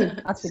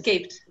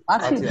 Escaped.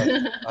 আছে.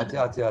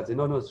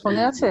 No.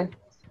 শুনে আছে?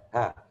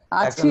 হ্যাঁ,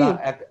 আছি।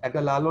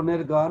 একটা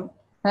লালনের গান।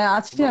 হ্যাঁ,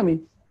 আছি আমি।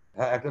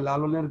 হ্যাঁ, একটা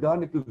লালনের গান,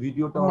 একটু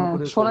ভিডিওটা অন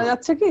করে শোনা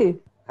যাচ্ছে কি?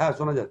 হ্যাঁ,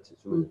 শোনা যাচ্ছে।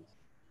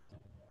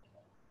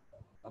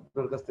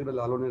 আপনার কাছ থেকে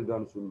লালনের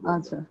গান শুনবো।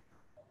 আচ্ছা।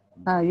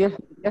 হ্যাঁ,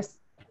 yes.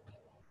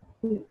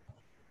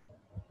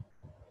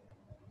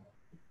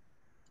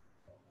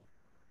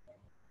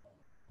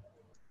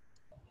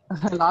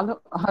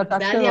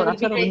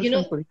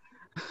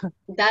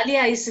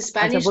 Dalia is a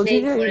Spanish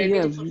name for a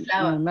beautiful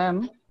flower. Ma'am,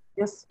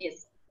 yes.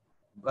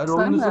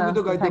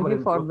 Thank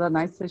you for the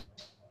nice session.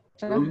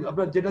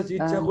 আপনার যেটা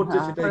ইচ্ছা করছে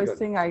সেটাই গান। First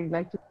thing I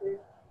like to say.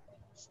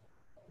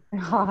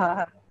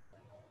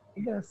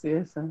 Yes.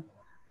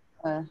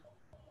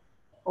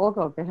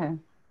 Okay.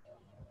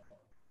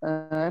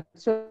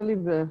 Actually,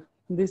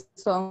 this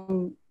song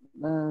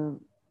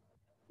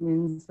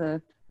means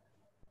that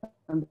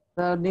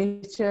the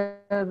nature,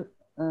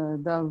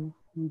 the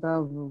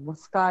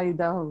sky,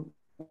 the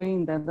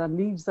wind, and the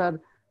leaves are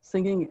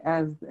singing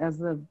as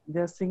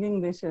they're singing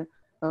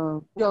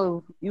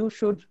you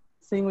should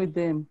sing with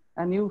them,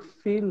 and you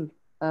feel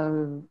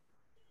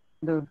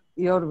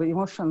your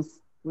emotions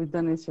with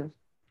the nature.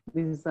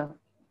 This is the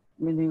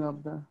meaning of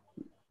the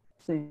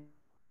saying.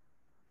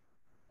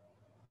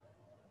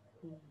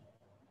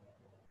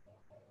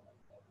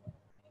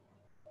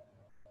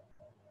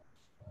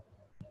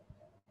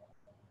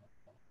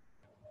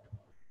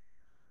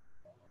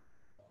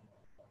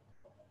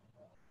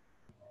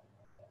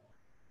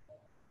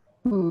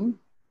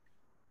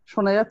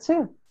 শোনা যাচ্ছে?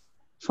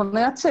 শোনা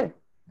যাচ্ছে?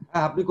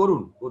 হ্যাঁ, আপনি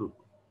করুন, করুন।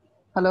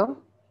 Hello?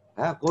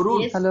 হ্যাঁ, করুন।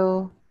 হ্যালো?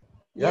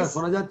 হ্যাঁ,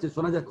 শোনা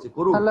যাচ্ছে,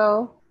 করুন। হ্যালো?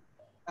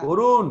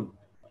 করুন।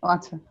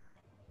 আচ্ছা।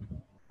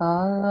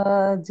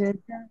 আজ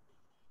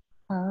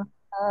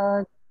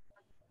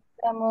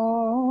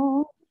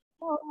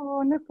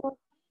যেমন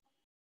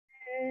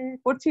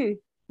করছি,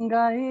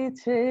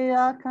 গাইছে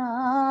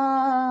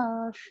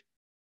আকাশ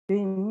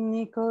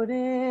তেমনি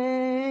করে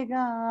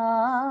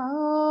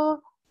গাও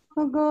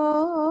গো,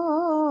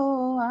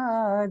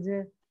 আজ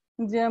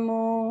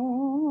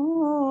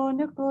যেমন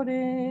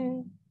করে,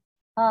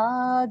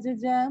 আজ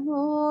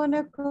যেমন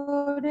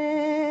করে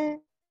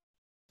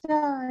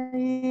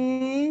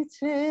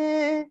চাইছে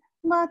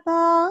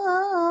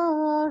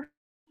বাতাস।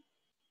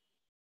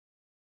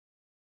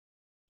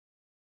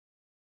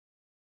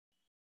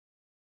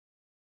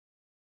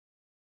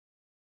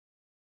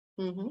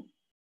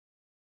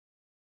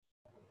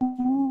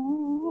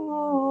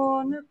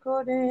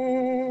 করে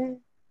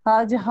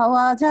আজ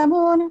হাওয়া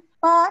যেমন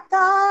পাতায়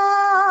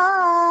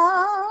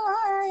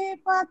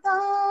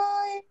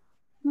পাতায়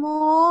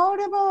মোর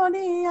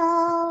বলিয়া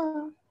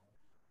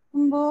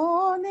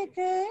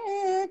বনকে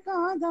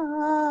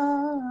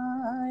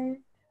কাঁদায়,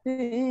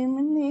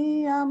 তেমনি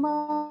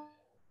আমার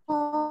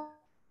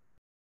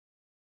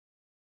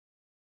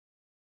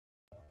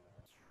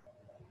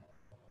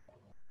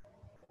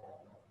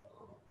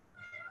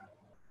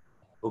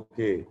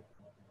Okay.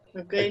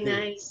 Okay,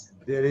 nice.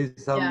 There is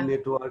some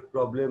network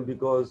problem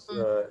because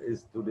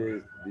it's today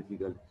is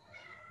difficult.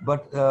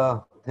 But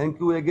thank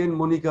you again,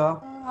 Mónica.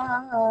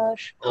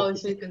 Oh,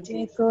 she'll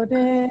continue.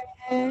 করে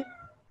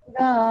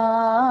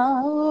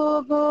গাও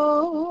গো,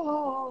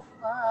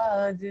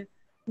 আজ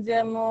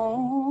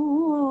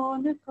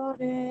যেমন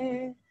করে,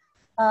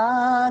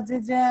 আজ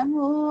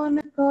যেমন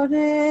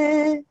করে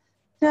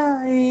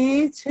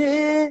চাইছে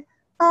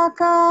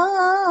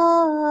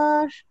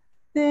আকাশ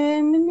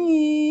তেমনি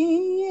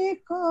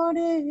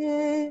করে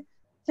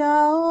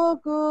চাও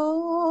গো,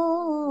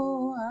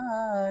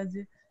 আজ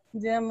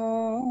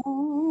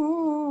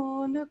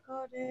যেমন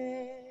করে,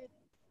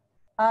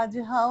 আজ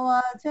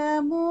হাওয়া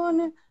যেমন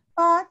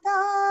পাতায়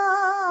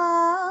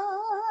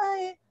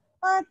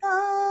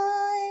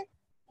পাতায়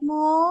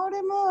মোর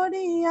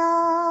মরিয়া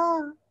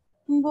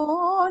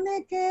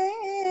বনকে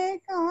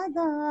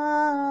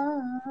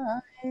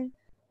কাঁদায়,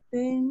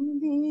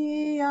 তেমনি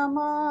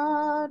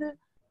আমার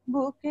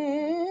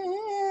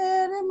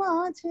বুকের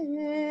মাঝে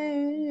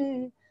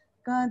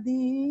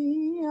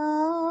কাঁদিয়া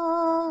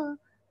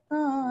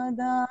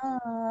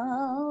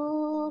কাঁদাও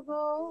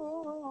গো,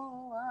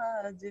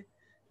 আজ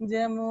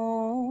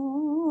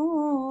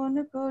যেমন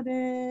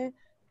করে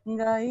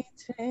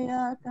গাইছে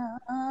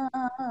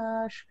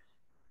আকাশ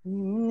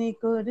তেমনি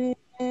করে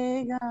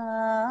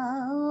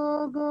গাও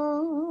গো,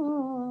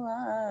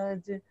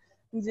 আজ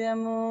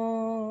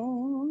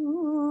যেমন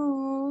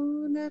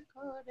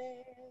করে।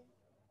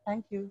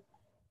 Thank you.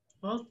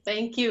 Oh,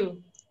 thank you.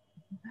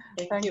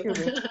 Thank you.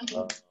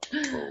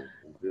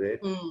 Great.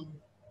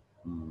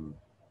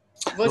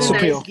 What a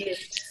nice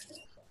gift.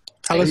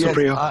 Hello, Yes,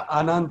 Supriya.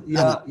 Anand,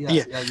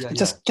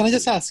 Can I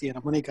just ask,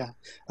 Mónica?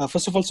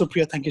 First of all,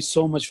 Supriya, thank you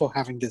so much for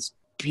having this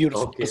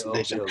beautiful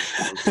presentation. Okay.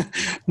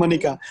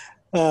 Mónica,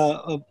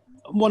 I'm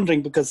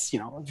wondering because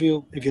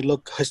if you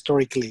look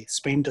historically,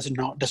 Spain does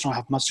not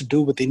have much to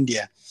do with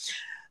India,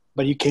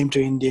 but you came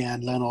to India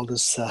and learned all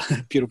this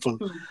beautiful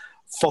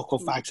folk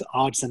of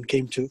arts and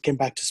came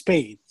back to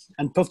Spain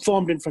and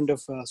performed in front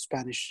of a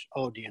Spanish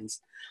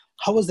audience.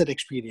 How was that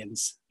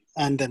experience?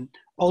 And then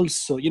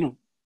also,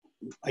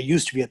 I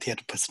used to be a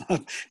theater person,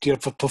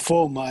 theater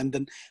performer, and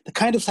then the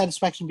kind of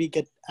satisfaction we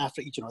get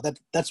after each,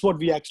 that's what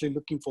we actually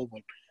looking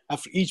forward.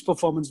 After each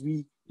performance,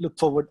 we look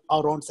forward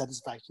our own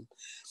satisfaction.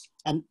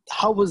 And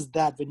how was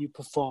that when you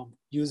perform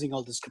using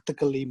all this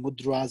critically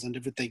mudras and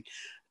everything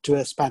to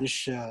a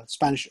Spanish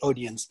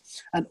audience?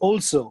 And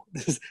also,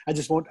 I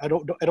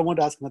don't want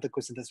to ask another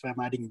question. That's why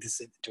I'm adding this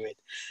into it.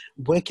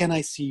 Where can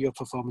I see your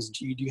performance?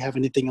 Do you have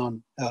anything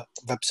on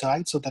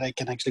website so that I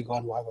can actually go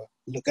and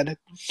look at it?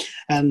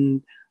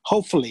 And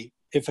hopefully,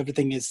 if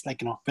everything is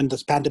when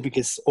this pandemic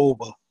is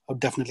over, I'll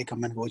definitely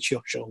come and watch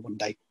your show one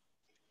day.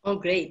 Oh,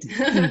 great.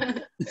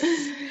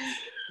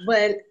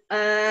 Well,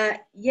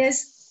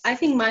 yes, I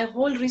think my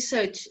whole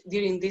research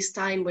during this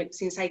time,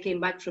 since I came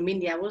back from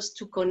India, was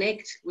to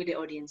connect with the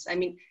audience. I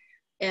mean,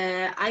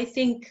 I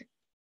think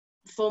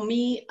for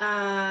me,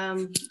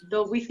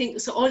 though we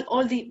think, so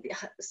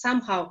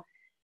somehow,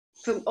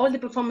 from all the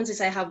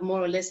performances I have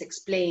more or less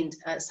explained,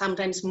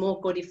 sometimes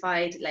more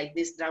codified, like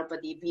this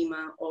Draupadi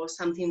Bhima, or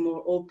something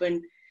more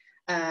open.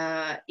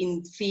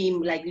 in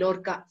theme like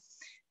Lorca,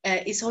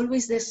 is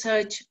always the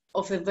search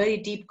of a very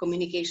deep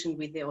communication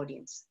with the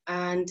audience.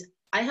 And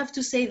I have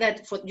to say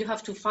that you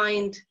have to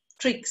find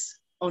tricks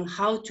on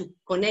how to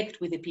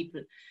connect with the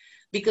people,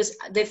 because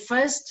the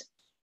first,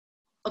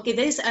 okay,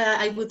 there is,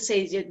 I would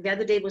say the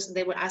other day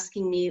they were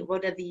asking me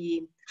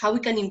how we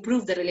can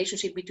improve the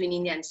relationship between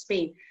India and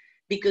Spain,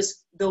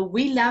 because though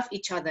we love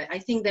each other, I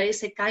think there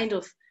is a kind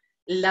of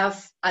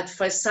love at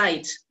first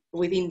sight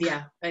with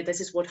India. This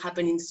is what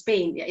happened in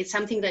Spain. It's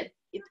something that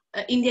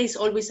India is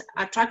always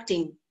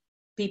attracting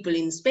people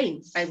in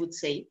Spain, I would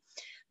say,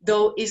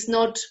 though it's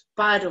not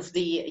part of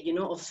the,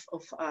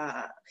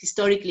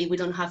 historically we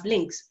don't have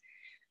links,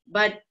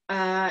 but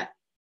there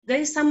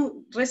is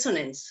some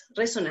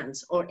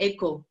resonance or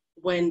echo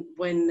when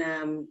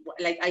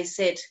like I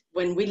said,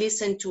 when we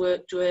listen to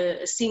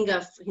a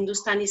singer,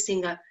 Hindustani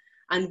singer,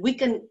 and we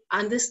can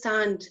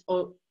understand,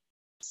 or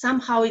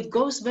somehow it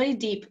goes very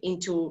deep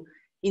into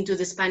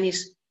the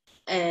Spanish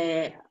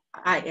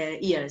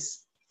ears.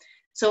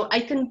 So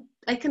I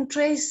can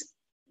trace,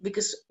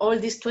 because all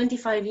these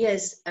 25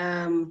 years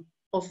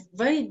of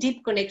very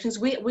deep connections,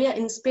 we are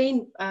in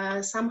Spain,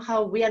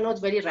 somehow we are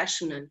not very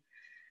rational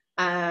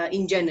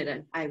in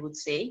general, I would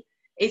say.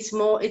 It's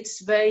more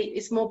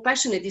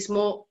passionate, it's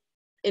more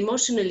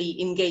emotionally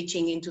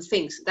engaging into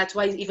things. That's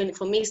why even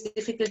for me it's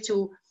difficult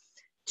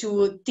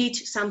to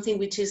teach something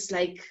which is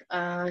like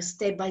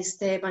step by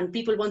step and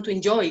people want to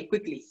enjoy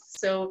quickly.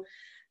 So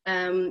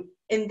in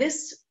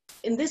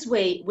this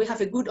way, we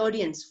have a good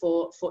audience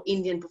for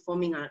Indian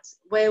performing arts,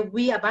 where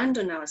we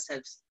abandon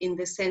ourselves in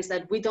the sense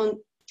that we don't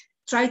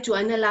try to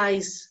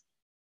analyze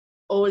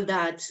all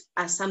that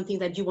as something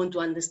that you want to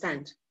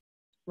understand.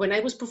 When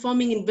I was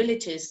performing in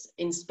villages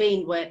in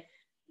Spain, where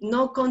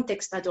no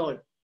context at all,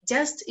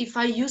 just if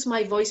I use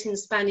my voice in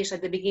Spanish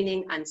at the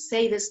beginning and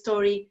say the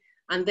story,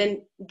 and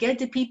then get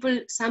the people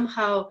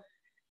somehow,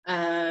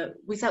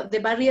 without the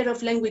barrier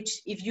of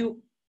language, if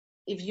you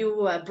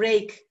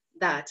break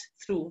that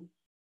through,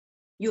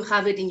 you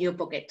have it in your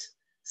pocket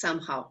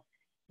somehow.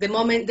 The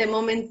moment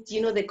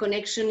the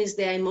connection is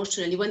there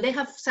emotionally, when they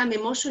have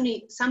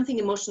something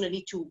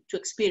emotionally to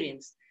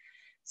experience.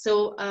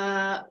 So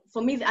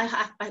for me, I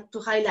have to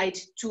highlight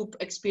two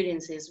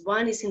experiences.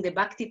 One is in the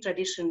Bhakti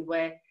tradition,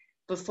 where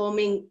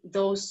performing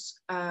those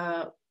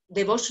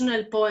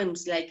devotional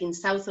poems, like in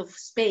south of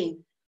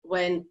Spain,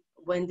 when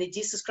the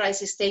Jesus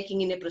Christ is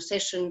taking in a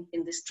procession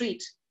in the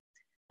street,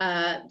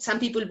 some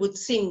people would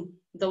sing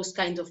those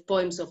kind of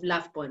poems, of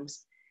love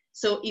poems.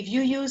 So if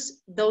you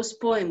use those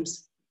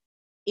poems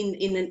in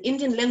an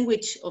Indian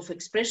language of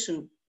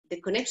expression,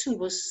 the connection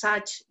was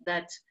such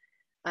that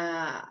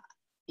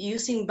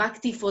using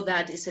Bhakti for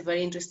that is a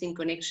very interesting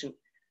connection,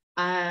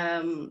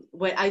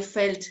 where I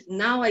felt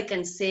now I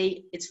can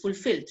say it's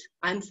fulfilled.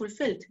 I'm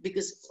fulfilled,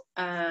 because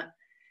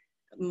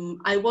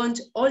I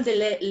want all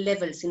the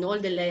levels, in all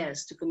the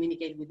layers, to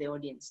communicate with the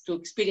audience, to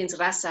experience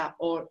rasa,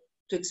 or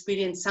to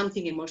experience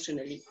something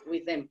emotionally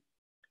with them.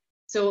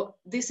 So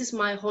this is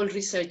my whole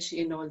research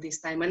in all this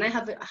time. And I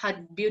have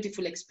had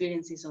beautiful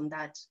experiences on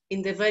that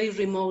in the very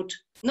remote,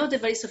 not the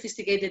very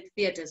sophisticated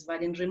theaters,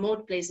 but in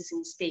remote places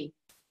in Spain.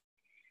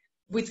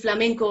 With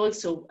flamenco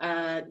also,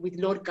 with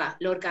Lorca.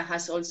 Lorca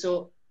has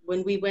also,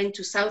 when we went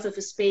to south of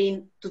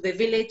Spain, to the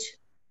village,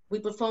 we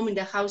performed in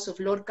the house of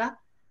Lorca,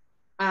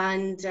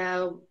 and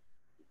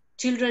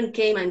children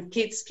came and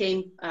kids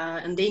came,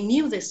 and they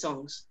knew the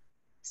songs.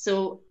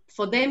 So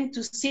for them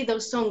to see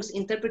those songs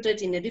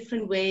interpreted in a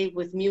different way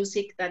with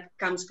music that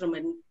comes from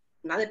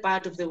another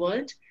part of the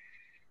world,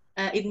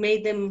 it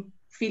made them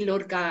feel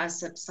Lorca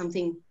as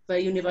something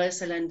very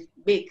universal and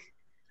big.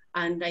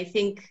 And I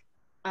think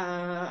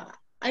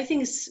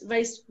it's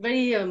very,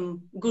 very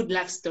good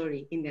love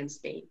story, India and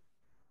Spain.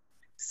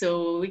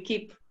 So we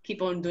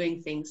keep on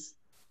doing things.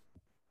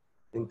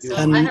 Thank you. So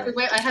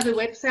I have a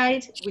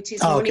website, which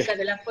is Mónica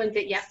de la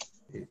Fuente. Yeah,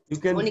 you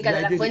can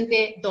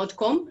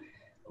monicadelafuente.com,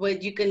 where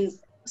you can.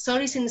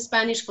 Sorry, in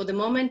Spanish for the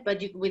moment, but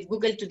with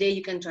Google today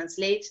you can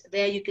translate.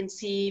 There you can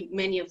see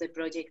many of the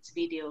projects,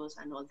 videos,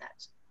 and all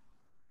that.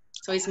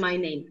 So it's my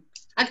name.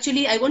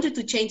 Actually, I wanted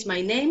to change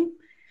my name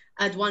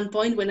at one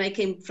point when I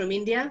came from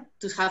India,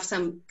 to have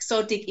some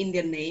exotic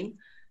Indian name,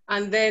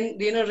 and then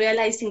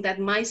realizing that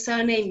my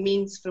surname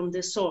means from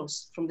the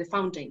source, from the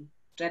fountain.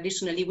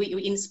 Traditionally,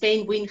 in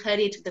Spain we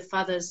inherit the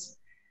father's.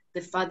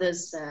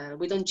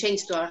 We don't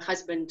change to our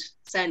husband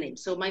surname.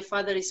 So my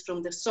father is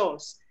from the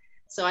source.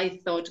 So I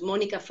thought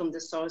Mónica from the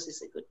source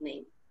is a good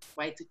name.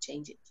 Why to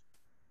change it?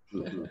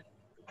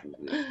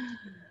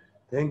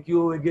 Thank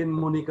you again,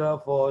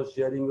 Mónica, for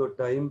sharing your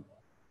time.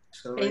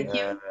 Thank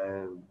you.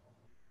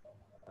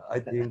 I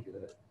think,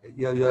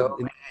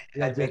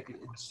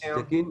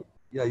 check-in.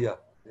 Yeah.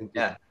 Thank you.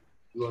 Yeah.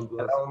 You want to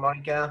Hello,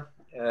 Mónica.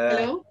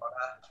 Hello.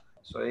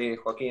 Soy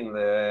Joaquín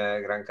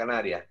de Gran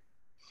Canaria.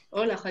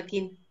 Hola,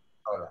 Joaquín.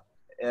 Hola.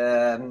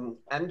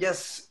 I'm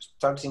just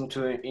starting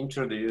to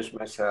introduce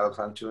myself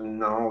and to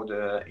know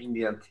the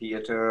Indian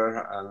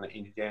theater and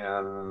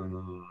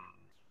Indian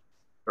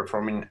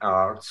performing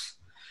arts.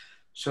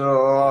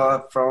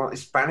 So from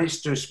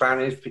Spanish to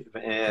Spanish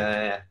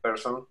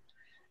person,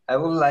 I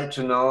would like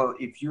to know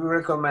if you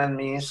recommend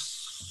me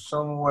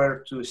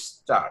somewhere to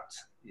start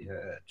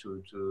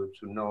to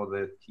know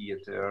the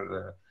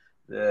theater,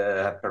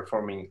 the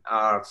performing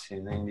arts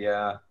in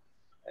India.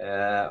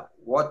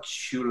 What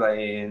should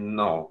I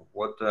know?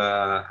 What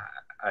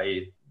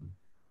I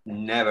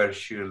never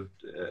should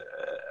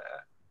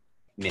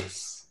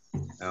miss?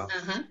 No?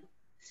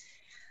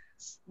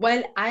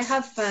 Well, I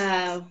have.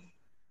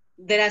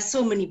 There are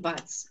so many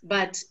parts,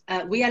 but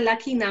we are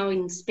lucky now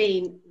in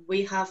Spain.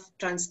 We have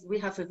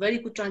a very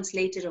good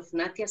translator of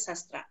Natya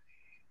Sastra.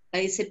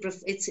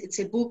 It's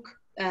a book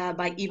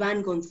by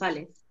Ivan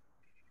Gonzalez,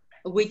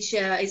 which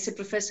is a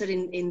professor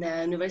in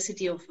the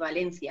University of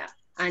Valencia,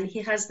 and he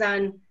has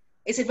done.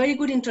 It's a very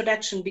good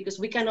introduction because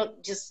we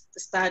cannot just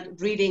start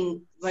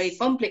reading very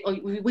complex. Or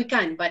we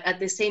can, but at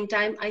the same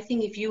time, I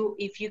think if you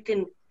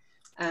can,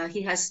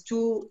 he has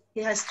two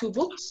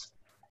books.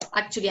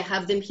 Actually, I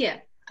have them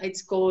here.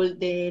 It's called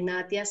the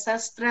Natya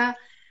Sastra,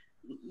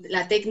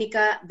 La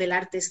Técnica del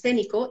Arte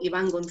Escénico,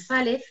 Iván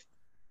González.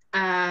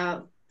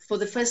 For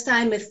the first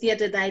time, a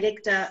theater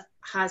director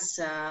has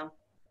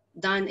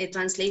done a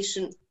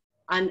translation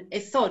and a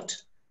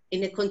thought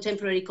in a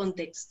contemporary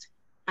context.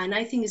 And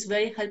I think it's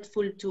very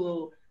helpful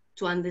to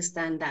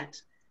understand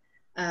that.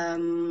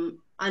 And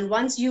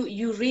once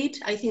you read,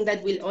 I think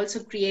that will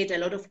also create a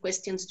lot of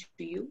questions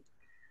to you.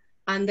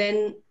 And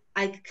then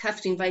I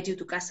have to invite you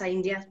to Casa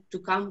India to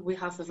come. We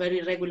have a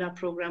very regular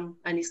program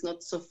and it's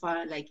not so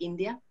far like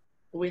India.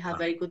 We have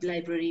very good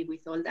library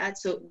with all that.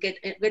 So get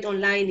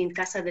online in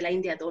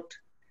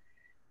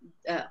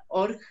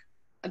casadelindia.org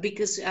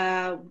because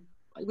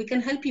we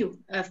can help you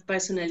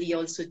personally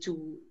also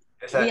to,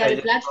 Yes, we are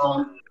a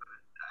platform.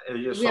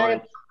 You saw on the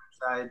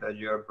website that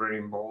you are very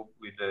involved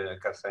with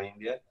Casa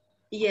India.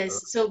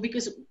 Yes, so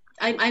because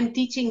I'm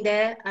teaching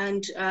there,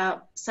 and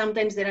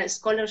sometimes there are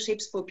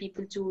scholarships for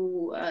people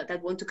to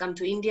that want to come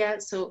to India.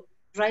 So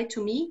write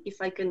to me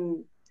if I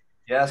can.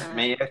 Yes,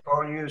 may I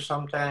call you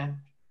sometime?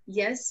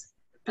 Yes,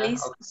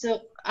 please. Okay.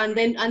 So and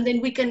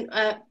then we can.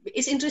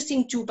 It's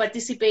interesting to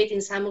participate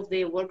in some of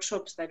the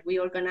workshops that we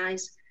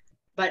organize.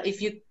 But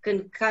if you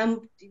can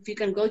come, if you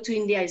can go to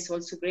India, it's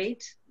also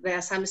great. There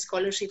are some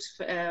scholarships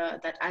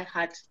that I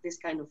had, this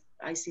kind of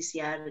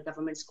ICCR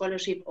government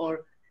scholarship,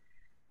 or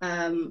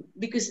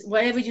because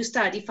wherever you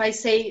start, if I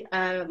say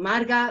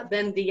Marga,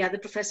 then the other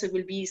professor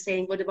will be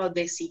saying, what about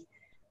Desi?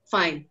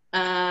 Fine.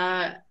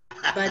 But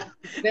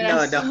there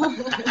are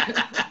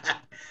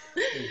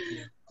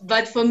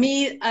but for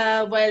me,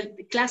 well,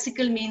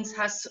 classical means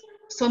has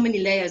so many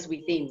layers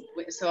within.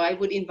 So I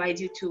would invite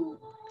you to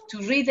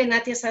read the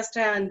Natya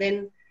Sastra and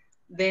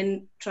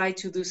then try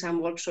to do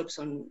some workshops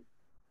on.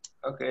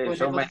 Okay,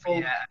 so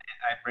maybe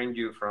I bring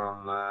you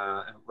from,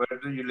 where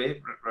do you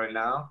live right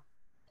now?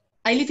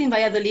 I live in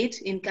Valladolid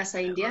in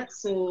Casa India,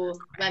 so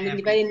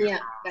I'm very near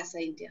Casa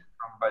India.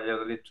 From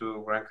Valladolid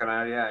to Gran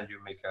Canaria, and you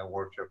make a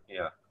workshop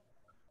here.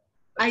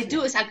 I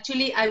do. It's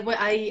actually,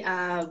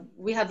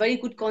 we have very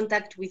good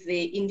contact with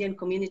the Indian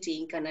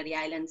community in Canary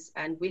Islands,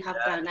 and we have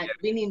I've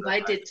been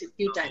invited a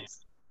few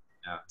times.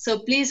 Yeah. So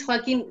please,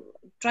 Joaquin,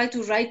 try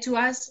to write to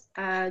us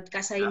at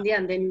Casa India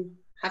and then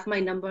have my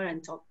number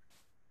and talk.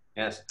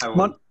 Yes, I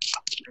will.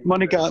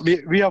 Monica,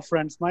 we are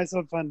friends,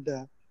 myself and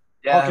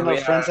Joaquin are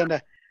friends,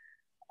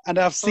 and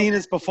I've seen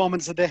his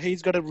performance today.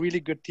 He's got a really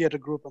good theater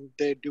group and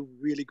they do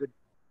really good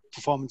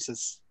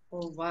performances.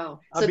 Oh, wow.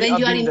 So then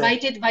you are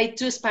invited by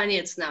 2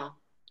 Spaniards now.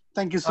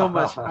 Thank you so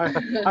much.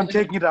 I'm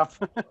taking it up.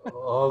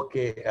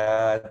 Okay.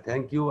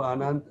 Thank you,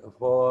 Anand,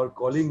 for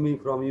calling me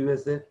from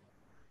USA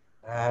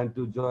and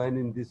to join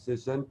in this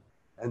session.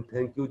 And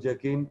thank you,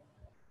 Joaquin,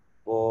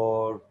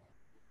 for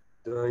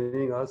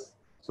joining us.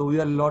 So we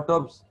have a lot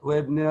of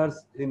webinars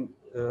in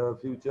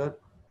future.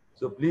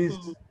 So please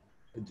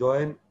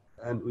join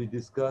and we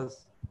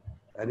discuss.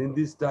 And in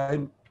this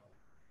time,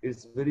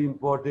 it's very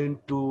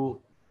important to,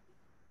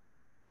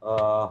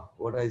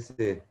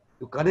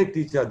 to connect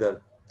each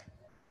other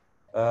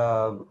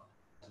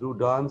through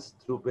dance,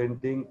 through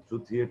painting,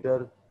 through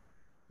theater,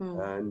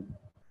 and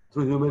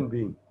through human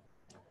being.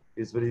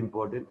 It's very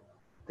important.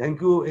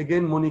 Thank you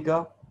again,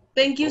 Mónica.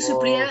 Thank you,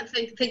 Supriya.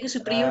 Thank you,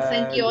 Supriya.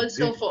 Thank you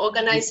also for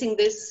organizing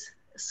this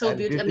so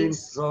beautiful.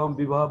 Greetings from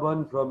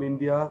Bibhaban, from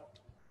India.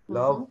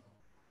 Love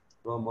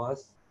from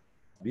us.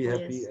 Be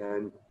happy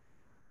and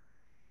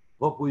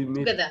hope we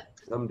meet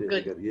someday.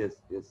 Together. Yes,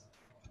 yes.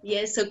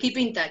 Yes, so keep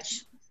in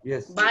touch.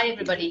 Yes. Bye,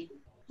 everybody.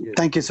 Yes.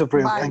 Thank you,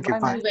 Supriya. Bye. Thank you.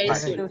 Bye. Bye.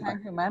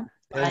 Thank you, man.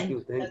 Thank you.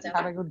 Thank you.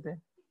 Have a good day.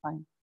 Bye.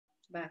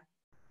 Bye.